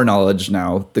our knowledge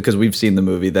now, because we've seen the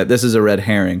movie, that this is a red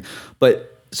herring. But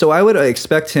so I would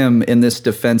expect him in this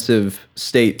defensive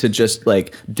state to just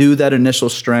like do that initial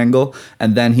strangle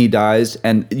and then he dies,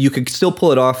 and you could still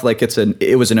pull it off like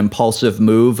it was an impulsive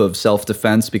move of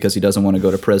self-defense because he doesn't want to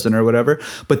go to prison or whatever.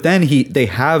 But then they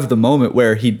have the moment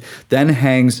where he then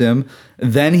hangs him,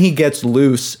 then he gets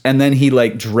loose, and then he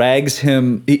like drags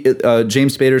him.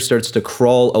 James Spader starts to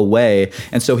crawl away,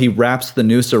 and so he wraps the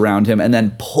noose around him and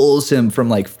then pulls him from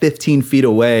like 15 feet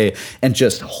away and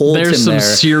just holds him there. There's some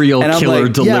serial killer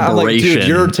deliberation. Yeah, I'm like, dude,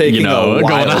 you're taking a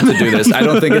while to do this. I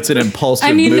don't think it's an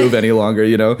impulsive move any longer,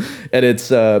 And it's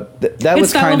that was kind of strange.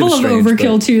 It's that level of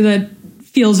overkill too that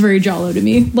feels very Giallo to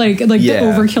me. Like the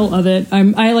overkill of it.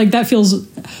 I like that feels.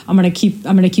 I'm gonna keep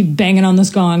banging on this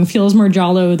gong. Feels more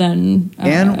Giallo than.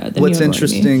 And than what's Neo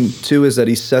interesting too is that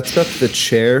he sets up the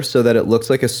chair so that it looks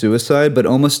like a suicide, but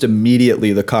almost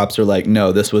immediately the cops are like,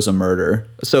 "No, this was a murder."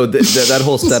 So that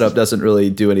whole setup doesn't really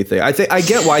do anything. I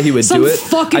get why he would do it. Some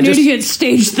fucking idiot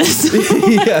staged this.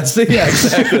 Yes, yeah,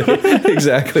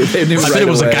 exactly. They knew I bet it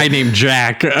was a guy named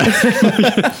Jack.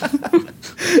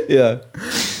 Yeah.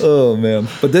 Oh man.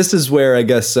 But this is where I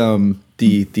guess the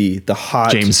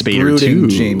hot James Spader brooding too.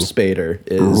 James Spader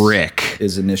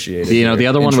is initiated. The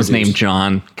other one was named Introduced.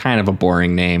 John. Kind of a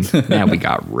boring name. Now we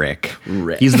got Rick.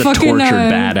 He's the Fucking, tortured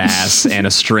badass and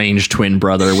a strange twin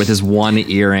brother with his one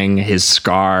earring, his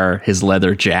scar, his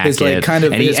leather jacket. It's like kind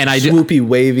of his swoopy,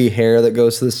 wavy hair that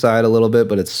goes to the side a little bit,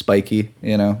 but it's spiky.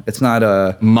 You know, it's not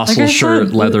a muscle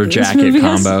shirt, leather jacket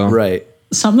combo. Right.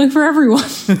 Something for everyone.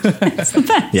 It's the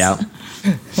best. Yeah.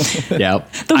 Yeah.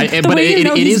 The But way you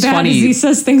know it he's is bad funny. is he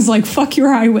says things like "fuck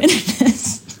your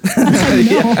eyewitness."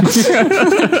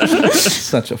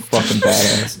 Such a fucking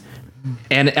badass.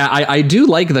 And I do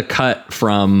like the cut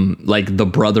from like the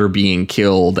brother being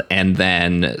killed and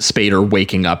then Spader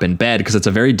waking up in bed, because it's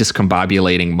a very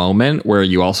discombobulating moment where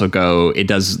you also go, it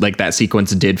does, like, that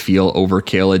sequence did feel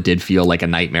overkill. It did feel like a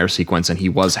nightmare sequence, and he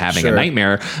was having a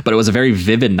nightmare, but it was a very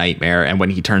vivid nightmare. And when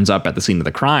he turns up at the scene of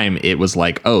the crime, it was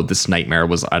like, oh, this nightmare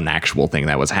was an actual thing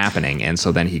that was happening. And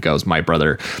so then he goes, my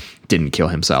brother didn't kill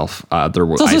himself. I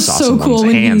saw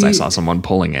someone's hands. I saw someone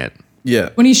pulling it. Yeah.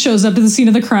 When he shows up at the scene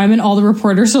of the crime and all the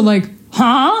reporters are like,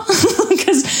 huh?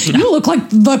 Because you look like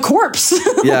the corpse.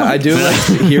 Yeah, I do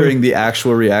like hearing the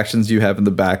actual reactions you have in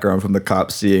the background from the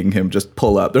cops seeing him just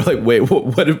pull up. They're like, wait,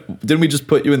 what didn't we just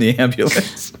put you in the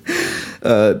ambulance?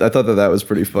 I thought that was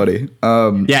pretty funny.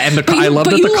 Yeah, and I love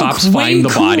that the cops find the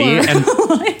body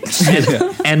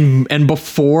and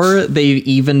before they've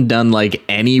even done like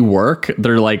any work,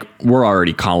 they're like, we're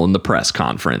already calling the press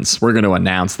conference. We're going to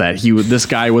announce that this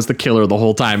guy was the killer the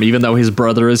whole time, even though his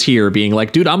brother is here being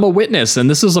like, dude, I'm a witness and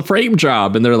this is a frame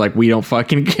job. And they're like, we don't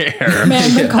fucking care.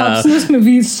 Man, the cops in this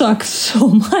movie suck so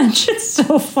much. It's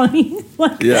so funny.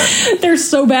 Like, they're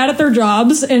so bad at their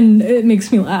jobs, and it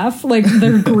makes me laugh. Like,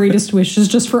 their greatest wish is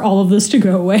just for all of this to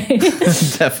go away.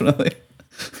 Definitely.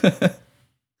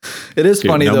 It is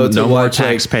funny though to no more watch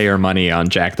taxpayer money on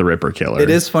Jack the Ripper killer. It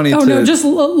is funny.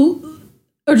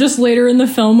 Just later in the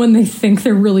film when they think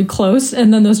they're really close,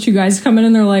 and then those two guys come in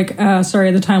and they're like,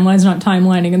 sorry, the timeline's not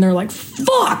timelining, and they're like,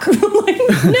 fuck. I'm like,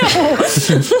 no.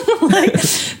 Like,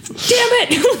 damn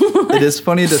it. It is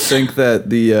funny to think that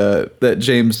that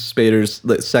James Spader's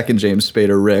second James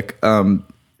Spader, Rick,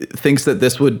 thinks that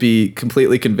this would be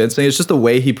completely convincing. It's just the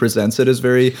way he presents it is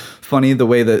very funny. The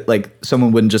way that like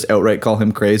someone wouldn't just outright call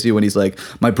him crazy when he's like,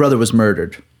 my brother was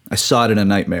murdered. I saw it in a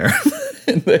nightmare.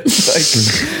 And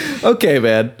it's like, okay,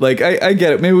 man. Like, I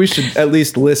get it. Maybe we should at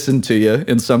least listen to you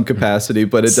in some capacity,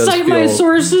 but it does Cite my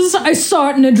sources. I saw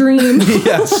it in a dream.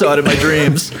 Yeah, I saw it in my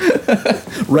dreams.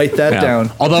 Write that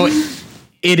down. Although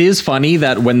it is funny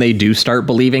that when they do start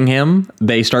believing him,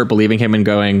 they start believing him and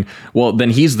going, well, then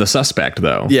he's the suspect,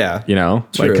 though. Yeah. You know?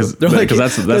 True. Because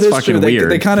that's that fucking true.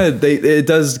 weird. It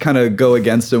does kind of go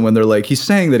against him when they're like, he's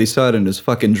saying that he saw it in his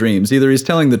fucking dreams. Either he's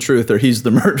telling the truth or he's the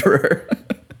murderer.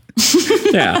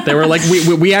 Yeah, they were like,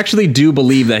 we actually do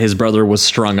believe that his brother was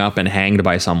strung up and hanged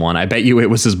by someone. I bet you it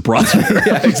was his brother.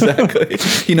 Yeah, exactly.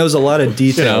 He knows a lot of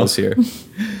details here.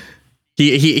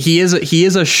 He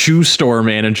is a shoe store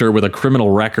manager with a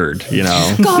criminal record, you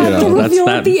know. God, the reveal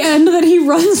at the end that he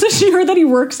runs a shoe, that he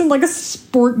works in like a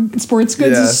sports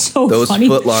goods is so those funny.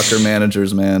 Foot Locker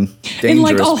managers, man, dangerous in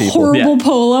like a people. horrible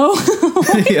polo.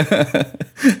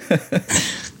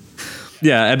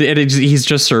 Yeah, and he's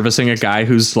just servicing a guy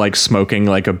who's like smoking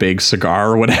like a big cigar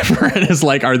or whatever, and is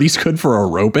like, "Are these good for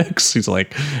aerobics?" He's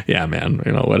like, "Yeah, man,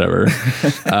 you know, whatever."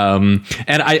 And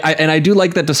I do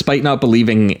like that, despite not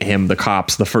believing him, the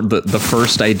cops the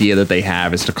first idea that they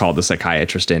have is to call the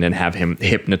psychiatrist in and have him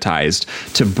hypnotized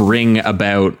to bring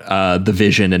about the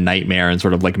vision and nightmare and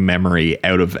sort of like memory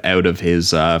out of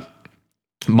his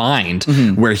mind,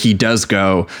 where he does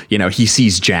go, you know, he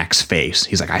sees Jack's face.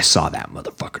 He's like, I saw that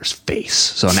motherfucker's face.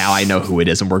 So now I know who it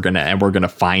is, and we're gonna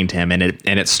find him. And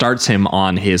it starts him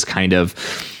on his kind of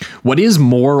what is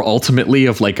more ultimately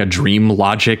of like a dream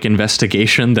logic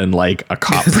investigation than like a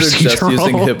cop procedural. Just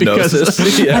using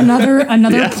hypnosis.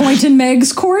 Another point in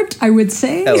Meg's court, I would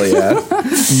say. Hell yeah.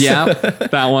 Yeah,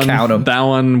 that one. Count 'em. That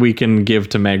one we can give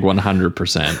to Meg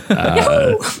 100%.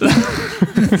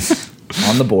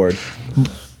 On the board.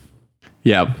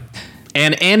 Yeah.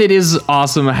 And it is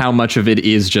awesome how much of it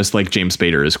is just like James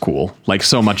Spader is cool. Like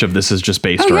so much of this is just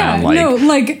based around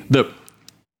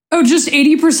Oh, just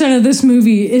 80% of this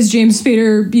movie is James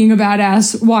Spader being a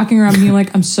badass, walking around being like,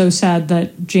 I'm so sad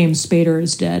that James Spader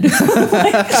is dead.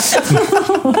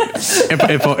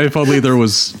 if only there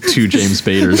was two James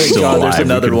Spaders still God, alive, there's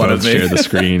another we could one both of me. share the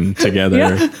screen together.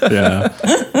 Yeah.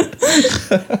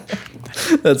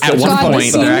 That's At such one a funny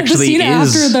point, thought. there actually is.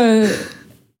 after the.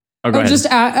 Oh, go ahead. Just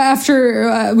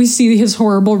after we see his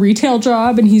horrible retail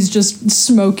job and he's just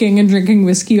smoking and drinking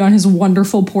whiskey on his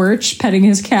wonderful porch, petting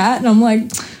his cat. And I'm like,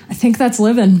 I think that's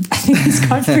living. I think he's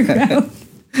got figured out.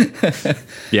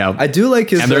 Yeah, I do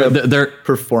like his they're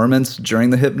performance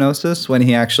during the hypnosis when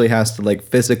he actually has to like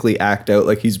physically act out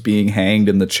like he's being hanged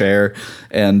in the chair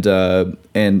and being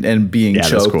Yeah, that's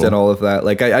choked cool. and all of that.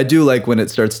 Like I do like when it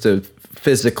starts to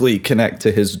physically connect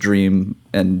to his dream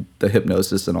and the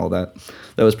hypnosis and all that.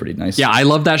 That was pretty nice. Yeah, I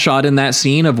love that shot in that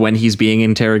scene of when he's being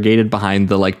interrogated behind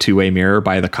the like two-way mirror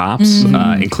by the cops,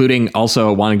 including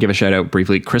also want to give a shout out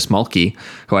briefly Chris Mulkey,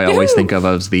 who I always think of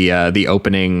as the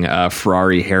opening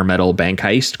Ferrari hair metal bank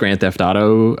heist Grand Theft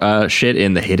Auto shit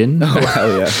in The Hidden. Oh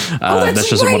hell yeah. That's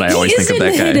just what I always think of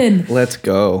that guy. Hidden. Let's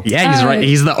go. Yeah, he's right.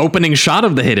 He's the opening shot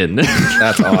of The Hidden.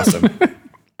 That's awesome.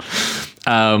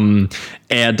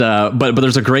 But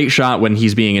there's a great shot when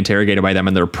he's being interrogated by them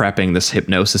and they're prepping this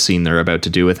hypnosis scene they're about to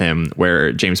do with him,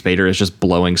 where James Spader is just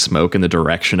blowing smoke in the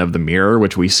direction of the mirror,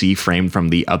 which we see framed from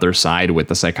the other side with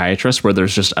the psychiatrist, where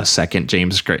there's just a second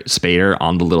James Spader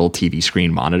on the little TV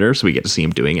screen monitor, so we get to see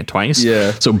him doing it twice.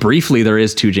 Yeah. So briefly, there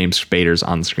is two James Spaders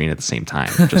on the screen at the same time,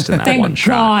 just in that Thank one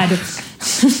shot. God.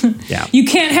 Yeah. You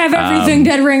can't have everything,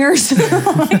 Dead Ringers.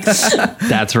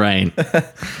 That's right.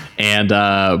 And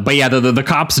but yeah, the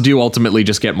cops do ultimately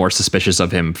just get more suspicious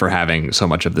of him for having so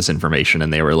much of this information,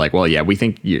 and they were like, well, yeah, we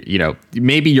think you know,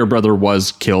 maybe your brother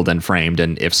was killed and framed,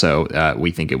 and if so, we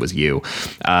think it was you.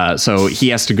 So he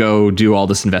has to go do all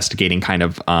this investigating kind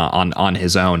of on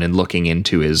his own and looking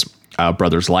into his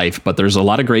brother's life, but there's a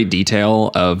lot of great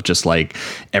detail of just like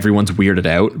everyone's weirded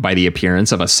out by the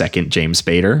appearance of a second James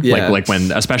Spader. Yeah. Like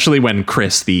when, especially when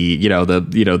Chris, the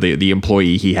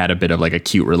employee he had a bit of like a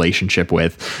cute relationship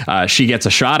with, she gets a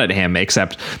shot at him,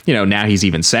 except, you know, now he's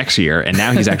even sexier and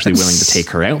now he's actually willing to take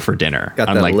her out for dinner. Got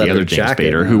that Unlike the leather other James jacket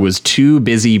Spader, now. who was too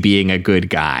busy being a good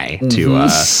guy to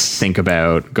think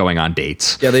about going on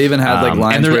dates. Yeah, they even had like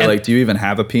lines and where like, do you even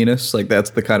have a penis? Like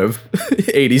that's the kind of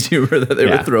 80s humor that they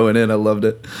were throwing in. I loved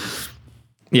it.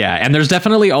 Yeah, and there's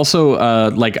definitely also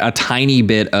like a tiny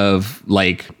bit of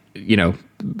like, you know,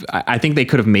 I think they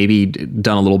could have maybe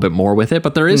done a little bit more with it,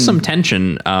 but there is some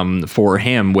tension for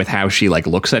him with how she like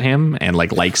looks at him and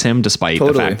like likes him, despite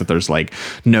the fact that there's like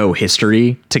no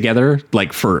history together,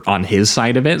 like for on his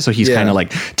side of it. So he's kind of like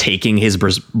taking his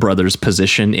brother's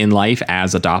position in life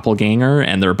as a doppelganger,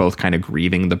 and they're both kind of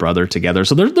grieving the brother together.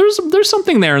 So there's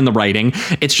something there in the writing.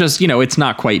 It's just, you know, it's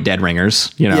not quite Dead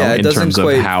Ringers, you know, in terms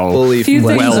of how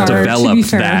well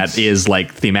developed that is,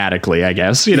 like thematically, I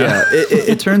guess, you know. Yeah,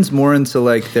 it turns more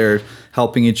into like they're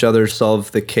helping each other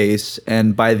solve the case,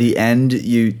 and by the end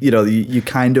you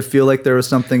kind of feel like there was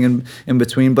something in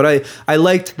between. But I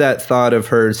liked that thought of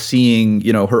her seeing,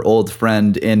 you know, her old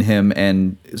friend in him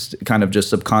and kind of just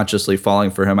subconsciously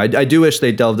falling for him. I do wish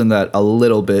they delved in that a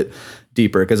little bit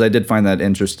deeper, because I did find that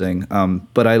interesting.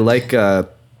 But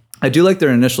I do like their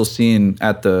initial scene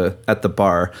at the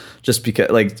bar, just because,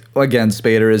 like, again,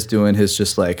 Spader is doing his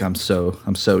just like, I'm so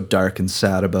dark and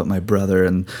sad about my brother,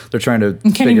 and they're trying to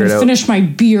I can't even finish my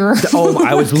beer. Oh,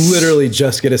 I was literally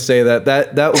just gonna say that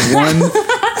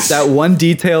one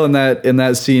detail in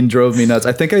that scene drove me nuts.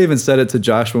 I think I even said it to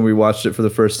Josh when we watched it for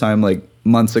the first time like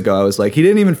months ago. I was like, he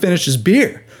didn't even finish his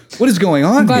beer. What is going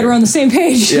on? I'm glad we're on the same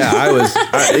page. Yeah,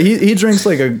 he drinks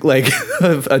like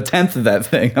a tenth of that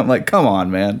thing. I'm like, come on,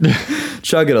 man,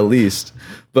 chug it at least.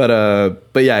 But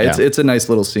yeah, it's a nice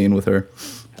little scene with her.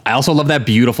 I also love that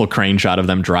beautiful crane shot of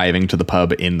them driving to the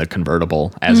pub in the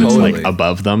convertible as it's like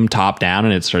above them, top down,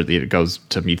 and it goes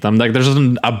to meet them. Like there's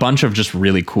a bunch of just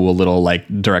really cool little like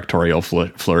directorial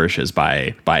flourishes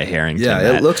by Harrington.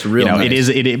 Yeah, it looks real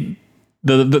nice.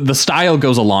 The style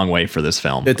goes a long way for this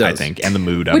film, it does. I think, and the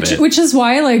mood of it. Which is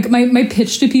why, like, my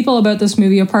pitch to people about this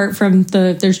movie, apart from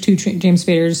there's two James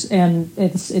Spaders, and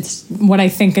it's what I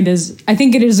think it is. I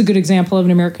think it is a good example of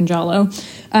an American Giallo.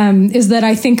 Is that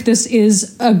I think this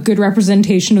is a good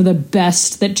representation of the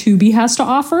best that Tubi has to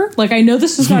offer. Like, I know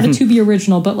this is not a Tubi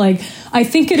original, but like, I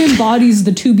think it embodies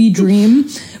the Tubi dream,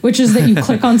 which is that you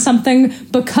click on something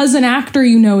because an actor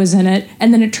you know is in it,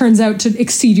 and then it turns out to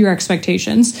exceed your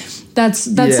expectations. That's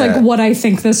like what I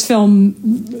think this film.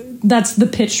 That's the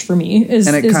pitch for me. And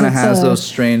it kind of has those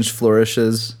strange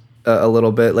flourishes a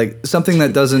little bit, like something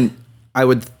that doesn't. I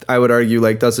would argue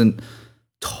like doesn't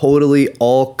totally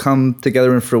all come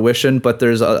together in fruition, but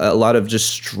there's a lot of just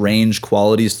strange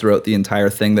qualities throughout the entire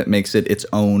thing that makes it its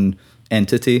own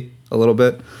entity a little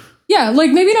bit. Yeah,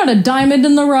 like maybe not a diamond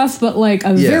in the rough, but like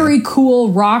a very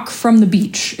cool rock from the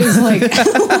beach is like, it's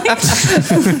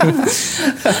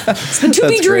the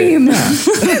to-be dream.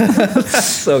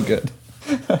 So good.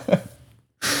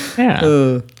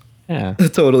 Yeah. I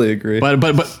totally agree.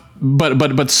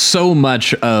 But so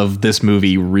much of this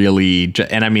movie really,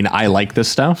 and I mean, I like this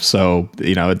stuff, so,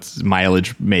 you know, its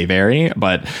mileage may vary,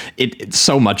 but it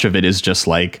so much of it is just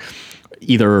like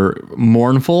either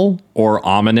mournful or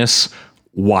ominous,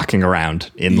 walking around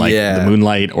in like the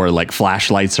moonlight, or like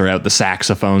flashlights are out, the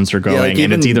saxophones are going,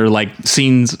 and it's either like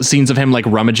scenes of him like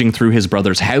rummaging through his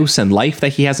brother's house and life that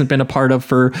he hasn't been a part of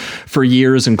for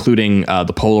years, including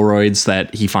the Polaroids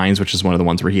that he finds, which is one of the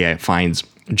ones where he finds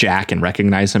Jack and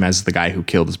recognize him as the guy who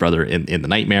killed his brother in the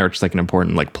nightmare, which is like an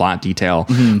important like plot detail.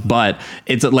 But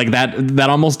it's like that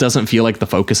almost doesn't feel like the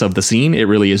focus of the scene. It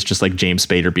really is just like James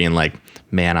Spader being like,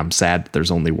 man, I'm sad that there's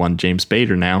only one James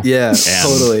Spader now. Yeah,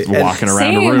 totally. Walking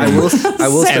around a room. I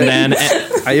will say, and then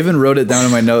I even wrote it down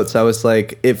in my notes. I was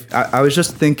like, if I was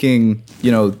just thinking,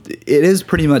 you know, it is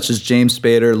pretty much as James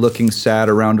Spader looking sad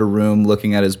around a room,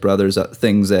 looking at his brother's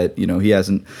things that, you know, he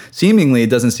hasn't, seemingly, it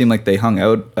doesn't seem like they hung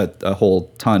out a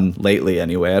whole ton lately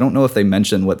anyway. I don't know if they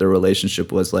mentioned what their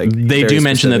relationship was like. They do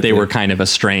mention that they were kind of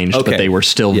estranged, but they were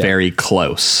still very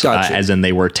close, as in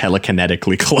they were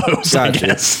telekinetically close, I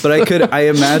guess. But I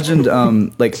imagined,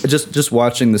 like, just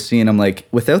watching the scene, I'm like,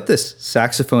 without this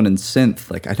saxophone and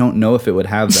synth, like, I don't know if it would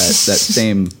have that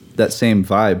same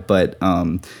vibe, but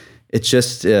it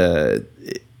just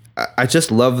I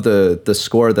just love the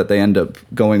score that they end up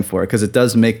going for, because it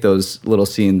does make those little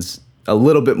scenes a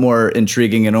little bit more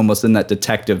intriguing and almost in that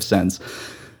detective sense.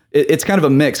 It's kind of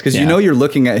a mix, because you know you're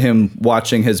looking at him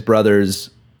watching his brother's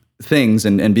things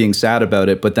and being sad about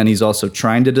it, but then he's also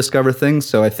trying to discover things.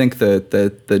 So I think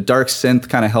the dark synth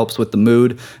kind of helps with the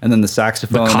mood, and then the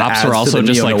saxophone. The cops are also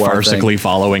just like farcically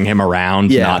following him around,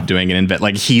 not doing an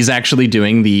like he's actually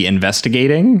doing the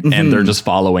investigating, and they're just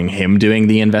following him doing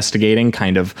the investigating,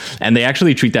 kind of. And they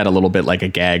actually treat that a little bit like a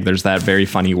gag. There's that very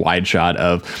funny wide shot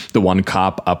of the one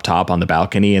cop up top on the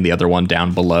balcony and the other one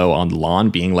down below on the lawn,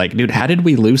 being like, "Dude, how did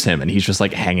we lose him?" And he's just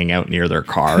like hanging out near their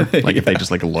car. Like if they just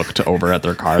like looked over at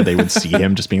their car, they would see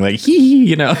him just being like, hee,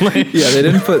 you know. Like, yeah, they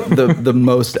didn't put the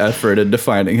most effort into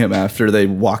finding him after they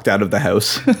walked out of the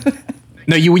house.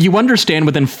 No, you understand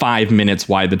within 5 minutes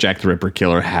why the Jack the Ripper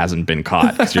killer hasn't been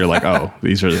caught, because you're like, oh,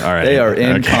 these are all right. They are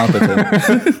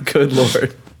incompetent. Good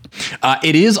Lord.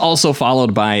 It is also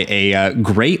followed by a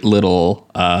great little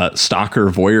stalker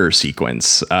voyeur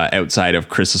sequence outside of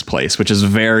Chris's place, which is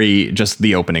very just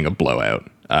the opening of Blowout.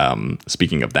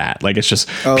 Speaking of that, like it's just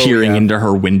peering into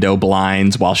her window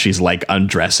blinds while she's like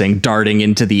undressing, darting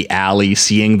into the alley,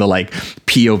 seeing the like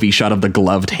POV shot of the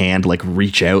gloved hand like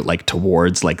reach out like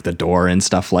towards like the door and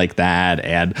stuff like that.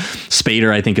 And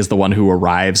Spader, I think, is the one who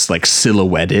arrives like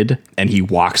silhouetted, and he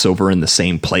walks over in the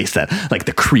same place that like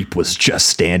the creep was just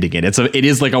standing in. It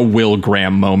is like a Will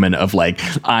Graham moment of like,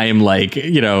 I am like,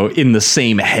 you know, in the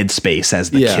same headspace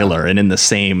as the killer and in the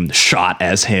same shot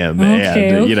as him.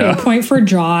 And, you know, point for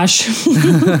Josh.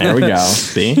 There we go.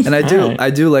 See? And I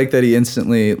do like that he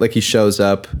instantly, like, he shows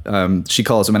up. She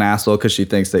calls him an asshole because she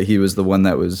thinks that he was the one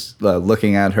that was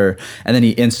looking at her, and then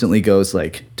he instantly goes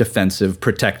like defensive,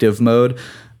 protective mode.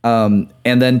 And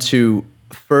then to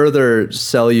further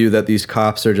sell you that these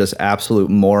cops are just absolute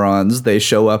morons, they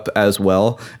show up as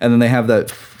well, and then they have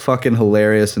that fucking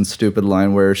hilarious and stupid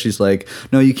line where she's like,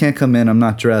 "No, you can't come in, I'm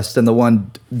not dressed," and the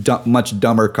one much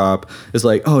dumber cop is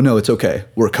like, "Oh no, it's okay,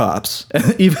 we're cops."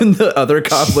 And even the other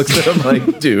cop looks at him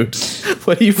like, "Dude,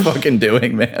 what are you fucking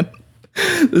doing, man?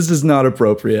 This is not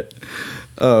appropriate."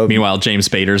 Meanwhile, James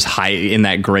Spader's in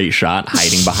that great shot,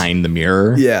 hiding behind the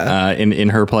mirror. In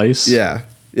her place. Yeah,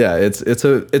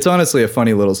 it's honestly a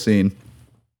funny little scene.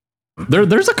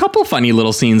 There's a couple funny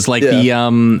little scenes, like the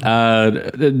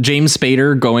James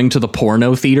Spader going to the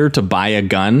porno theater to buy a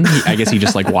gun. I guess he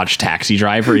just like watched Taxi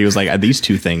Driver. He was like, these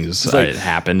two things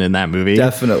happened in that movie.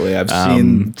 Definitely, I've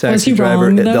seen Taxi Driver.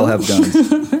 Wrong, they'll have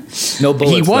guns. No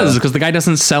bullets. He was, because the guy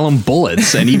doesn't sell him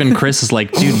bullets, and even Chris is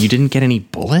like, "Dude, you didn't get any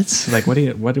bullets? Like, what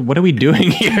are we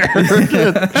doing here?"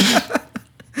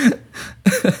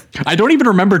 I don't even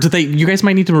remember. You guys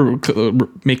might need to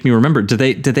make me remember. Did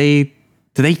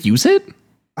they use it?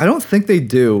 I don't think they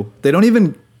do. They don't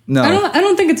even No. I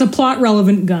don't think it's a plot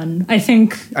relevant gun. I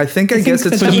guess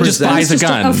it's so he just buys a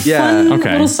gun. A fun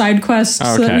little side quest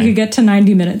so that we could get to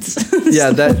 90 minutes.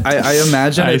 Yeah, that I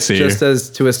imagine it's just as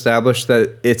to establish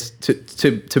that it's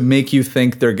to make you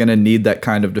think they're going to need that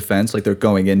kind of defense, like they're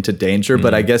going into danger.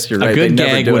 But I guess you're right. A good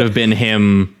gag would have been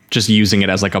him just using it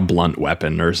as like a blunt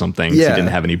weapon or something. Yeah. So he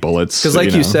didn't have any bullets. Because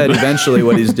like you said, eventually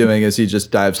what he's doing is he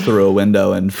just dives through a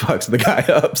window and fucks the guy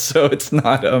up. So it's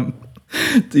not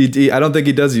I don't think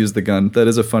he does use the gun. That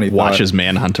is a funny thought. Watches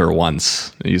Manhunter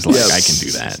once. He's like, I can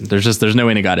do that. There's no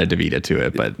Inagata Devita to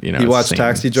it, but you know, he watched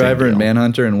Taxi Driver and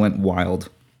Manhunter and went wild.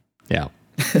 Yeah.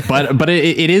 But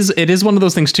it is one of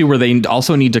those things too where they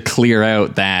also need to clear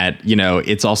out that, you know,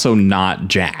 it's also not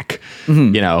Jack.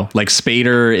 Mm-hmm. You know, like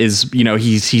Spader is, you know,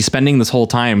 he's spending this whole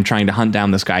time trying to hunt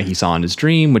down this guy he saw in his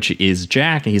dream, which is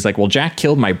Jack, and he's like, well, Jack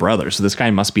killed my brother, so this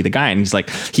guy must be the guy. And he's like,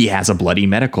 he has a bloody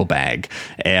medical bag,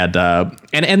 and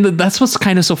that's what's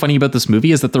kind of so funny about this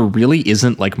movie is that there really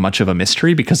isn't like much of a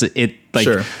mystery because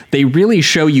they really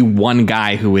show you one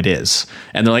guy who it is,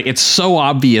 and they're like, it's so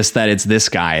obvious that it's this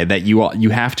guy that you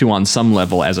have to on some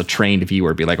level as a trained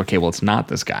viewer be like, okay, well, it's not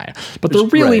this guy, but they're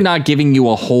really not giving you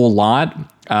a whole lot.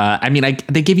 I mean,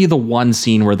 they give you the one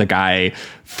scene where the guy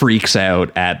freaks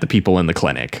out at the people in the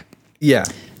clinic. Yeah.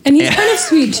 And he's kind of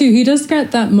sweet too. He does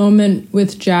get that moment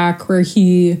with Jack where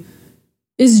he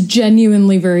is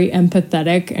genuinely very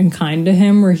empathetic and kind to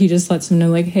him, where he just lets him know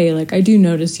like, hey, like, I do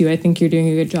notice you. I think you're doing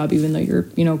a good job, even though you're,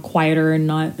 you know, quieter and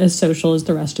not as social as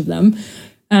the rest of them.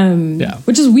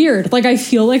 Which is weird. Like, I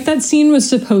feel like that scene was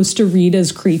supposed to read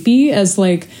as creepy as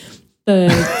like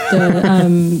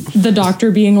the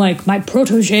doctor being like, my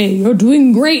protege, you're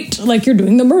doing great. Like, you're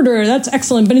doing the murder. That's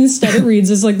excellent. But instead it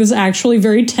reads as like this actually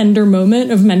very tender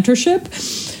moment of mentorship.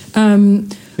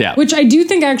 Which I do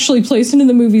think actually plays into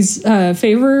the movie's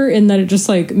favor in that it just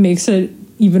like makes it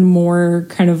even more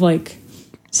kind of like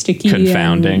sticky,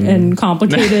 confounding, and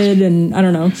complicated, and I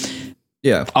don't know.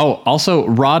 Yeah. Oh, also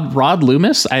Rod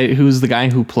Loomis, who's the guy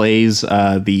who plays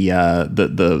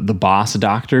the boss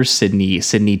doctor, Sidney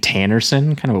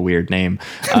Tannerson, kind of a weird name.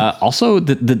 Also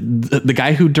the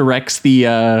guy who directs the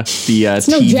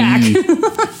TV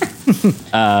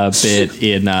bit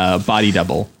in Body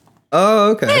Double.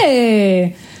 Oh, okay.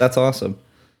 Hey, that's awesome.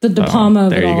 The De Palma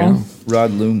of it all. Go.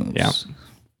 Rod Loomis. Yeah.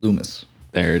 Loomis.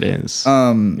 There it is.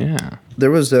 Yeah.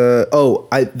 There was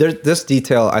this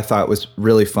detail I thought was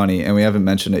really funny, and we haven't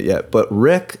mentioned it yet, but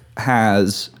Rick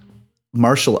has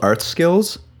martial arts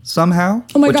skills somehow.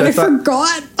 Oh my God, I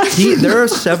forgot. There are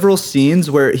several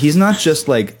scenes where he's not just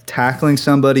like tackling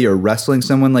somebody or wrestling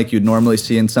someone like you'd normally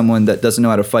see in someone that doesn't know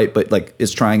how to fight, but like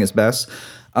is trying his best.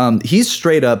 He's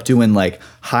straight up doing like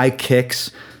high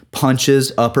kicks,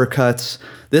 punches, uppercuts.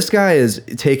 This guy is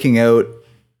taking out,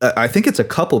 I think it's a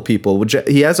couple people.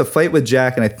 He has a fight with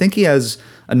Jack, and I think he has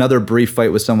another brief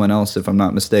fight with someone else, if I'm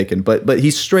not mistaken. But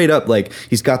he's straight up like,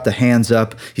 he's got the hands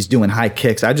up. He's doing high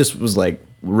kicks. I just was like,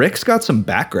 Rick's got some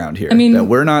background here that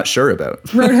we're not sure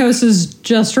about. Roadhouse is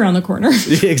just around the corner.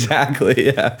 Exactly.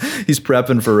 Yeah, he's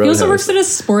prepping for Roadhouse. He also works at a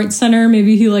sports center.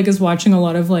 Maybe he like is watching a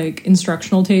lot of like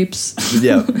instructional tapes.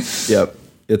 Yep.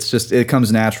 It's just, it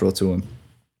comes natural to him.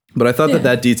 But I thought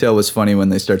that detail was funny when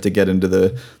they start to get into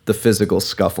the physical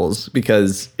scuffles,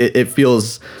 because it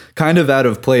feels kind of out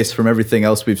of place from everything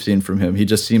else we've seen from him. He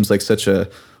just seems like such a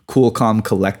cool, calm,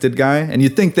 collected guy. And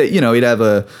you'd think that, you know, he'd have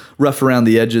a rough around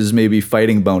the edges, maybe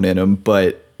fighting bone in him,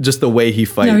 but just the way he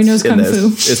fights he knows in Kung this, Fu.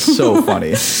 it's so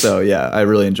funny. So yeah, I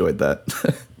really enjoyed that.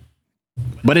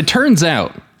 But it turns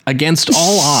out, against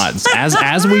all odds,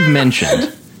 as we've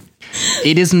mentioned,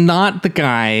 it is not the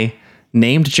guy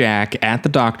named Jack at the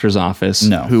doctor's office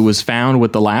who was found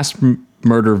with the last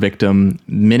murder victim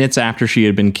minutes after she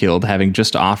had been killed, having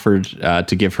just offered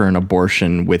to give her an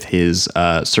abortion with his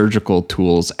surgical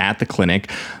tools at the clinic.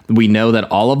 We know that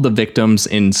all of the victims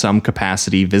in some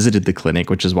capacity visited the clinic,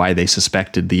 which is why they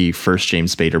suspected the first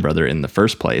James Spader brother in the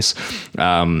first place.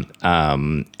 And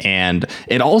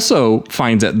it also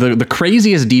finds that the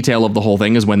craziest detail of the whole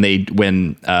thing is when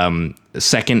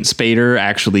second Spader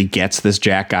actually gets this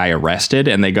Jack guy arrested,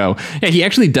 and they go, yeah, he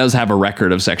actually does have a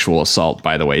record of sexual assault,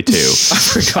 by the way, too. I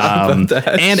forgot about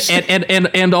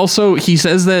that. And also he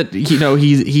says that, you know,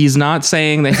 he's not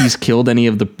saying that he's killed any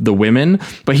of the women,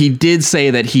 but he did say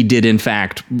that he did in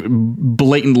fact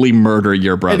blatantly murder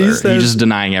your brother. He's just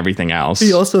denying everything else.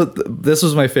 He also, this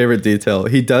was my favorite detail,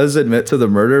 he does admit to the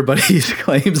murder, but he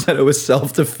claims that it was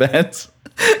self-defense.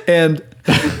 And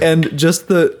And just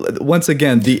once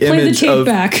again, the Play image the tape of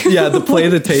back. play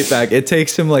the tape back. It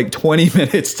takes him like 20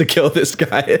 minutes to kill this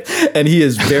guy, and he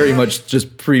is very much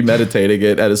just premeditating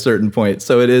it at a certain point.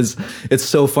 So it's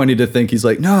so funny to think he's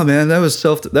like, no man, that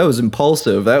was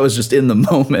impulsive. That was just in the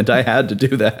moment. I had to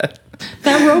do that.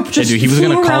 That rope just he was flew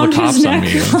gonna call the around cops his on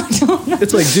neck. me. I don't know.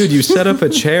 It's like, dude, you set up a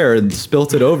chair and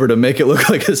spilt it over to make it look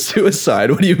like a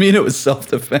suicide. What do you mean it was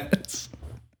self-defense?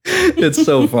 It's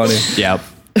so funny. Yep.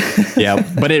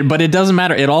 But it doesn't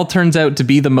matter. It all turns out to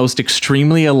be the most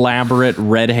extremely elaborate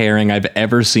red herring I've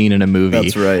ever seen in a movie.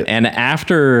 That's right. And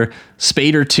after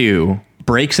Spader 2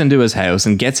 breaks into his house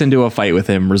and gets into a fight with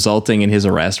him, resulting in his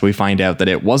arrest, we find out that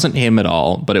it wasn't him at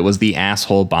all, but it was the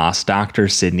asshole boss, Dr.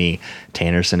 Sidney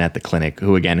Tannerson at the clinic,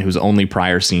 whose only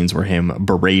prior scenes were him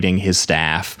berating his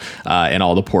staff and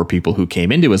all the poor people who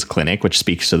came into his clinic, which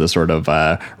speaks to the sort of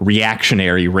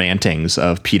reactionary rantings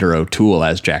of Peter O'Toole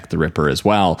as Jack the Ripper as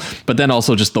well. But then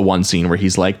also just the one scene where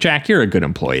he's like, Jack, you're a good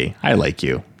employee. I like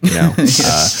you, you know?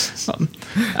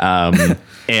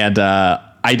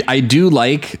 I do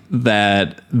like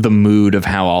that the mood of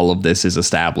how all of this is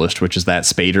established, which is that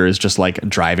Spader is just like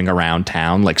driving around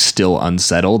town, like still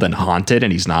unsettled and haunted,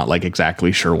 and he's not like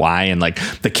exactly sure why. And like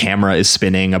the camera is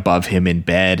spinning above him in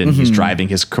bed, and he's driving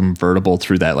his convertible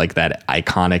through that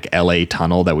iconic LA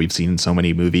tunnel that we've seen in so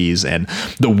many movies. And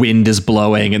the wind is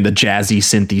blowing and the jazzy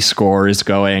synthy score is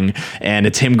going, and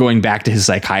it's him going back to his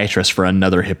psychiatrist for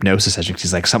another hypnosis session.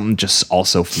 He's like, something just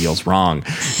also feels wrong.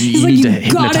 You need to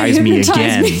hypnotize me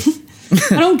again.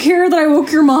 I don't care that I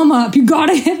woke your mom up. You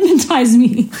gotta hypnotize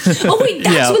me. Oh wait,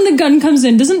 that's when the gun comes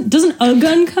in. Doesn't a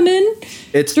gun come in?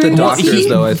 It's the doctors,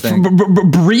 though, I think.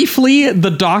 Briefly,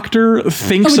 the doctor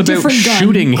thinks about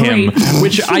shooting him,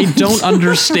 which I don't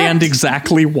understand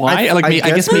exactly why. I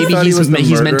guess maybe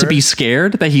he's meant to be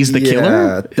scared that he's the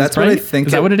killer. That's what I think.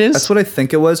 Is that what it is? That's what I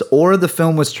think it was. Or the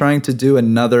film was trying to do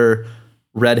another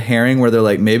red herring where they're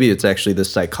like, maybe it's actually the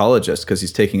psychologist because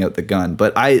he's taking out the gun.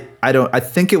 But I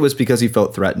think it was because he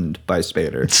felt threatened by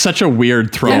Spader. It's such a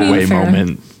weird throwaway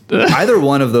moment. Either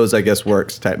one of those, I guess,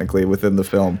 works technically within the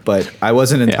film, but I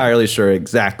wasn't entirely sure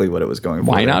exactly what it was going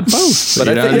for. Why not both? But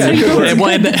I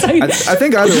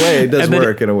think either way it does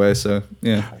work in a way. So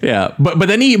yeah. But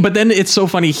then it's so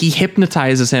funny. He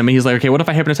hypnotizes him, and he's like, okay, what if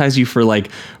I hypnotize you for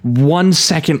like 1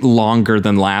 second longer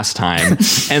than last time?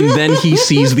 And then he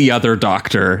sees the other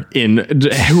doctor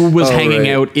who was hanging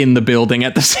out in the building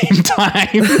at the same time.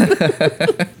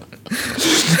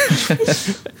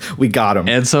 We got him.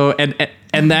 And so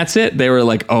and that's it. They were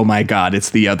like, oh my God, it's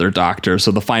the other doctor.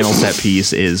 So the final set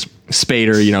piece is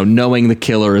Spader, knowing the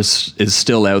killer is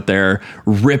still out there,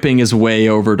 ripping his way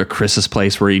over to Chris's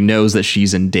place where he knows that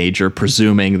she's in danger,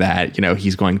 presuming that,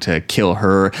 he's going to kill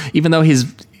her, even though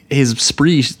his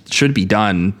spree should be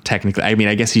done technically. I mean,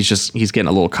 I guess he's getting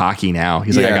a little cocky now.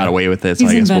 He's like, I got away with it, so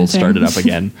I guess we'll start it up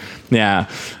again. Yeah.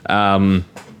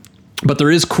 But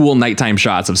there is cool nighttime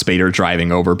shots of Spader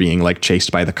driving over, being like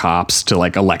chased by the cops to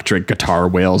like electric guitar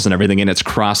wails and everything. And it's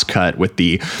cross cut with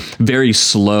the very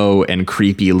slow and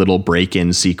creepy little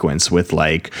break-in sequence with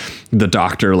like the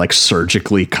doctor like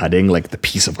surgically cutting like the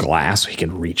piece of glass so he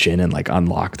can reach in and like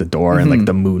unlock the door, and like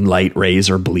the moonlight rays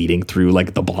are bleeding through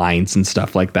like the blinds and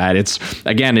stuff like that.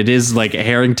 It is like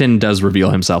Harrington does reveal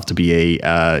himself to be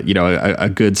a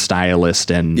good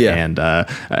stylist and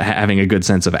having a good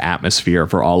sense of atmosphere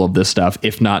for all of this stuff,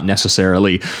 if not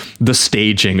necessarily the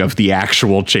staging of the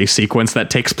actual chase sequence that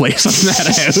takes place in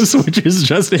that house, which is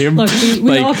just him. Look,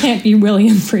 we all can't be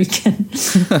William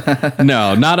Friedkin.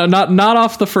 No, not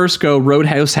off the first go.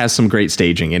 Roadhouse has some great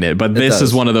staging in it, but this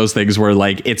is one of those things where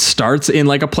like it starts in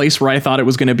like a place where I thought it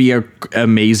was going to be a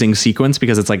amazing sequence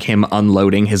because it's like him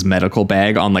unloading his medical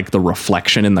bag on like the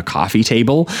reflection in the coffee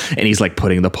table, and he's like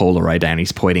putting the Polaroid down,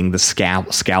 he's pointing the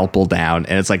scalpel down,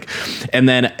 and it's like, and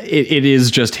then it is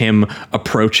just him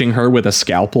approaching her with a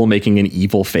scalpel, making an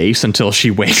evil face until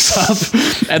she wakes up,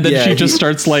 and then she just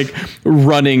starts like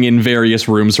running in various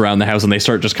rooms around the house, and they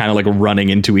start just kind of like running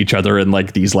into each other in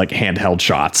like these like handheld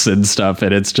shots and stuff,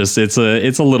 and it's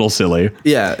a little silly.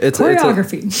 Yeah, it's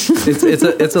choreography.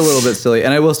 It's a little bit silly,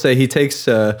 and I will say he takes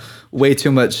way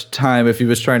too much time if he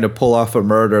was trying to pull off a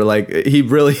murder. Like he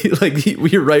really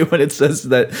you're right when it says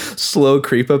that slow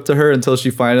creep up to her until she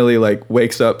finally like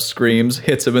wakes up, screams,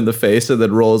 hits him in the face, and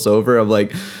then rolls over. I'm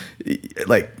like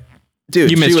dude,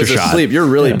 you missed she was your asleep. shot. You're a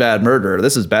really bad murderer.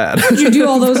 This is bad. How'd you do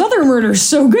all those other murders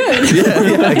so good?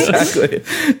 Yeah, exactly.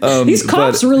 These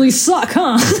cops really suck,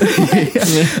 huh?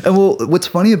 And well, what's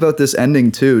funny about this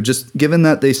ending too, just given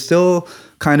that they still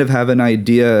kind of have an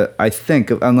idea, I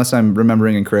think, unless I'm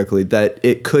remembering incorrectly, that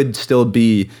it could still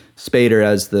be Spader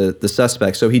as the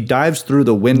suspect. So he dives through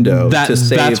the window to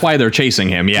save. That's why they're chasing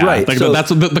him. Yeah. Right. Like, So- that's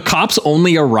the cops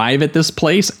only arrive at this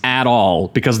place at all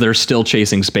because they're still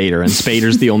chasing Spader, and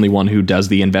Spader's the only one who does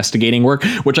the investigating work,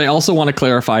 which I also want to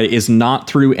clarify is not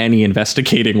through any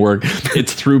investigating work.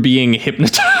 It's through being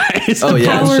hypnotized. Oh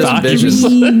yeah, Power it's just of visions.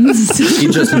 dreams. He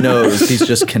just knows. He's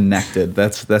just connected.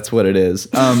 That's what it is.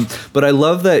 But I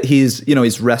love that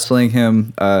he's wrestling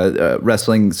him,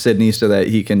 wrestling Sidney so that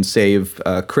he can save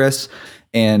Chris,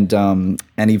 and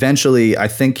eventually I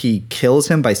think he kills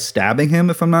him by stabbing him,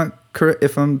 if I'm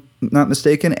not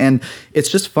mistaken. And it's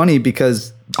just funny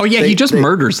because he just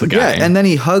murders the guy. Yeah, and then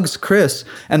he hugs Chris,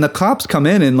 and the cops come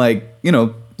in and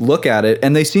look at it,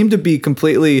 and they seem to be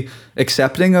completely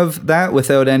accepting of that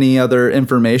without any other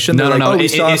information. No. We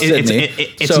saw Sidney.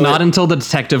 It's not until the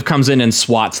detective comes in and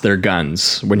swats their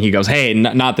guns when he goes, "Hey,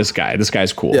 not this guy. This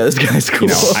guy's cool." Yeah, this guy's cool.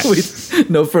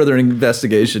 No further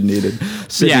investigation needed.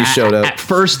 Sidney showed up. At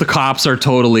first, the cops are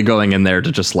totally going in there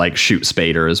to just like shoot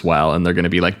Spader as well, and they're going to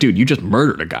be like, "Dude, you just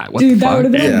murdered a guy. What the Dude, that fuck?"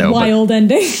 would have been a wild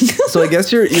ending. So I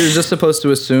guess you're just supposed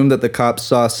to assume that the cops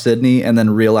saw Sidney and then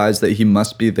realized that he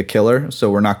must be the killer. So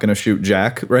we're not going to shoot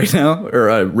Jack right now,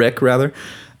 or Rick rather.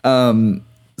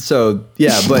 So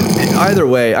yeah, but either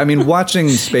way, I mean, watching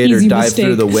Spader Easy dive mistake.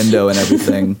 through the window and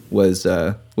everything was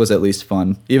at least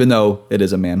fun, even though it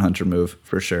is a manhunter move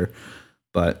for sure.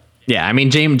 But yeah, I mean,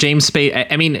 James Spader,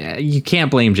 I mean, you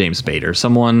can't blame James Spader.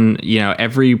 Someone,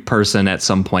 every person at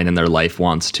some point in their life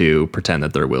wants to pretend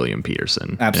that they're William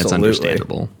Peterson. absolutely, And it's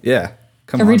understandable. Yeah.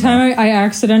 Every time I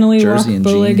accidentally walk Jersey and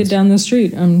bow-legged jeans. down the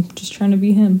street, I'm just trying to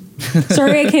be him.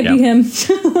 Sorry, I can't be him.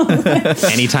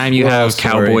 Anytime you have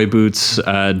cowboy boots,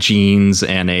 jeans,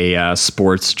 and a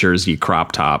sports jersey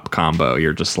crop top combo,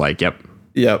 you're just like, yep.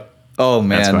 Oh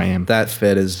That's who I am. man, that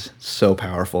fit is so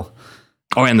powerful.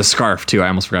 Oh, and the scarf too. I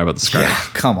almost forgot about the scarf. Yeah,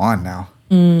 come on now.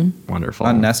 Wonderful.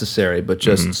 Unnecessary, but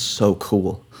just so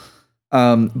cool.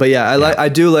 But yeah, I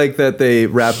do like that they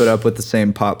wrap it up with the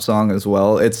same pop song as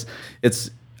well.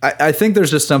 I think there's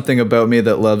just something about me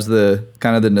that loves the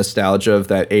kind of the nostalgia of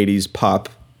that 80s pop,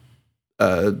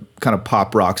 kind of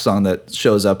pop rock song that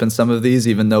shows up in some of these,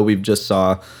 even though we've just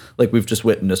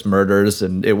witnessed murders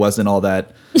and it wasn't all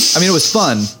that. I mean, it was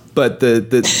fun, but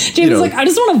James is like, I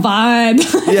just want to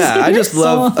vibe. Yeah, I just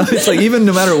love. Song. It's like, even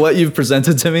no matter what you've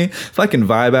presented to me, if I can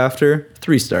vibe after,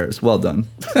 3 stars. Well done.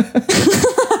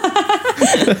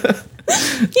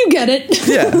 You get it.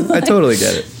 Yeah, I totally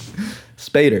get it.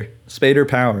 Spader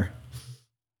power.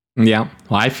 Yeah,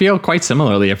 well, I feel quite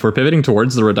similarly. If we're pivoting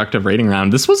towards the reductive rating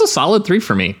round, this was a solid 3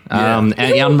 for me. Yeah.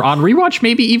 And on rewatch,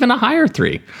 maybe even a higher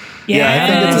 3. Yeah, I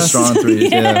think it's a strong 3.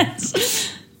 Yes.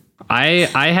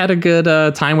 I had a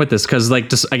good time with this because, like,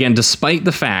 despite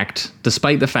the fact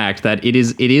that it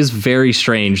is very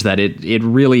strange that it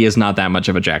really is not that much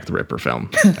of a Jack the Ripper film.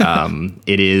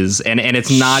 It is, and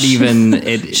it's not even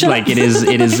the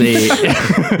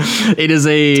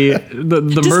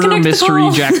murder mystery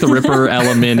Jack the Ripper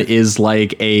element is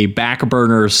like a back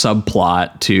burner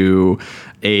subplot to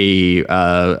a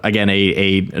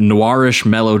noirish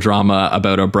melodrama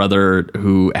about a brother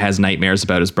who has nightmares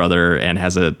about his brother and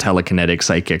has a telekinetic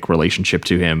psychic relationship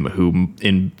to him, who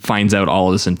finds out all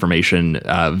of this information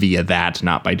via that,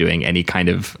 not by doing any kind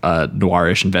of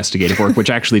noirish investigative work,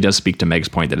 which actually does speak to Meg's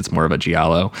point that it's more of a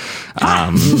giallo.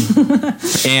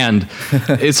 And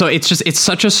so it's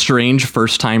such a strange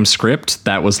first time script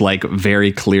that was like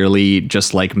very clearly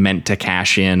just like meant to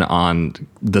cash in on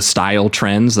the style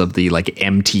trends of the like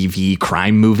MTV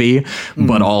crime movie,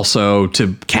 but also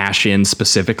to cash in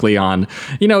specifically on,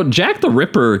 Jack the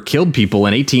Ripper killed people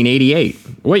in 1888.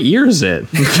 What year is it?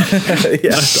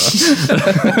 Yeah.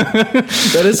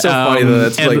 That is so funny though.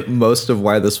 That's like most of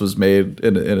why this was made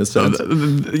in a sense.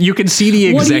 You can see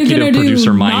the What are you executive gonna do,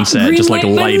 producer not mindset just like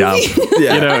greenlight my light up.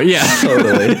 movie? Yeah.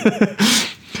 Totally.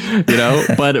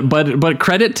 But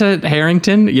credit to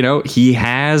Harrington, he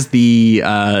has the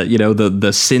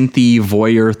synthy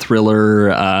voyeur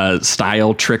thriller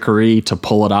style trickery to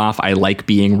pull it off. I like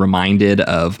being reminded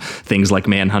of things like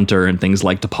Manhunter and things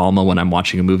like De Palma when I'm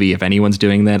watching a movie. If anyone's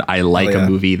doing that, I like a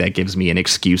movie that gives me an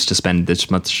excuse to spend this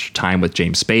much time with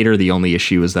James Spader. The only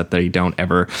issue is that they don't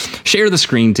ever share the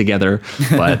screen together,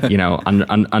 but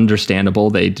understandable.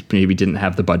 They maybe didn't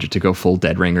have the budget to go full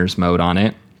Dead Ringers mode on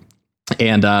it.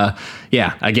 And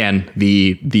again,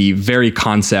 the very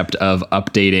concept of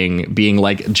updating, being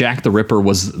like Jack the Ripper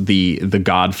was the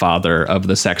godfather of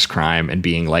the sex crime, and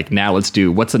being like, now let's do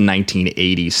what's a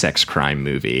 1980 sex crime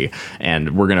movie,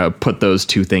 and we're gonna put those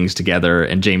two things together,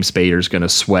 and James Spader's gonna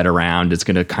sweat around. It's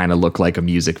gonna kind of look like a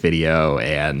music video,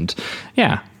 and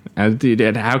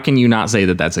how can you not say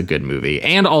that that's a good movie?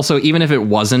 And also, even if it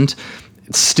wasn't,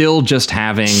 still just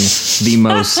having the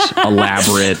most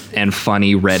elaborate and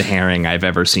funny red herring I've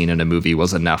ever seen in a movie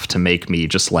was enough to make me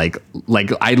just like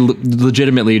I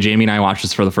legitimately, Jamie and I watched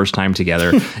this for the first time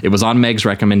together. It was on Meg's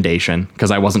recommendation because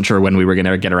I wasn't sure when we were going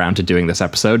to get around to doing this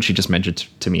episode. She just mentioned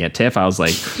to me at TIFF. I was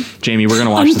like, Jamie, we're going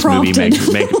to watch this movie.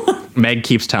 Meg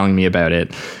keeps telling me about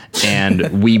it.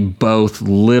 And we both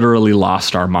literally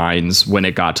lost our minds when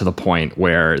it got to the point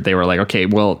where they were like, okay,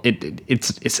 well,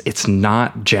 it's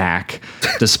not Jack,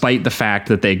 despite the fact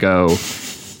that they go,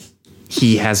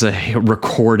 he has a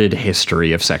recorded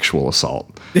history of sexual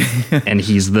assault, and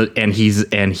he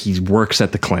works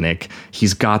at the clinic.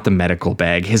 He's got the medical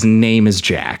bag. His name is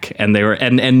Jack, and they were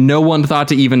and no one thought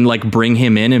to even like bring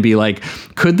him in and be like,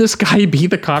 could this guy be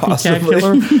the copycat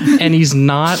killer? And he's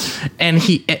not, and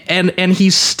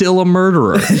he's still a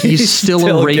murderer. He's still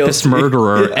a rapist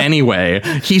murderer anyway.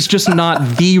 He's just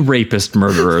not the rapist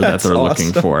murderer that they're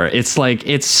looking for. It's like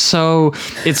it's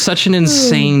such an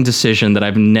insane decision that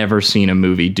I've never seen a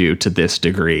movie do to this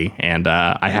degree, and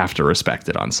I have to respect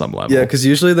it on some level. Yeah, because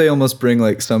usually they almost bring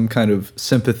like some kind of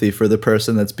sympathy for the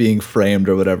person that's being framed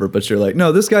or whatever, but you're like,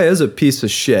 no, this guy is a piece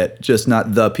of shit, just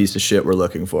not the piece of shit we're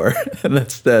looking for. And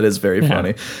that is very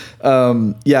funny.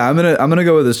 I'm gonna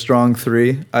go with a strong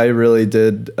 3. I really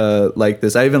did like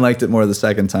this. I even liked it more the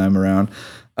second time around.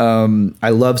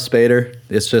 I love Spader.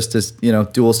 It's just his,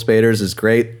 dual Spaders is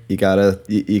great.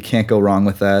 You can't go wrong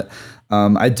with that.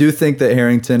 I do think that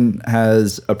Harrington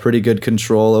has a pretty good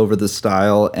control over the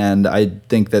style, and I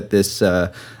think that this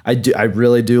I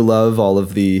really do love all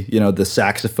of the the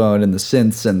saxophone and the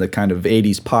synths and the kind of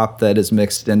 80s pop that is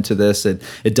mixed into this.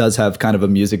 It does have kind of a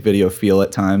music video feel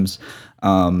at times.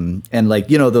 And like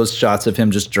those shots of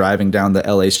him just driving down the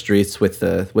LA streets with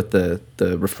the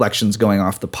reflections going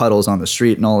off the puddles on the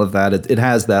street and all of that. It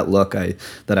has that look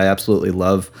that I absolutely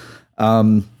love.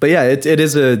 But yeah,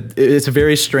 it's a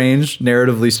very strange,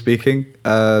 narratively speaking.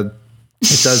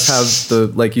 It does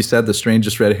have like you said, the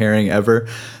strangest red herring ever.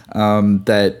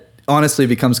 That honestly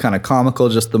becomes kind of comical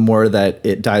just the more that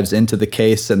it dives into the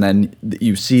case, and then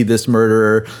you see this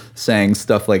murderer saying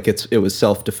stuff like it was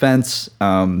self-defense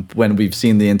when we've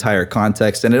seen the entire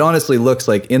context, and it honestly looks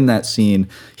like in that scene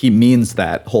he means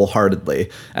that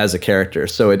wholeheartedly as a character.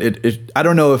 So it I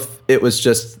don't know if it was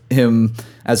just him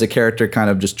as a character kind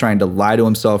of just trying to lie to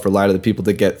himself or lie to the people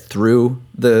to get through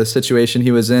the situation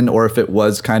he was in, or if it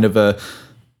was kind of a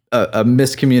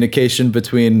miscommunication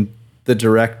between the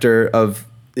director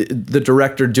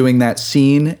doing that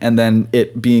scene and then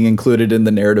it being included in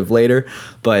the narrative later.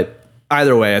 But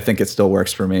either way, I think it still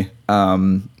works for me.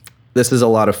 This is a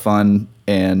lot of fun,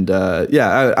 and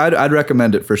I'd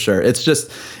recommend it for sure. It's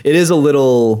just it is a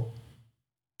little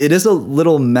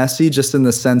messy, just in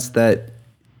the sense that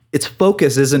its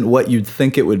focus isn't what you'd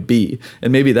think it would be,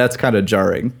 and maybe that's kind of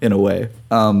jarring in a way.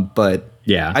 But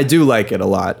yeah, I do like it a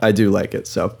lot. I do like it.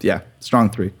 So yeah, strong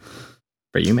 3.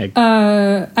 For you, Meg.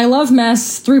 I love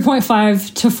mess.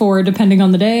 3.5 to 4, depending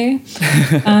on the day.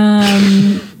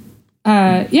 I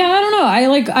don't know.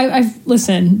 I've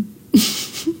listen.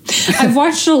 I've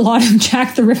watched a lot of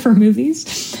Jack the Ripper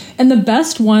movies, and the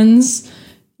best ones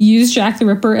use Jack the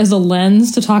Ripper as a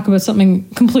lens to talk about something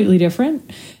completely different.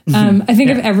 I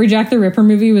think if every Jack the Ripper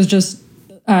movie was just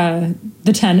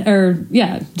the tenant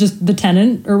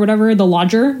or whatever, the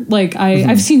lodger. Like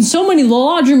I've seen so many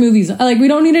lodger movies. Like we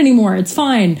don't need any more. It's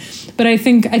fine. But I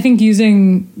think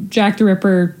using Jack the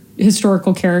Ripper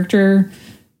historical character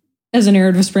as a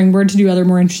narrative springboard to do other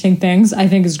more interesting things, I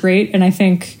think is great. And I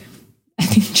think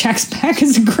Jack's Back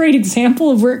is a great example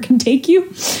of where it can take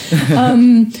you.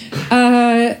 And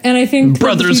I think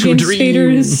Brothers Who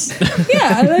Dream.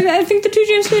 I think the two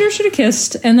James Spaders should have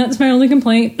kissed, and that's my only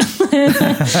complaint.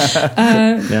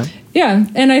 Yeah,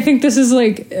 and I think this is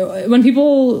like when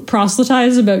people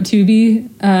proselytize about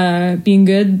Tubi being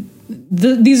good.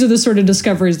 These are the sort of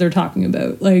discoveries they're talking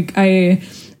about. Like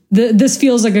this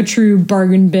feels like a true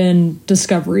bargain bin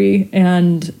discovery,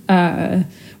 and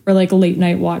or like a late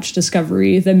night watch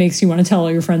discovery that makes you want to tell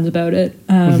all your friends about it.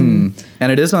 And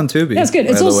it is on Tubi. Yeah, it's good.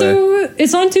 It's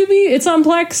on Tubi. It's on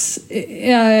Plex.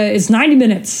 It's 90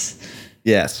 minutes.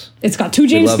 Yes. It's got two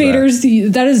James love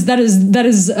Spaders. That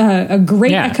is a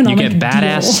great economic you get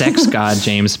badass deal. sex god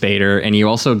James Spader, and you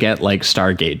also get like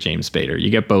Stargate James Spader.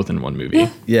 You get both in one movie.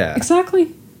 Yeah.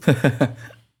 Exactly.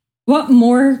 What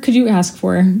more could you ask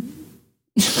for?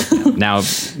 Now,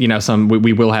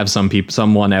 we will have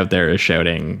someone out there is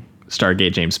shouting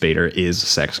Stargate James Spader is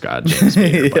sex god James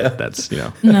Spader, but that's,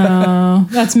 No,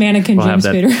 that's mannequin James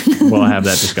Spader. We'll have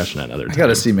that discussion another time. I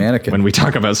gotta see Mannequin when we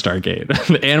talk about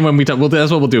Stargate. And when we talk,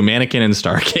 that's what we'll do, Mannequin and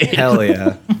Stargate. Hell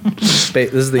yeah.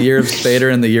 This is the year of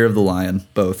Spader and the year of the Lion,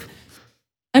 both.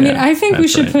 I mean, I think we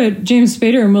should put James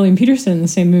Spader and William Peterson in the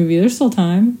same movie. There's still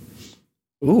time.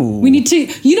 Ooh. We need to,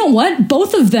 you know what?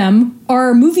 Both of them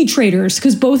are movie traders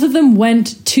because both of them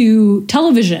went to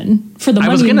television for the money.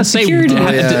 I was going to say, did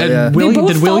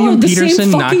William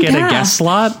Peterson not get a guest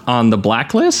slot on the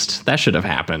blacklist? That should have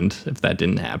happened if that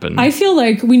didn't happen. I feel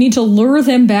like we need to lure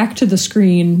them back to the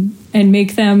screen and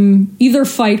make them either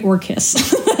fight or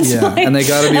kiss. And they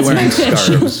got to be wearing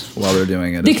scarves while they're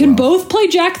doing it. They can both play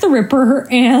Jack the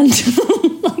Ripper, and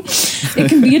it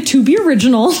can be a to be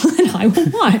original, and I will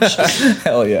watch.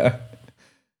 Hell yeah.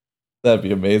 That'd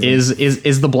be amazing.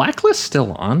 Is the blacklist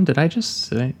still on? Did I just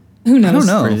say? Who knows?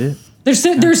 I don't know.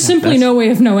 There's simply no way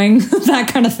of knowing that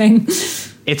kind of thing.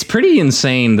 It's pretty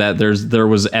insane that there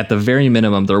was at the very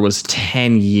minimum there was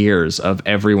 10 years of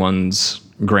everyone's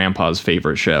grandpa's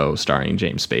favorite show starring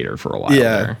James Spader for a while.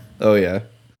 Yeah. There. Oh yeah.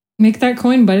 Make that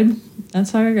coin, bud.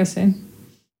 That's all I gotta say.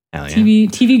 Hell yeah.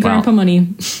 TV grandpa money.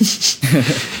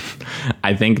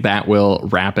 I think that will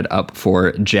wrap it up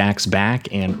for Jack's Back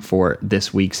and for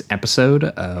this week's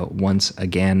episode. Once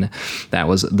again, that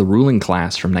was The Ruling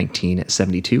Class from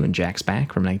 1972 and Jack's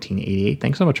Back from 1988.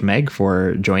 Thanks so much, Meg,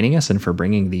 for joining us and for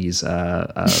bringing these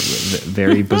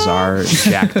very bizarre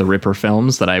Jack the Ripper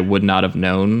films that I would not have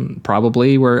known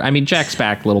probably were. I mean, Jack's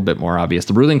Back, a little bit more obvious.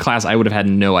 The Ruling Class, I would have had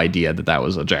no idea that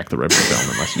was a Jack the Ripper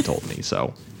film unless you told me.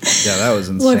 So yeah, that was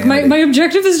insane. Look, my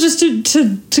objective is just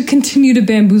to continue to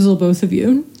bamboozle both of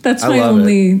you. That's my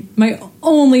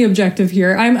only objective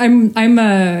here. I'm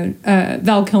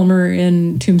Val Kilmer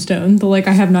in Tombstone.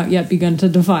 I have not yet begun to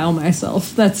defile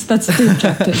myself. That's the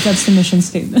objective. That's the mission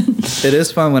statement. It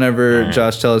is fun whenever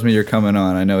Josh tells me you're coming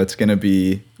on. I know it's going to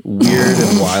be weird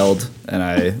and wild, and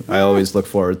I always look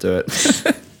forward to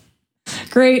it.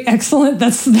 Great, excellent.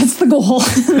 That's the goal.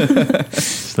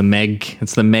 It's the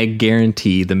Meg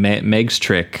guarantee, the Meg's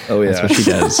trick. Oh yeah, that's what she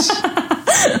does.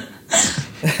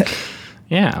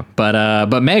 Yeah,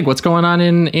 but Meg, what's going on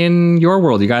in your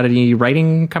world? You got any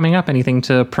writing coming up? Anything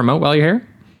to promote while you're here?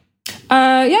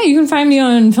 Yeah, you can find me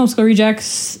on Film School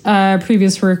Rejects,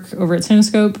 previous work over at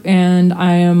Cinescope, and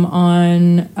I am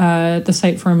on the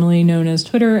site formerly known as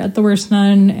Twitter at The Worst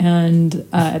Nun, and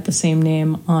at the same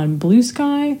name on Blue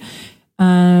Sky.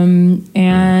 And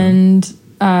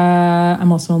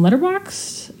I'm also on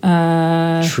Letterboxd.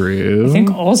 True. I think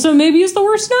also maybe is The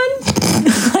Worst Nun.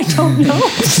 I don't know.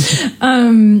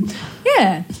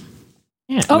 Yeah.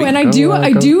 Oh, and I do.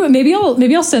 Maybe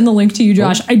I'll send the link to you,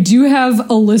 Josh. I do have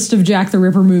a list of Jack the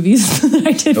Ripper movies that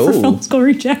I did for Film School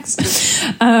Rejects.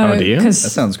 Do you? That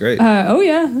sounds great. Oh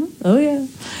yeah.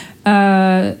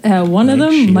 One of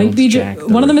them might be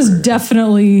one of them is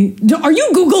definitely. Are you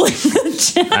Googling?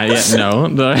 Yeah, no.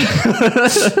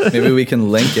 Maybe we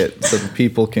can link it so that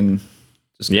people can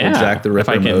just go Jack the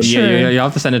Ripper mode. Yeah, you'll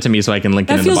have to send it to me so I can link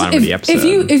it in the bottom of the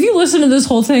episode. If you listen to this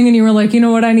whole thing and you were like, you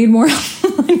know what, I need more.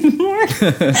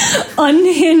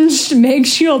 Unhinged Meg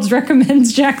Shields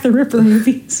recommends Jack the Ripper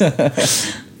movies.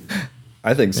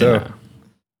 I think so.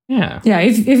 Yeah.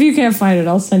 If you can't find it,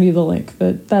 I'll send you the link.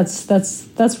 But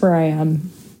that's where I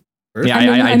am. Yeah,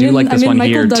 I do like this one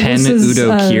here. 10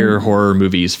 Udo Kier horror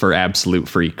movies for absolute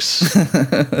freaks.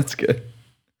 That's good.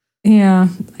 Yeah.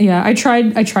 I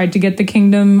tried to get The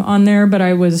Kingdom on there, but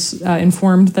I was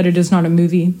informed that it is not a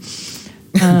movie,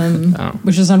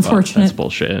 which is unfortunate. Well, that's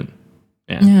bullshit.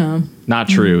 Yeah. Not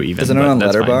true. Even isn't it on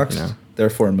Letterboxd?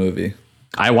 Therefore, a movie.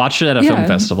 I watched it at a film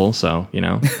festival, so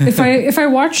if I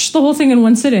watch the whole thing in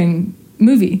one sitting,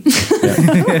 movie.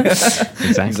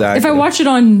 Exactly. If I watch it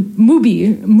on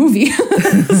movie.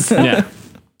 So.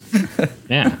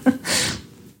 Yeah.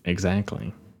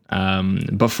 Exactly.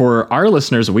 But for our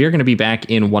listeners, we are going to be back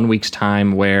in 1 week's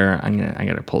time where I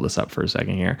got to pull this up for a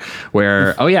second here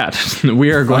where, we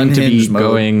are going to be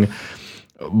going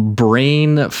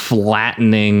brain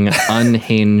flattening,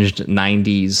 unhinged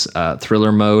 90s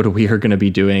thriller mode. We are going to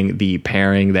be doing the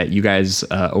pairing that you guys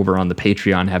over on the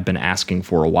Patreon have been asking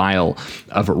for a while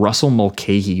of Russell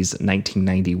Mulcahy's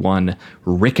 1991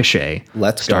 Ricochet,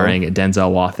 starring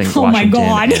Denzel Washington and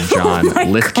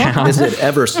John Lithgow. Is it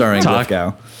ever starring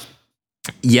Lithgow?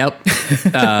 Yep.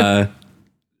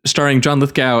 starring John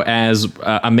Lithgow as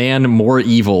a man more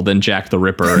evil than Jack the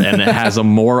Ripper, and it has a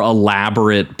more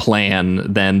elaborate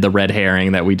plan than the red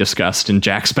herring that we discussed in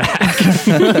Jack's Back.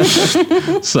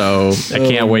 So I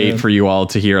can't wait for you all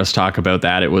to hear us talk about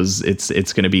that.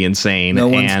 It's going to be insane. No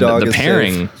one's and dog the is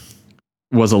pairing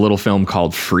was a little film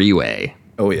called Freeway.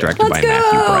 Oh, yeah. Directed by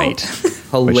Matthew Bright.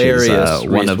 Hilarious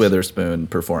one Reese of Witherspoon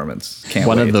performance.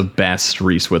 one of the best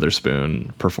Reese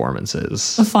Witherspoon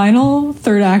performances. The final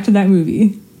third act of that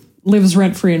movie lives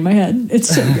rent free in my head. It's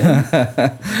so good.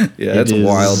 Yeah, it's a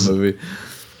wild movie.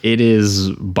 It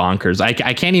is bonkers.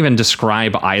 I can't even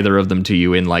describe either of them to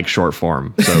you in like short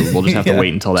form. So we'll just have to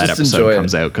wait until that episode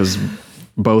comes out, because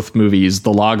both movies,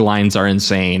 the log lines are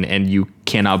insane, and you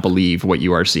cannot believe what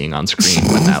you are seeing on screen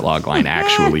when that log line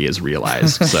actually is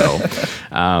realized. So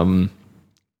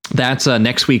that's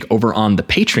next week over on the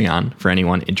Patreon for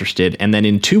anyone interested. And then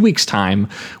in 2 weeks' time,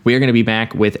 we are going to be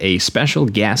back with a special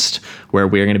guest where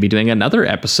we're going to be doing another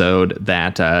episode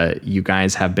that you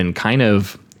guys have been kind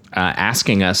of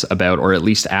asking us about, or at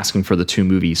least asking for the two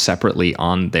movies separately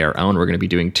on their own. We're going to be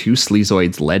doing two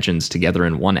Sleazoids legends together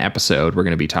in one episode. We're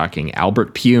going to be talking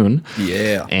Albert Pune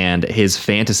and his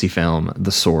fantasy film,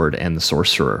 The Sword and the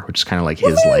Sorcerer, which is kind of like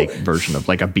his like version of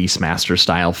like a Beastmaster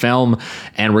style film.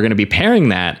 And we're going to be pairing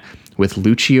that with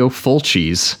Lucio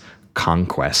Fulci's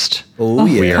Conquest. Oh,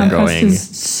 yeah. We are Conquest going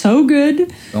is so good.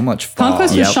 So much fun.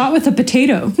 Conquest was shot with a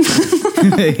potato.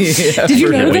 Yeah, Did you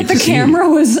know wait that the to see. camera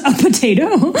was a potato?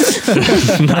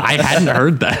 I hadn't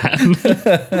heard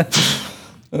that.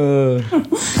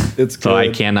 It's good. So I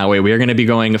cannot wait. We are going to be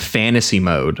going fantasy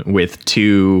mode with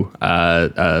two I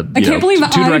can't believe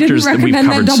two I directors didn't that we've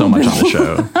recommend covered that so double much on the bill.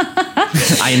 show.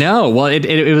 I know. Well,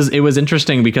 it was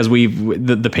interesting because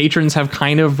the patrons have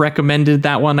kind of recommended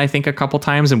that one, I think, a couple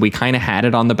times, and we kind of had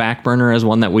it on the back burner as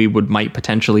one that we might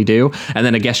potentially do, and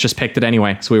then a guest just picked it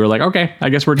anyway. So we were like, okay, I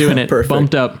guess we're doing it. Perfect.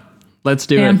 Bumped up. Let's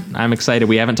do it. I'm excited.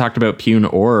 We haven't talked about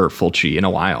Pune or Fulci in a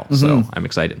while, so I'm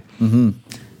excited.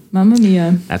 Mamma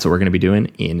mia. That's what we're going to be doing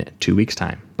in 2 weeks'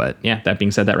 time. But yeah, that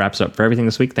being said, that wraps up for everything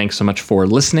this week. Thanks so much for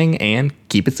listening, and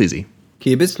keep it sleazy.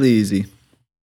 Keep it sleazy.